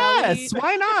 on your sure. belly. Yes,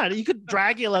 why not? You could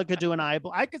Dracula could do an eye.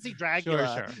 I could see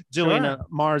Dracula Sure. doing Sure. a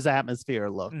Mars atmosphere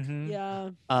look. Mhm. Yeah.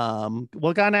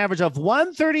 We got an average of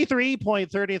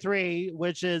 133.33,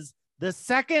 which is the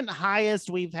second highest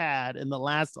we've had in the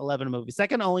last 11 movies,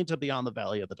 second only to Beyond the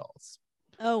Valley of the Dolls,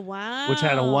 Oh wow. which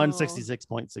had a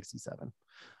 166.67.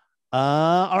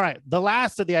 All right, the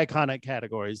last of the iconic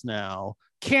categories now.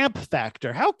 Camp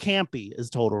factor. How campy is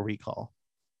Total Recall?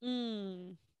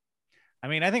 Mm, I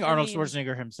mean, I think I Arnold mean-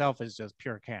 Schwarzenegger himself is just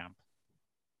pure camp.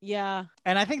 yeah.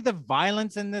 And I think the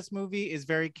violence in this movie is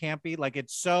very campy. Like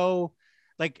it's so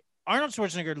like Arnold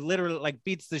Schwarzenegger literally like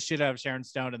beats the shit out of Sharon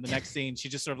Stone. And the next scene, she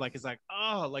just sort of like is like,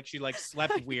 oh, like she like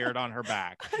slept weird on her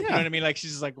back. You know what I mean? Like she's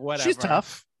just like, whatever. She's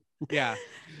tough. Yeah.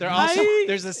 There also I-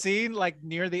 there's a scene like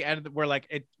near the end where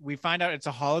like we find out it's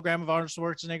a hologram of Arnold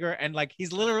Schwarzenegger and like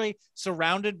he's literally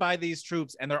surrounded by these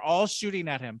troops and they're all shooting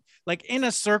at him like in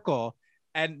a circle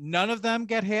and none of them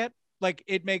get hit. Like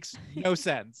it makes no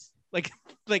sense.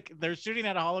 Like they're shooting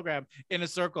at a hologram in a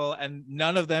circle and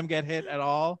none of them get hit at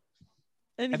all.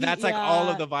 And that's like all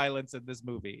of the violence in this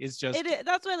movie is just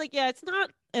That's why, like, yeah, it's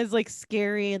not as like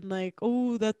scary and like,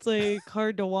 oh, that's like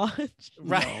hard to watch.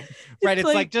 right. No. Right. It's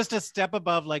like- like just a step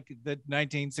above like the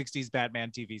 1960s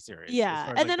Batman TV series. as Yeah, far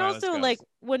and as, like, then violence also goes. like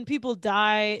when people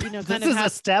die, kind This of is a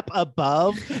have step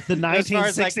above the As far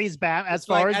as, like- 1960s as It's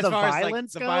far like- as the like,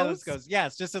 violence the goes. violence goes.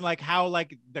 Yes, just in like how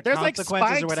like the There's like consequences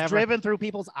spikes or whatever. driven through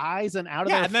people's eyes and out of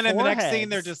Yeah, their and then in the next scene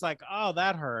they're foreheads. just like, oh,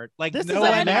 that hurt. Like This no is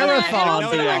a one marathon no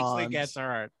one actually beyond. gets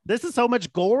hurt. This is so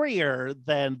much gorier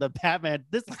than the Batman.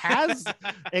 This has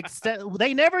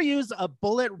They never use a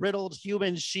bullet-riddled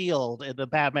human shield in the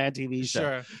Batman TV show.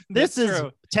 Sure. This That's is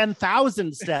true.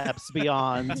 10,000 steps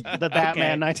beyond the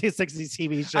Batman 1960s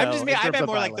TV show. I'm just mean, in I terms meant of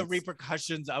more like the violence.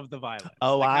 repercussions of the violence.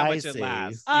 Oh, like how I much it see.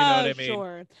 lasts. You know what I mean?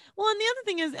 Sure. Well, and the other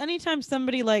thing is, anytime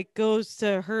somebody like goes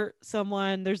to hurt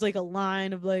someone, there's like a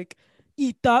line of like,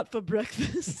 "Eat that for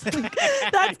breakfast." Like,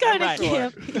 that's kind of Right.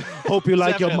 campy. Hope you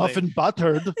like your Definitely. muffin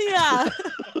buttered. Yeah.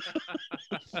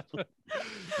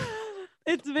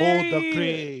 It's Hold the very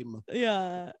cream.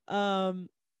 yeah.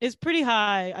 It's pretty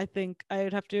high, I think. I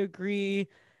would have to agree.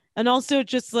 And also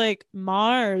just like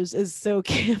Mars is so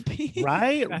campy.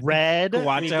 Right? Red.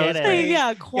 Quanto we get is it. great.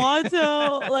 Yeah,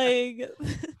 Quanto, like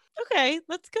okay,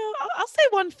 let's go. I'll say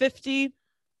 150.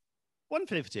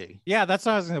 150. Yeah, that's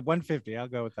what I was going to 150. I'll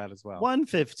go with that as well.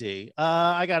 150.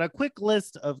 I got a quick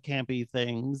list of campy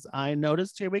things I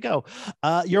noticed. Here we go.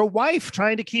 Your wife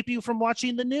trying to keep you from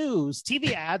watching the news.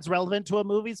 TV ads relevant to a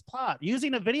movie's plot.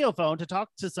 Using a video phone to talk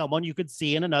to someone you could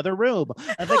see in another room.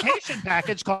 A vacation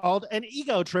package called an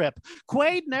ego trip.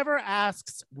 Quaid never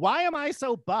asks, "Why am I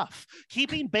so buff?"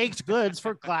 Keeping baked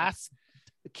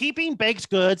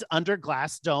goods under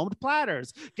glass domed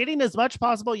platters, getting as much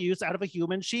possible use out of a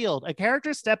human shield, a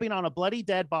character stepping on a bloody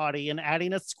dead body and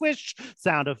adding a squish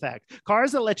sound effect,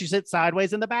 cars that let you sit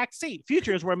sideways in the back seat,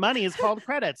 futures where money is called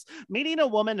credits, meeting a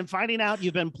woman and finding out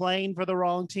you've been playing for the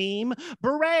wrong team,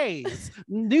 berets,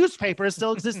 newspapers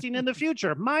still existing in the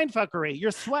future, mindfuckery, your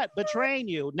sweat betraying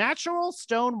you, natural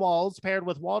stone walls paired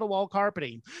with wall-to-wall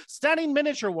carpeting, stunning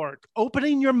miniature work,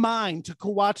 opening your mind to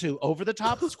Kuwatu,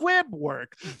 over-the-top squib work,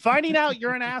 finding out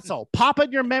you're an asshole,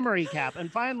 popping your memory cap, and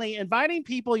finally inviting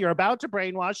people you're about to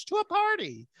brainwash to a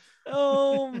party.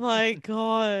 Oh my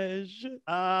gosh.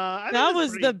 I think That it's was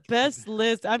pretty- the best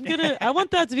list. I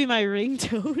want that to be my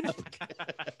ringtone.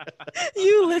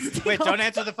 You listing. Wait, all- don't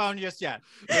answer the phone just yet.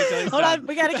 Wait till he's Hold done. on,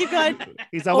 we gotta keep going.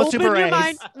 He's almost Open to your berets.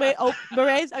 mind. Wait,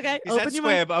 berets. Okay, He open said your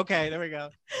mind. squib. Okay, there we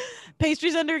go.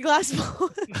 Pastries under a glass bowl.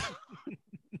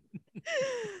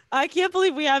 I can't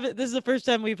believe we have it. This is the first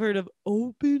time we've heard of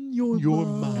 "open your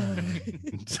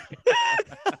mind."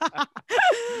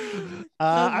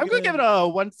 I'm going to give it a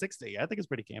 160. I think it's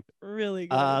pretty campy. Really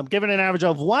good. Given an average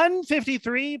of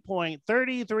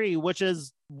 153.33, which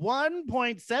is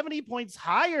 1.70 points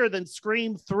higher than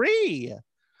Scream 3.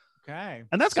 Okay.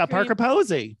 And that's got Scream- Parker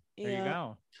Posey. There you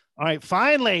go. All right,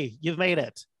 finally, you've made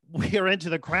it. We are into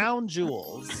the crown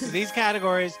jewels. So these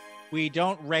categories, we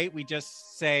don't rate. We just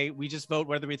vote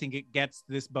whether we think it gets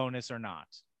this bonus or not.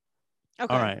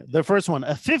 Okay. All right, the first one,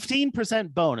 a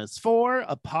 15% bonus for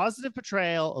a positive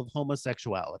portrayal of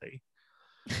homosexuality.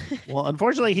 Well,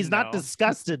 unfortunately, he's not No.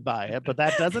 disgusted by it, but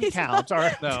that doesn't He's count. not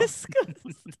Our, No. disgusted.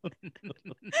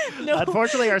 No.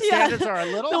 unfortunately, our Yeah, standards are a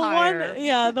little the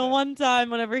higher. the one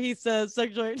time whenever he says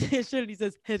sexual orientation, he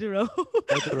says hetero.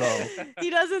 Hetero.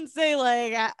 He doesn't say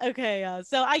like okay,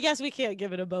 so I guess we can't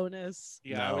give it a bonus.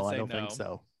 Yeah, No, I would say don't no. think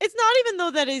so. It's not even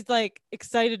though that he's like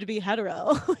excited to be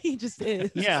hetero. He just is.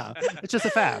 Yeah, it's just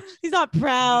a fact. He's not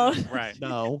proud. Right.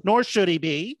 No, nor should he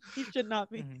be. He should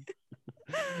not be. Mhm.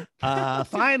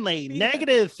 Finally, Yeah.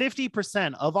 negative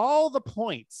 50% of all the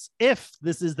points if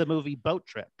this is the movie Boat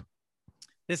Trip.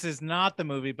 This is not the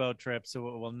movie Boat Trip, so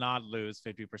it will not lose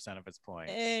 50% of its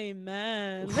points.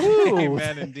 Amen. Ooh.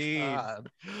 Amen, indeed. God.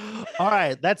 All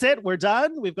right, that's it. We're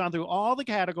done. We've gone through all the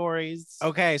categories.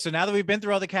 Okay, so now that we've been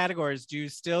through all the categories, do you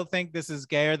still think this is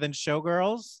gayer than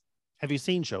Showgirls? Have you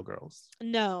seen Showgirls?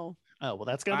 No. Oh, well,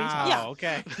 that's going to be Wow, tough.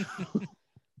 Yeah. okay.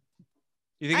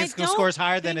 You think I it don't scores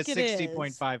higher than a think it is.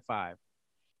 60.55?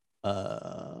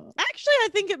 Actually, I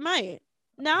think it might.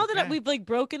 Now that Okay. we've like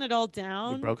broken it all We've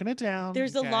down, broken it down.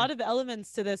 there's Okay. a lot of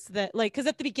elements to this that like because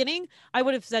at the beginning I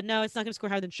would have said no, it's not going to score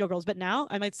higher than Showgirls, but now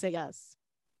I might say yes.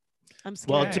 I'm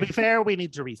scared. Well, to be fair, we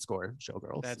need to rescore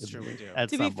Showgirls. That's true, we do. At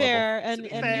to some be level. fair, and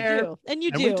be and fair. you do, and you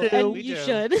And we do, do. and We you do.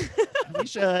 should. We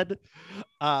should.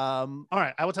 All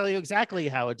right, I will tell you exactly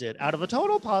how it did. Out of a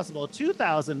total possible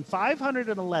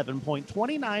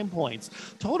 2,511.29 points,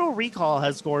 Total Recall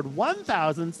has scored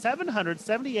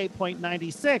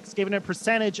 1,778.96, giving a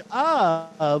percentage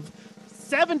of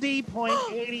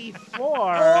 70.84.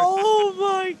 Oh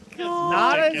my god!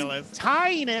 Not ridiculous. as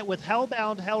tying it with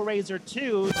Hellbound Hellraiser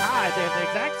 2 tied. They have the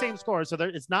exact same score, so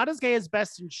it's not as gay as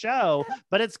Best in Show,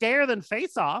 but it's gayer than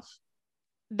Face Off.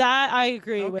 That I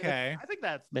agree with. Okay. I think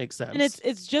that makes sense. And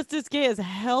it's just as gay as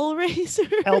Hellraiser.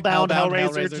 Hellbound, Hellbound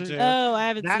Hellraiser, Hellraiser 2. 2. Oh, I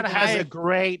haven't That seen has that. a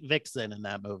great vixen in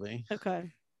that movie. Okay.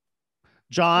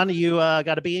 John, you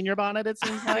got a bee in your bonnet, it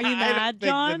seems Are like. you mad,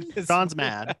 John? John's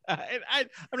mad. I'm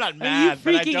not you mad,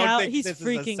 but I freaking don't out? think He's this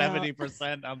freaking is out. a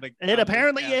 70% on the. It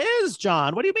apparently is,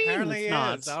 John. What do you mean Apparently it's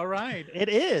not? is. All right. It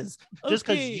is. Just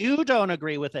because Okay. you don't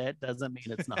agree with it doesn't mean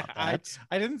it's not I that.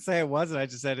 didn't say it wasn't. I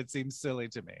just said it seems silly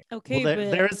to me. Okay, Well,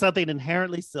 but there is something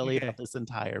inherently silly Okay. about this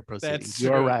entire proceeding. That's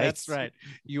You're true. right. That's right.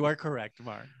 You are correct,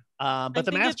 Mark. But the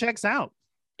think math it- checks out.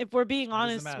 if we're being the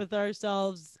honest math? with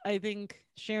ourselves, I think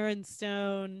Sharon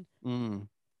Stone Mm.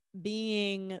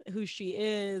 being who she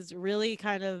is really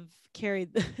kind of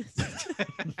carried this.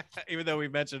 Even though we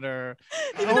mentioned her,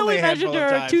 Even though only we a mentioned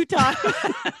handful of her 2 times.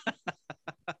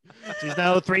 She's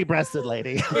no three-breasted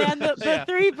lady. And the Yeah.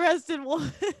 3-breasted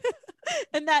one.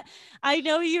 And that I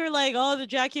know you're like, oh, the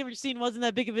jackhammer scene wasn't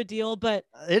that big of a deal, but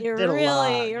It it did a lot.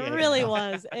 really, Yeah. it really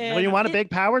was. And When you want a it- big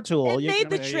power tool, it you made can-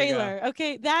 the There you go. trailer.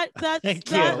 Okay, that Thank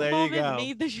you. that There you moment go.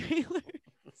 made the trailer.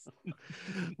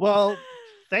 Well,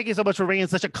 thank you so much for bringing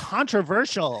such a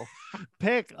controversial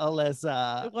pick,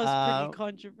 Alyssa. It was pretty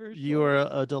controversial. You were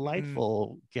a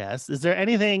delightful guest. Is there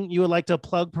anything you would like to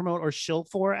plug, promote, or shill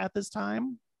for at this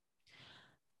time?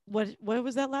 What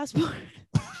was that last part?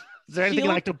 Is there anything you'd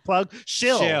Shill? like to plug?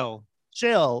 Chill.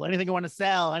 Chill. Anything you want to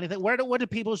sell? Anything? What do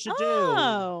people should do?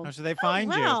 Oh, How should they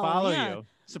find you, wow, follow yeah. you,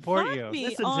 support Find you? me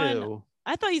Listen on- to.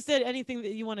 I thought you said anything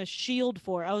that you want to shield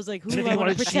for. I was like, who do Anything I you want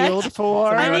want to to protect? shield for?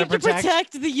 Somebody I wanna need to protect?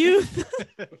 protect the youth.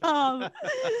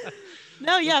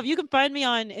 No, yeah, you can find me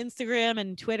on Instagram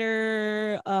and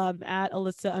Twitter at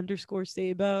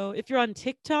Alyssa_Sabo. If you're on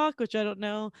TikTok, which I don't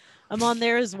know, I'm on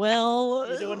there as well.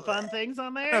 You doing fun things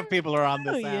on I don't know there? if people are on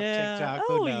Oh, this app, yeah. TikTok.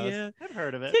 Oh, Who knows? yeah. I've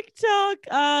heard of it. TikTok,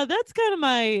 that's kind of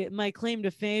my claim to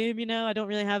fame. You know, I don't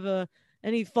really have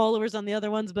any followers on the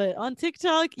other ones, but on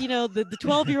TikTok, you know, the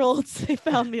 12-year-olds, they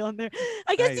found me on there.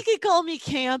 I guess you Nice. could call me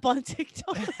camp on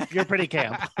TikTok. You're pretty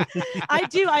camp. I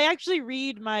do. I actually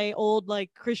read my old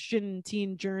like Christian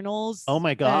teen journals. Oh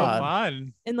my Oh, God.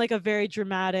 fun. In like a very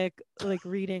dramatic like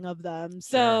reading of them.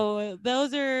 So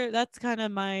that's kind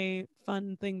of my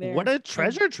fun thing there. What a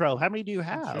treasure trove. How many do you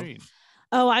That's have? right.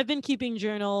 Oh, I've been keeping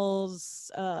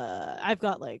journals. I've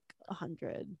got like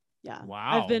 100. Yeah.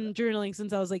 Wow. I've been journaling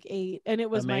since I was like 8, and it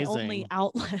was my only Amazing.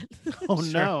 outlet. Oh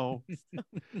Sure. no.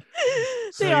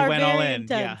 So They you are went all very in,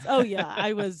 intense. yeah. Oh yeah,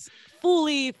 I was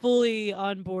fully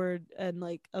on board and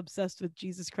like obsessed with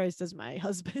Jesus Christ as my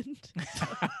husband.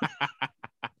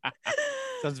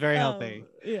 Sounds very healthy.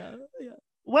 Yeah, yeah.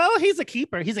 Well, he's a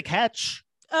keeper. He's a catch.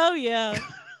 Oh yeah.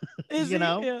 Is You he?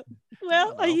 know? Yeah.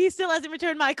 Well, know. he still hasn't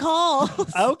returned my calls.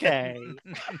 Okay.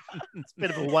 It's a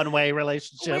bit of a one-way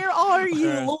relationship. Where are you,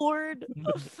 Uh, Lord?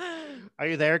 Are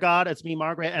you there, God? It's me,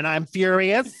 Margaret, and I'm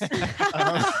furious.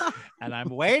 And I'm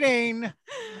waiting. We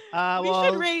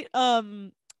Well, should rate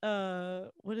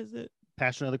what is it?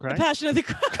 Passion of the The Christ. Passion of the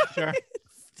Christ. Sure.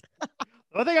 The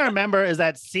one thing I remember is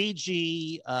that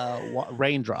CG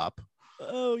raindrop.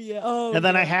 Oh yeah. Oh. And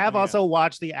then I yeah. have Yeah. also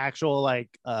watched the actual like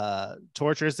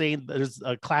torture scene. There's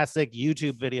a classic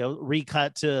YouTube video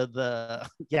recut to the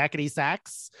yakety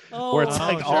sax where it's Oh,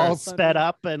 like sure. all funny. sped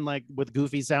up and like with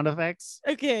goofy sound effects.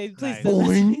 Okay, please Nice. send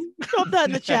Boing. that. Drop that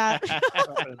in the chat.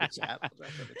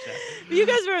 You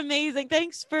guys were amazing.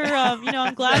 Thanks for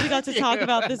I'm glad we got to talk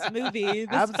about this movie.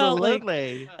 This felt like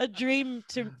Absolutely. a dream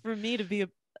for me to be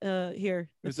here.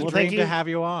 It's a Well, dream thank to you. have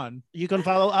you on. You can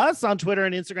follow us on Twitter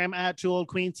and Instagram at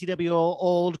 2oldqueens, TWO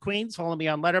Old Queens. Follow me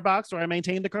on Letterboxd, where I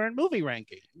maintain the current movie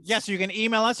ranking. Yes, you can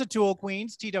email us at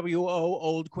twoldqueens,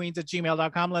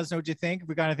 TWOOldQueens@gmail.com. Let us know what you think. If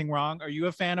we got anything wrong, are you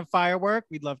a fan of Firework?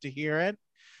 We'd love to hear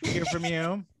from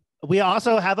you. We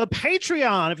also have a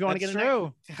Patreon if you want to That's get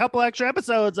true. a couple extra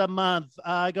episodes a month.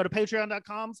 Go to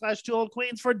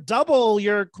patreon.com/2oldqueens for double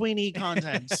your Queenie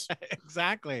content.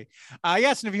 Exactly.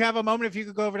 Yes, and if you have a moment, if you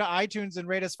could go over to iTunes and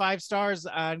rate us 5 stars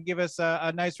and give us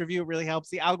a nice review, it really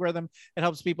helps the algorithm. It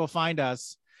helps people find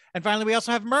us. And finally, we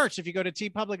also have merch. If you go to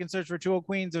TeePublic and search for 2 Old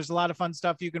Queens, there's a lot of fun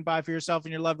stuff you can buy for yourself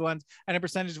and your loved ones. And a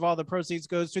percentage of all the proceeds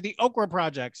goes to the Okra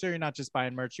Project. So you're not just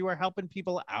buying merch, you are helping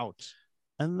people out.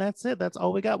 And that's it. That's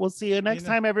all we got. We'll see you next know-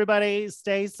 time, everybody.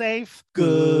 Stay safe.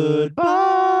 Goodbye.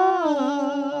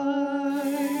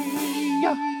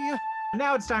 Goodbye.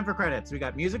 Now it's time for credits. We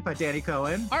got music by Danny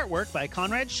Cohen. Artwork by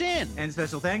Conrad Shin. And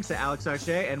special thanks to Alex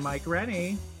Arche and Mike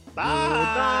Rennie.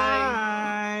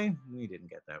 Bye. Goodbye. We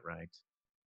didn't get that right.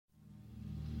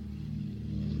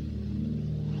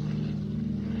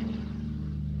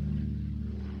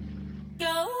 Go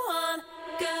on,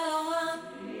 go on,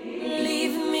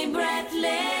 leave me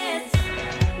breathless.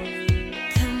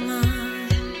 Come on.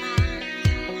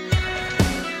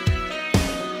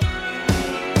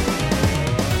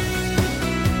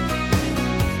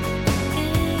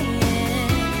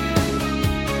 Yeah.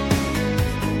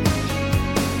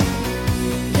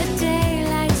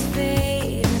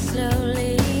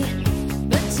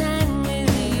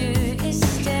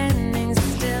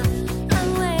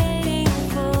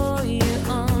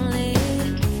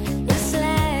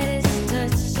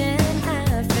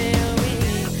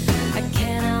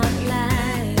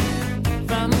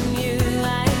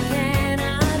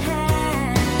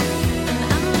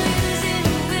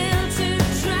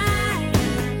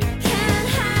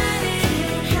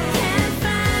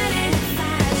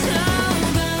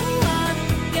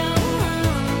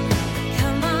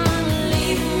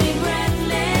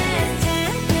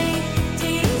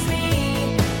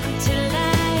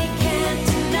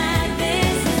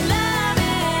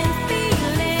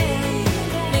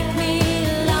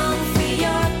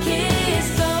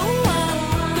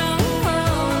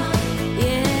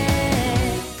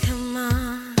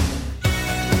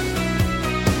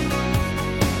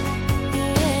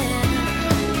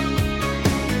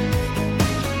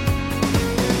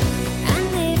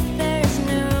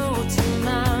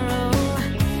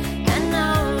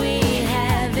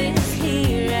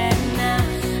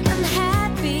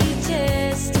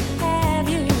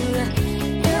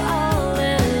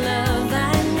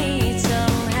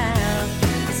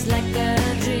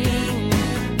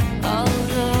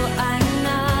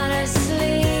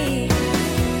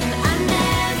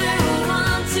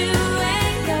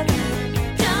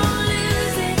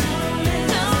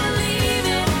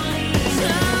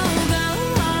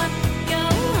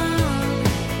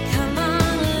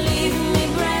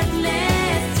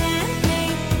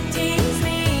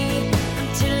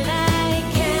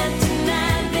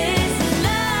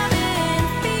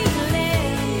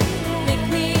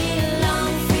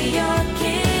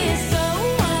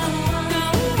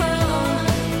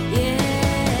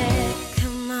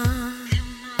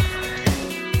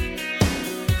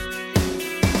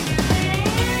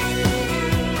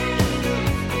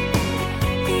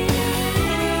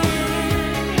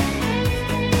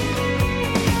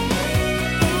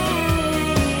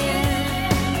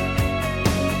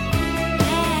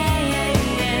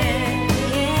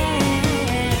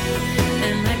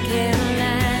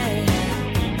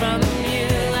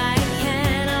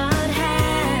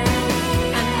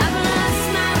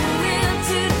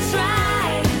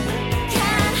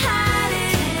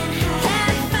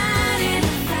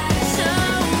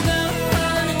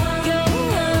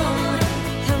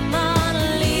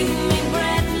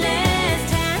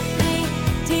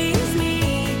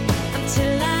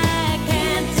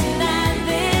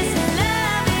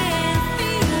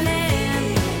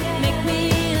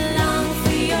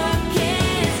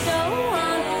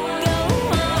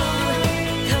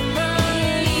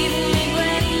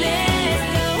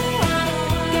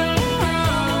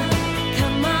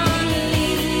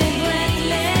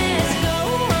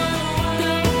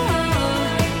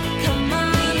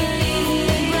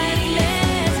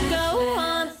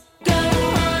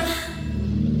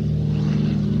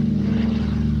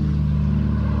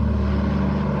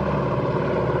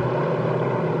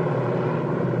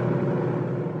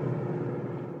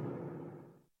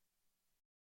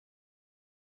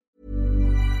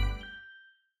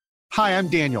 Hi, I'm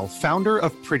Daniel, founder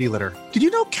of Pretty Litter. Did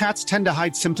you know cats tend to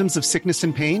hide symptoms of sickness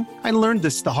and pain? I learned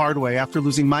this the hard way after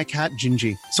losing my cat,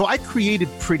 Gingy. So I created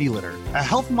Pretty Litter, a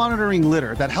health monitoring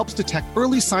litter that helps detect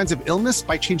early signs of illness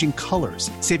by changing colors,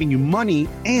 saving you money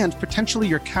and potentially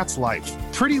your cat's life.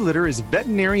 Pretty Litter is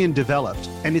veterinarian developed,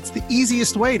 and it's the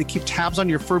easiest way to keep tabs on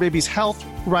your fur baby's health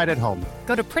right at home.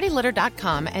 Go to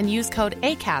prettylitter.com and use code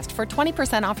ACAST for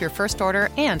 20% off your first order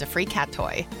and a free cat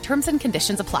toy. Terms and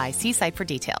conditions apply. See site for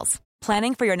details.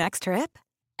 Planning for your next trip?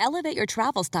 Elevate your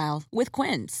travel style with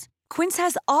Quince. Quince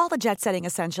has all the jet-setting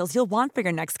essentials you'll want for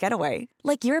your next getaway,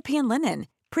 like European linen,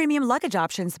 premium luggage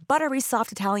options, buttery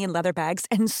soft Italian leather bags,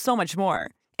 and so much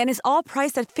more. And is all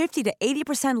priced at 50 to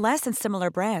 80% less than similar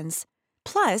brands.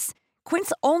 Plus,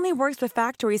 Quince only works with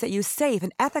factories that use safe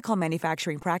and ethical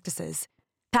manufacturing practices.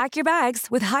 Pack your bags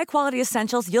with high-quality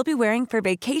essentials you'll be wearing for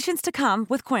vacations to come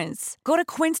with Quince. Go to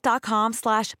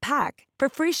quince.com/pack for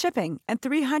free shipping and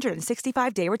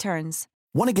 365-day returns.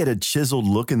 Want to get a chiseled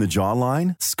look in the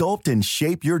jawline? Sculpt and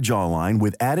shape your jawline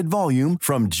with added volume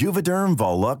from Juvederm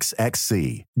Volux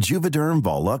XC. Juvederm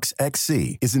Volux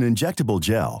XC is an injectable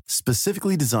gel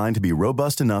specifically designed to be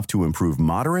robust enough to improve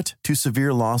moderate to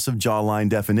severe loss of jawline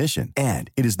definition.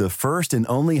 And it is the first and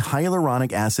only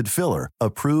hyaluronic acid filler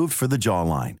approved for the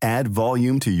jawline. Add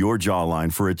volume to your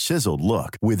jawline for a chiseled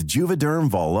look with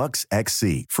Juvederm Volux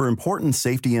XC. For important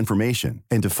safety information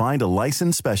and to find a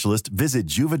licensed specialist, visit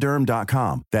Juvederm.com.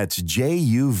 That's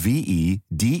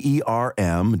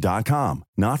Juvederm.com.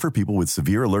 Not for people with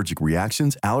severe allergic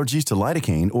reactions, allergies to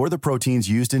lidocaine, or the proteins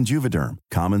used in Juvederm.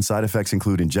 Common side effects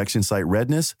include injection site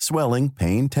redness, swelling,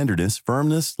 pain, tenderness,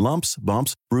 firmness, lumps,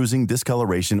 bumps, bruising,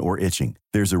 discoloration, or itching.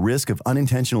 There's a risk of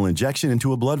unintentional injection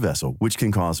into a blood vessel, which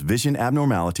can cause vision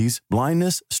abnormalities,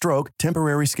 blindness, stroke,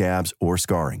 temporary scabs, or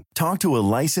scarring. Talk to a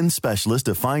licensed specialist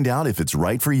to find out if it's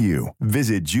right for you.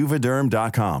 Visit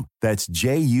Juvederm.com. That's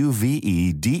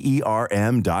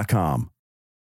Juvederm.com.